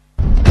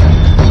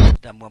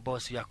 Damu ambayo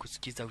si ya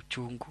kusikiza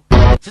uchungu.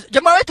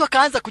 Jamaa wetu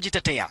akaanza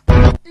kujitetea.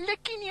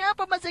 Lakini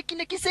hapa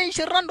mazekine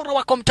kisaishi randoro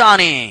wako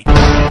mtaani.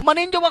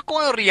 Maninja wako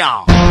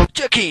area.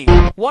 Cheki,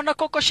 wana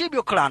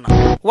Kokoshibio clan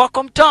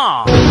wako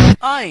mtaa.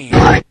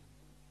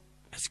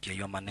 Nasikia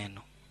hiyo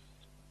maneno.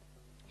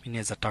 Mimi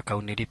naweza taka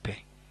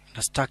unilipe.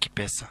 Nastaki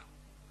pesa.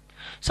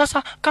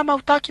 Sasa kama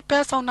utaki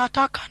pesa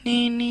unataka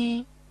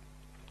nini?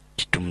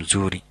 Kitu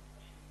mzuri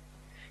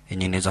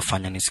yenye inaweza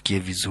fanya nisikie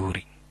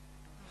vizuri.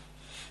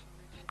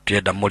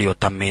 Tuenda muri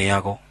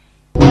otameago.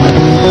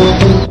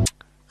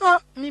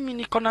 Mimi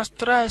niko na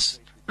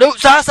stress. Leo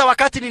sasa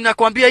wakati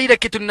ninakwambia ile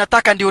kitu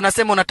ninataka ndio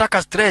unasema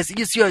unataka stress.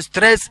 Hii sio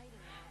stress.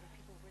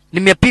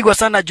 Nimepigwa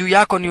sana juu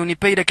yako ni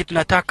unipe ile kitu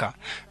nataka.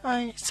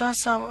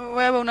 Sasa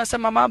wewe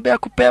unasema mambo ya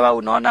kupewa,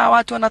 unaona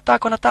watu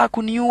wanataka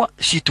kuniua.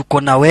 Si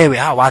tuko na wewe,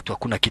 hawa watu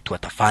hakuna kitu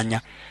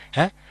watafanya.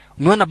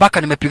 Umeona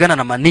baka nimepigana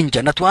na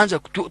maninja na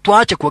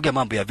tuache kuongea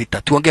mambo ya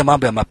vita, tuongee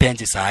mambo ya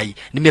mapenzi saa hii.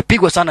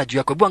 Nimepigwa sana juu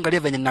yako. Hebu angalia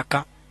venye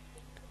ninakaa.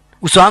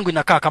 Uso wangu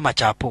inakaa kama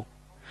chapo.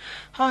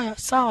 Haya,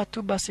 sawa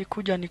tu basi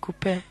kuja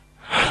nikupe.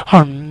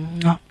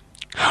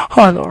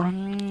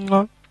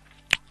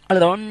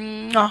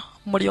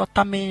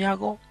 Mliotame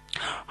yago.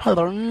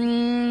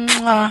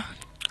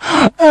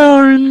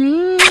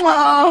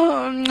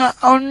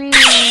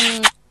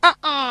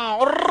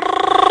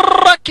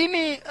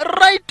 Lakini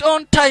right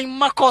on time,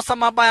 makosa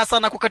mabaya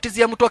sana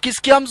kukatizia mtu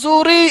akisikia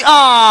mzuri.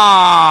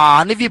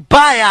 Ni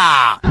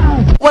vibaya.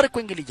 Wale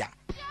kuingilia.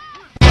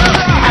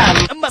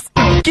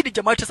 Maskini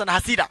jamaa wetu sana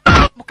hasira.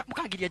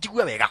 Mkaangilia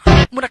jigua wega.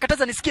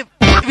 Mnakataza nisikie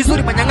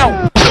vizuri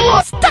manyang'au.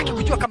 Sitaki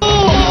kujua kama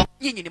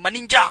nyinyi ni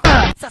maninja.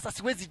 Sasa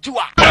siwezi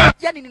jua.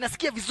 Yaani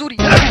ninasikia vizuri.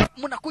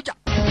 Mnakuja,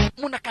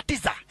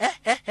 mnakatiza.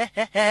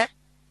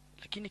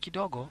 Lakini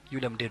kidogo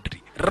yule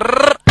mdedri.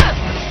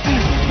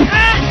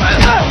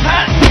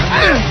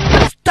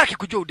 Sitaki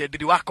kujua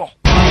udedri wako.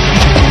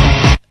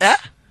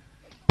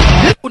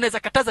 Unaweza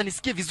kataza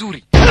nisikie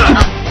vizuri.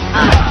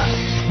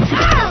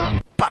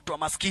 Patwa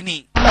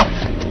maskini.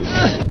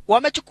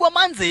 Wamechukua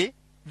manzi,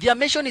 their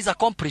mission is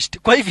accomplished.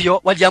 Kwa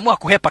hivyo waliamua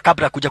kuhepa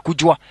kabla kuja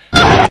kujua.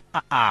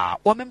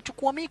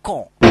 Wamemchukua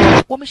Miko.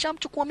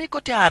 Wameshamchukua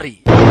Miko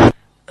tayari.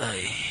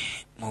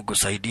 Mungu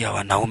saidia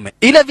wanaume.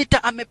 Ile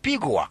vita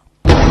amepigwa.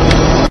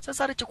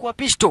 Sasa alichukua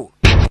pisto.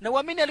 Na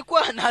uamini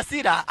alikuwa na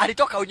hasira,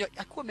 alitoka unyoya.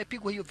 Alikuwa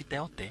amepigwa hiyo vita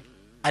yote,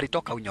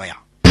 alitoka unyoya.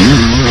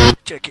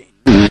 Cheki.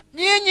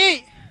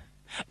 Nyinyi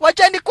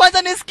wachani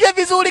kwanza nisikie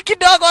vizuri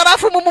kidogo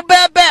alafu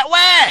mumubebe.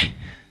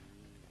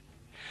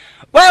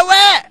 Wewe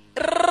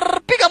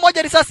piga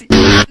moja risasi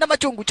na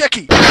machungu.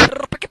 Cheki.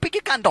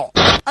 Piki kando.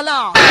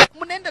 Ala,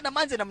 mnaenda na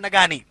manzi namna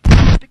gani?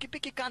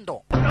 Piki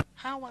kando.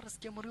 Hawa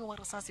rasikia mrio wa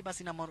risasi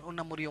basi na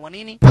mrio wa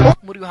nini?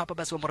 Mrio hapa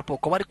basi wa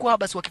mrapoko. Walikuwa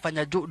basi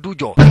wakifanya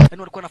dujo. Yaani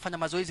walikuwa wanafanya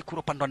mazoezi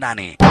kuropando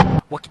ndani.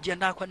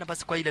 Wakijiandaa kwenda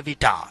basi kwa ile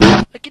vita.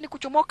 Lakini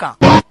kuchomoka,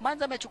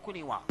 manzi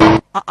amechukuliwa.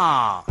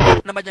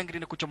 Na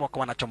majangili kuchomoka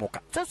wanachomoka.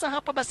 Sasa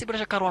hapa basi bila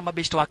shaka wa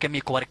mabeshto wake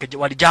Miko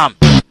walijam.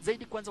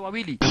 Zaidi kwanza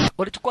wawili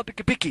walichukua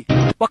pikipiki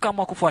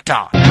wakaamua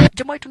kufuata.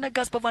 Jamaa wetu na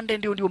Gaspar Van Den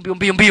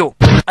ndio mbio.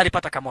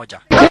 Alipata kamoja.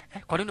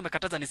 Kwa nini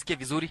umekataza nisikie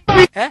vizuri?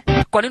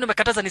 Kwa nini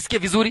umekataza nisikie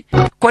vizuri?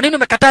 Kwa nini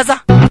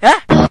umekataza?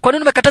 Kwa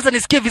nini umekataza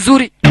nisikie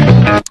vizuri?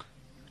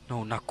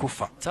 No,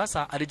 unakufa.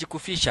 Sasa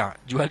alijikufisha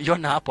juu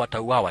aliona hapo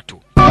atauawa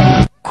tu.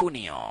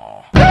 Kunio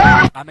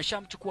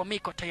ameshamchukua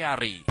Miko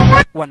tayari.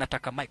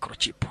 Wanataka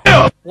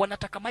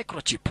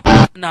microchip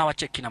na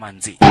wacheki na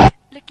manzi.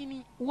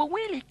 Lakini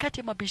wawili kati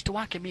ya mabeshto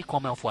wake Miko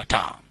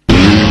wamewafuata.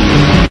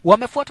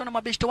 Wamefuatwa na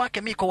mabeshto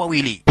wake Miko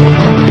wawili.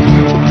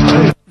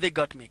 They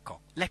got Miko.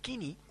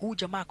 Lakini huyu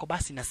jamaa ko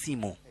basi na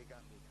simu.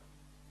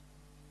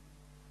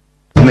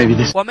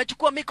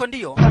 Wamechukua Miko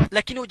ndio,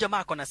 lakini huyu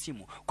jamaa ko na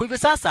simu. Kwa hivyo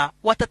sasa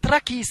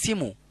watatraki hii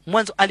simu.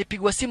 Mwanzo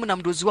alipigwa simu na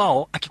mdozi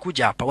wao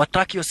akikuja hapa.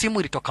 Watraki hiyo simu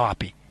ilitoka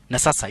wapi? Na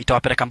sasa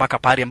itawapeleka mpaka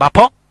pale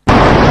ambapo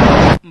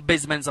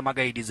basement za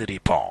magaidi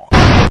zilipo.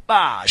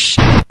 Bash.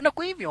 Na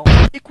kwa hivyo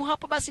iko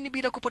hapa basi ni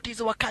bila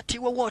kupoteza wakati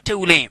wowote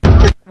ule.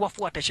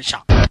 Wafuate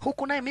Shasha.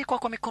 Huku naye Miko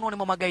ako mikononi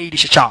mwa magaidi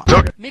Shasha.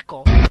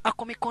 Miko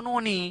ako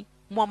mikononi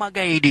mwa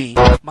magaidi.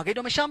 Magaidi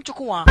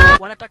wameshamchukua,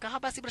 wanataka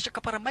hapa si bila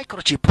shaka para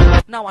microchip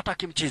na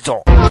wataki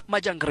mchezo.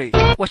 Majangri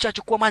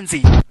washachukua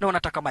manzi na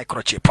wanataka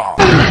microchip.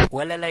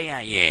 Walala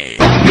yaye.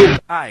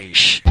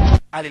 Aish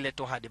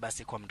aliletwa hadi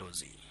basi kwa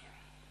mdozi.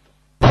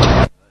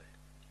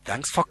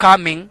 Thanks for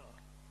coming.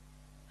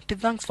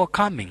 Thanks for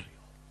coming.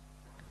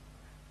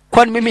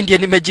 Kwani mimi ndiye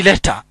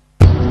nimejileta?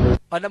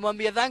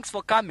 Wanamwambia thanks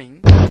for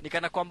coming,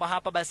 nikana kwamba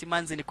hapa basi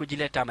manzi ni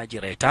kujileta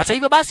amejileta. Hata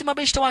hivyo basi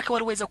mabeshte wake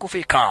waliweza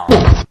kufika.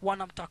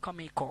 Wanamtaka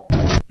Miko.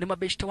 Ni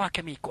mabeshte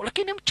wake Miko.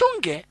 Lakini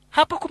mchunge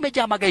hapa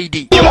kumejaa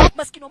magaidi.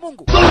 Maskini wa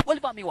Mungu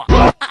walivamiwa.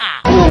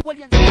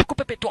 Walianza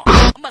kupepetwa.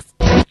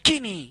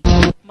 Maskini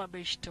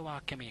mabeshte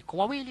wake Miko.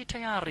 Wawili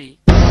tayari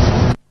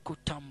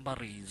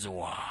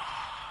kutambarizwa.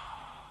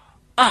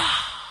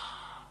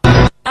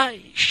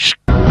 Aish.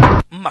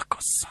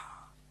 Makosa.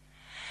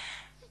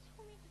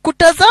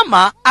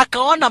 Kutazama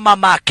akaona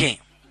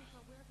mamake.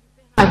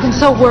 I've been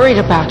so worried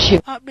about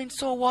you. I've been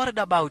so worried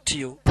about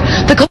you.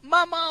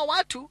 Mama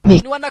watu Me.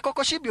 ni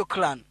wanakokoshibio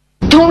clan.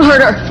 Don't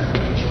hurt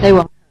her. They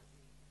won't.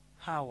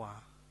 Hawa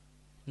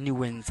ni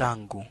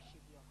wenzangu.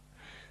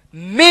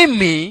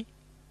 Mimi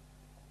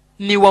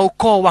ni wa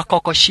ukoo wa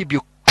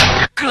Kokoshibio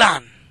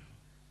clan.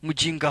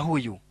 Mjinga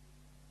huyu.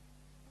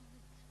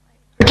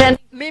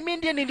 Mimi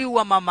ndiye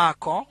niliua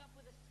mamako.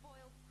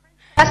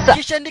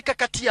 Kisha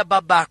nikakatia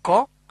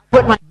babako.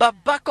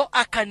 Babako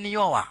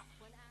akanioa.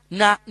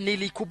 Na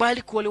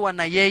nilikubali kuolewa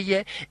na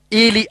yeye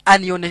ili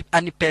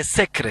anipe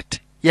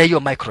secret ya hiyo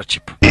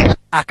microchip.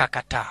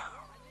 Akakataa.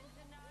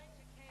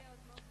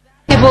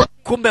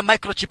 Kumbe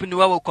microchip ni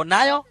wewe uko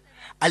nayo.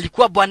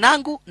 Alikuwa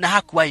bwanangu na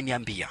hakuwahi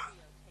niambia.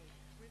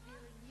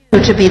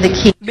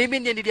 Mimi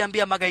ndiye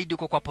niliambia magaidi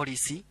uko kwa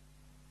polisi.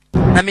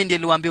 Na mimi ndiye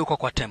niliwaambia uko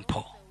kwa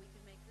tempo.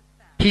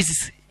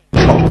 Hizi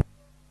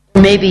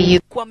Maybe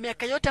you. Kwa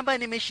miaka yote ambayo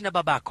nimeishi na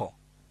babako,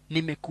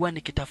 nimekuwa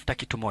nikitafuta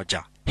kitu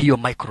moja, hiyo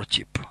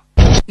microchip.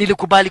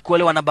 Nilikubali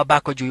kuolewa na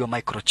babako juu hiyo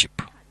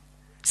microchip.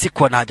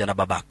 Sikuwa na haja na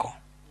babako.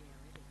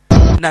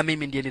 Na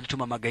mimi ndiye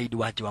nilituma magaidi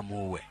waje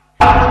wamuue.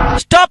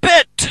 Stop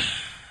it!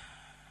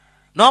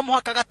 No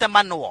muhakagate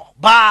manuo.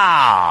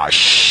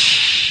 Bash!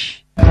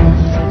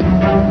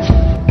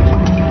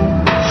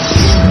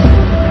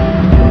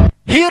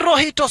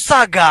 Hirohito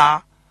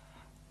Saga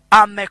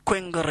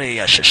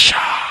amekwengerea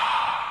Shasha.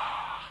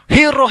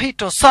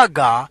 Hirohito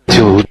Saga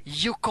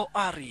yuko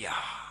area.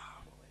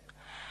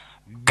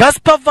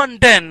 Gaspar Van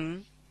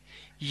Den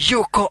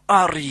yuko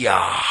area.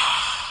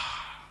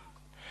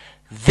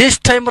 This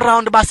time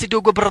round basi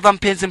dogo brother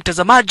mpenzi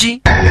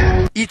mtazamaji,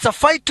 it's a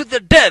fight to the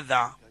death.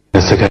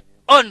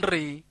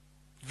 Only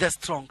the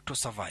strong to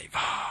survive.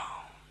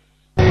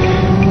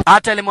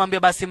 Hata alimwambia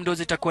basi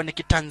mdozi itakuwa ni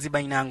kitanzi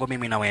baina yangu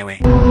mimi na wewe.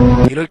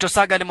 Hirohito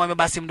Saga alimwambia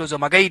basi mdozi wa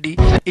magaidi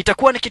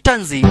itakuwa ni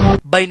kitanzi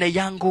baina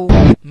yangu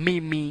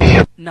mimi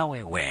na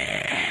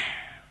wewe.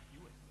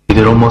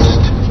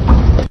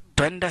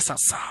 Twende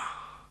sasa.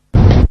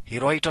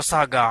 Hirohito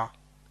Saga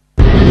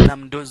na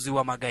mdozi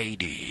wa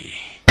magaidi.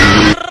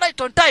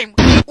 Right on time.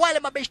 Wale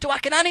mabeshte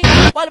wake nani?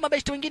 Wale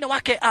mabeshte wengine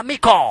wake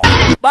Miko.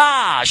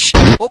 Bash.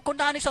 Huko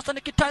ndani sasa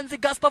ni kitanzi.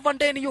 Gaspar Van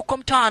Den yuko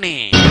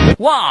mtani.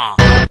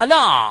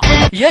 Ala.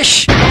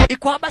 Yesh.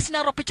 Iko basi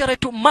na picha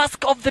yetu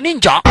Mask of the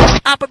Ninja.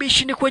 Hapa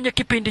bishi ni kwenye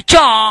kipindi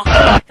cha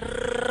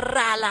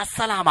Lala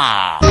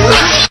Salama.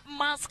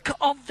 Mask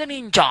of the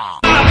Ninja.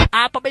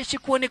 Hapa bishi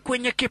kuone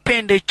kwenye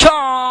kipindi cha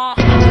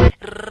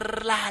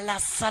Lala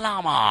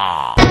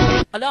Salama.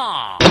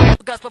 Ala.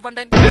 Gaspar Van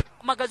Den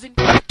magazine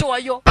toa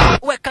yo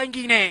weka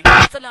ingine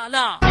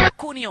salala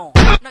kunio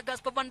na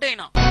Gaspar Van Den.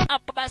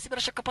 Hapa basi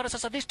bila shaka para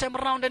sasa this time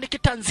round ni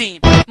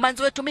kitanzi.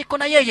 Manzo wetu Miko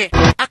na yeye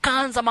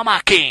akaanza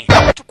mamake.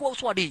 Chukua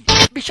uswadi.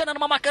 Bishana na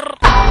mamake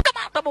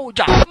kama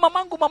tamoja.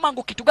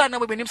 Mamangu kitu gani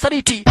wewe ni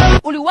msaliti?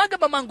 Uliwaga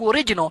mamangu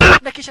original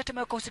na kisha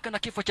tena ukahusika na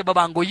kifo cha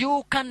babangu.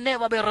 You can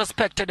never be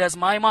respected as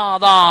my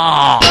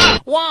mother.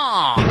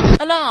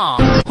 Ala,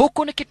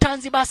 huku ni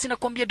kitanzi basi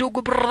nakwambia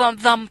ndugu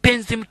brother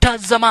mpenzi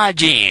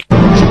mtazamaji.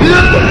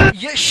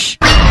 Yesh.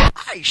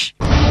 Aish.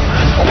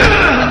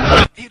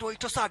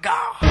 Hirohito Saga.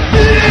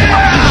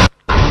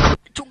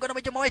 Chunga na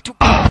majamaa wetu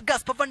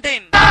Gaspar Van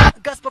Den.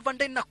 Gaspar Van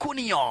Den na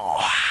Kunio.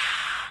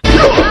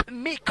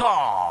 Miko.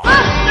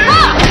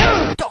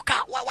 Toka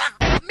wawa.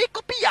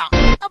 Miko pia.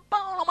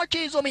 Abao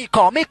machezo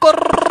Miko. Miko.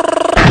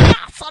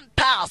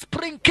 Santa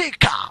Spring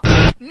Kika.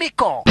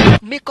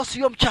 Miko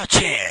sio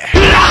mchache.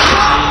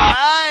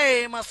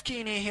 Ai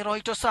maskini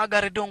Hirohito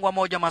Saga redongwa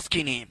moja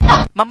maskini.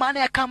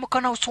 Mamane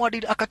akamuka na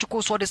uswadi akachukua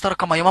uswadi star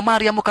kama hiyo. Mama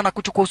aliamka na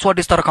kuchukua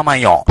uswadi star kama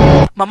hiyo.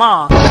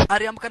 Mama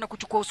aliamka na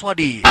kuchukua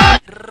uswadi.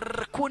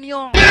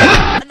 Kunio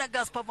na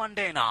Gaspar Van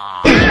Den.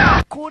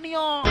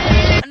 Kunio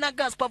na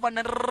Gaspar Van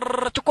Den.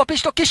 Chukua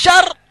pisto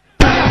kishar.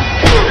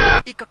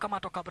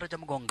 Ikakamatwa kabla ya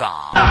mgonga.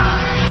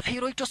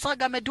 Hirohito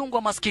Saga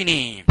amedungwa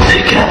maskini.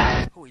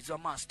 Who is a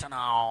master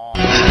now?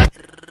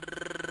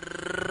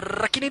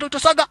 lakini Hirohito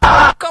Saga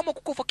kama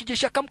kukufa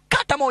kijeshi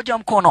akamkata moja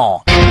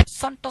mkono.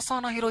 Santa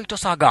sana Hirohito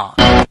Saga.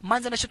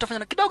 Manzi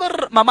anashotafanya kidogo,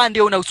 mama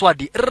ndio una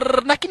uswadi.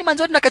 Lakini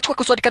manzi wote nakachukua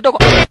kuswadi kidogo.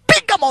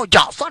 Piga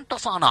moja, santa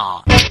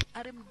sana.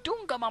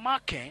 Alimdunga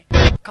mamake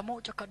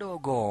kamoja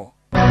kadogo.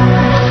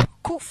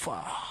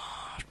 Kufa.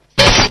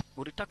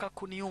 Ulitaka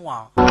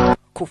kuniua,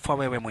 kufa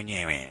wewe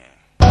mwenyewe.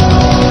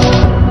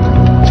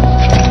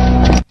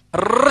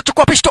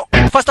 Chukua pisto,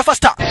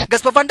 faster.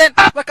 Gaspar Van Den,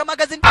 weka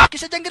magazine,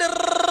 kisha jengine.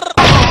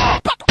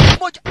 Pato,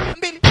 1,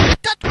 2,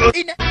 3,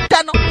 4,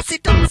 5,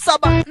 6,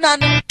 7,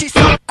 8,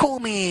 9,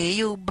 10.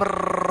 You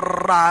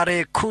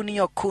brare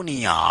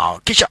kunia.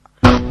 Kisha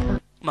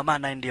mama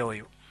anaendea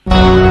huyu.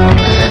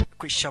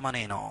 Kwisha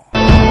maneno.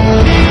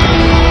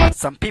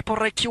 Some people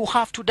like you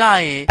have to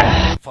die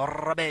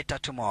for a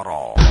better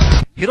tomorrow.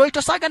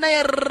 Hirohito Saga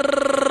naye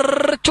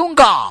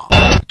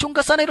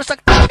chunga sana Hirohito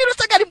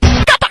Saga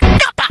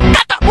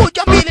kata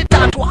 1, 2,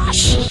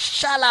 3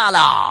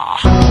 shalala.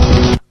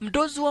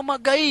 Mdozi wa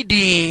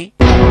magaidi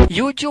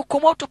Yuji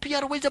Okamoto pia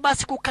aliweza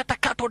basi kukata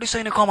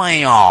design kama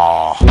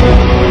hiyo.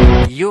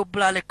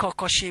 Yublale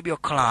Koko Shibio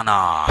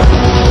Klana.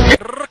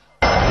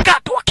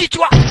 Katwa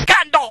kichwa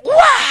kando.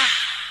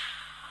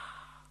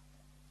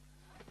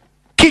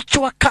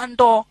 Kichwa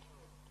kando,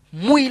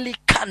 mwili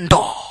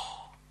kando.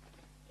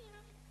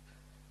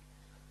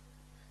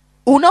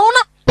 Unaona?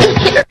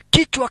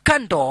 Kichwa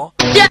kando,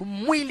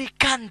 mwili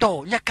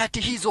kando. Nyakati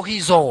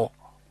hizo.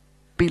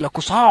 Bila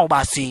kusahau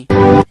basi,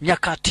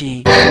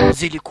 nyakati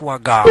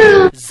zilikuwaga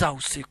za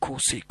usiku.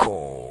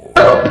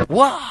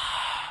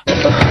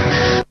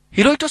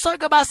 Hirohito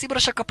Saga basi bila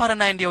shaka pale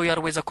naye ndio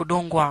yaweza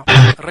kudungwa.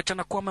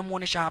 Rachana kuwa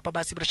amemuonesha hapa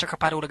basi bila shaka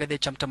pale ule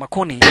cha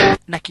mtamakuni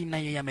na kina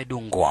yeye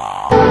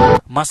amedungwa.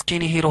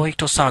 Maskini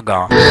Hirohito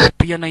Saga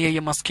pia na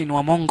yeye maskini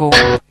wa Mungu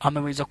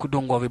ameweza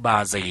kudungwa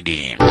vibaya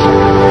zaidi.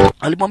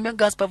 Alimwambia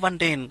Gaspar Van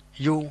Den,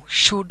 you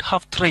should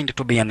have trained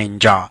to be a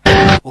ninja.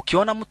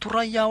 Ukiona mtu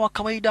raia wa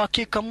kawaida,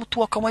 hakika mtu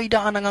wa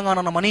kawaida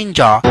anang'ang'ana na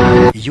maninja,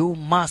 you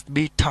must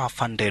be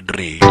tough and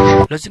deadly.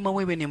 Lazima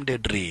wewe ni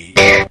mdedri.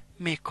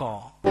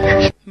 Miko,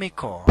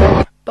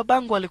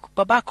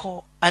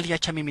 babako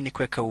aliacha mimi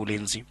nikuweka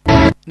ulinzi.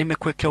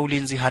 Nimekuweka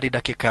ulinzi hadi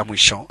dakika ya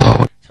mwisho.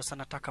 Sasa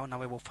nataka na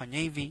wewe ufanye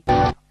hivi.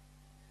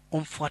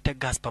 Umfuate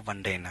Gaspar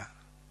Van Den.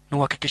 Na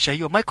uhakikisha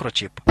hiyo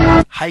microchip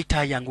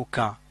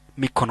haitaanguka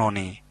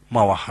mikononi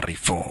mwa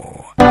waharifu.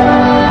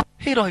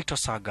 Hirohito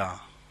Saga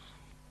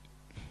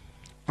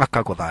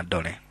akagodha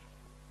dole.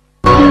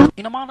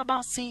 Ina maana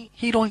basi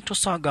Hirohito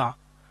Saga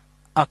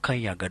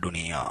akaiaga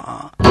dunia.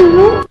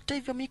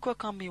 Hivyo Miko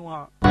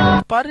akaambiwa,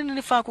 pale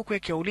nilifaa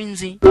kukuwekea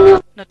ulinzi,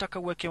 nataka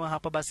uwekewa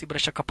hapa basi bila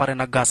shaka pale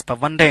na Gaspar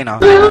Van Den.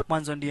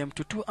 Mwanzo ndiye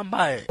mtu tu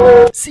ambaye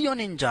sio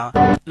ninja,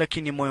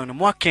 lakini moyoni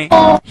mwake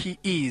he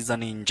is a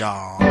ninja.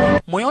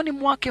 Moyoni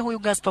mwake huyu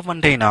Gaspar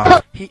Van Den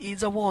he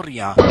is a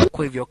warrior.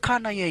 Kwa hivyo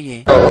kana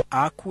yeye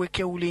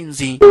akuwekea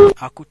ulinzi,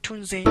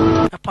 akutunze,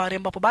 na pale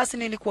ambapo basi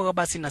nilikuwa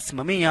basi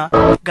nasimamia,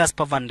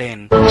 Gaspar Van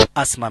Den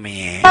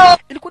asimamie.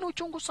 Ilikuwa ni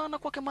uchungu sana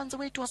kwa mwanzo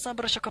wetu hasa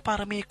bila shaka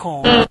para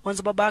Miko.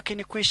 Mwanzo babake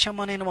ni kuisha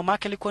maneno,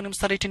 mamake alikuwa ni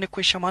msaliti ni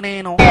kuisha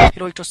maneno.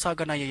 Hirohito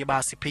Saga na yeye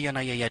basi pia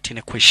na yeye ati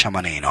ni kuisha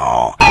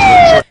maneno.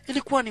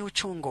 Ilikuwa ni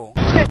uchungu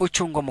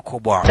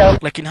mkubwa.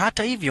 Lakini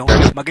hata hivyo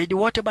magaidi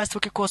wote basi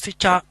wa kikosi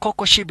cha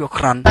Koko Shibio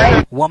Clan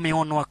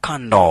wameonwa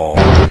kando.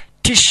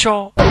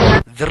 Tisho,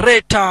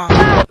 dhreta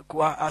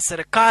kwa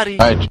serikali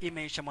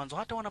imeisha mwanzo.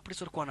 Hata wana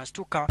polisi walikuwa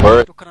wanastuka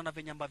kutokana na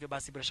venye ambavyo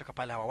basi bila shaka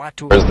pale hawa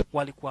watu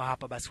walikuwa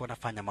hapa basi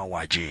wanafanya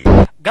mauaji.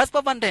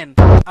 Gaspar Van Den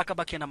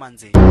akabaki na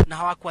manzi na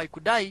hawakuwahi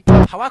kudai,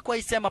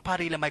 hawakuwahi sema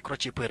pale ile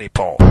microchip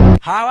ilipo.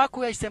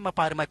 Hawakuwahi sema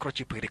pale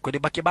microchip ilipo.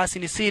 Ilibaki basi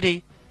ni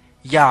siri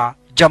ya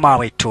jamaa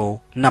wetu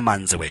na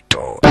manzi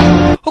wetu.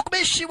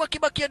 Hukumishi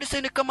wakibakia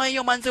diseni kama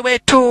hiyo, manzi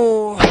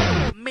wetu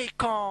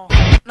Miko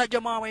na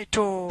jamaa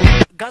wetu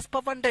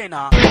Gaspar Van Den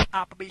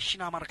apabishi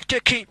na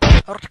marakiteki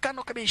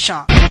rotakano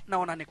kabisha.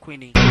 Naona ni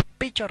Queenie.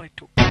 Picha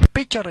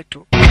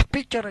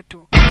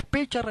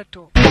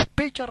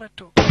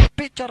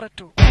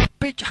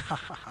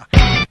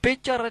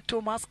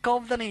retu Mask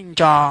of the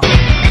Ninja.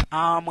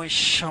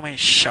 Mwisho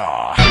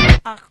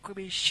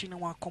akubishi na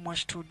wako mwa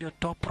studio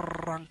top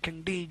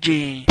ranking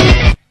DJ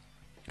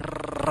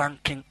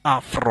ranking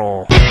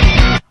Afro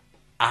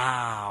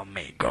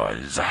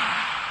Amigos.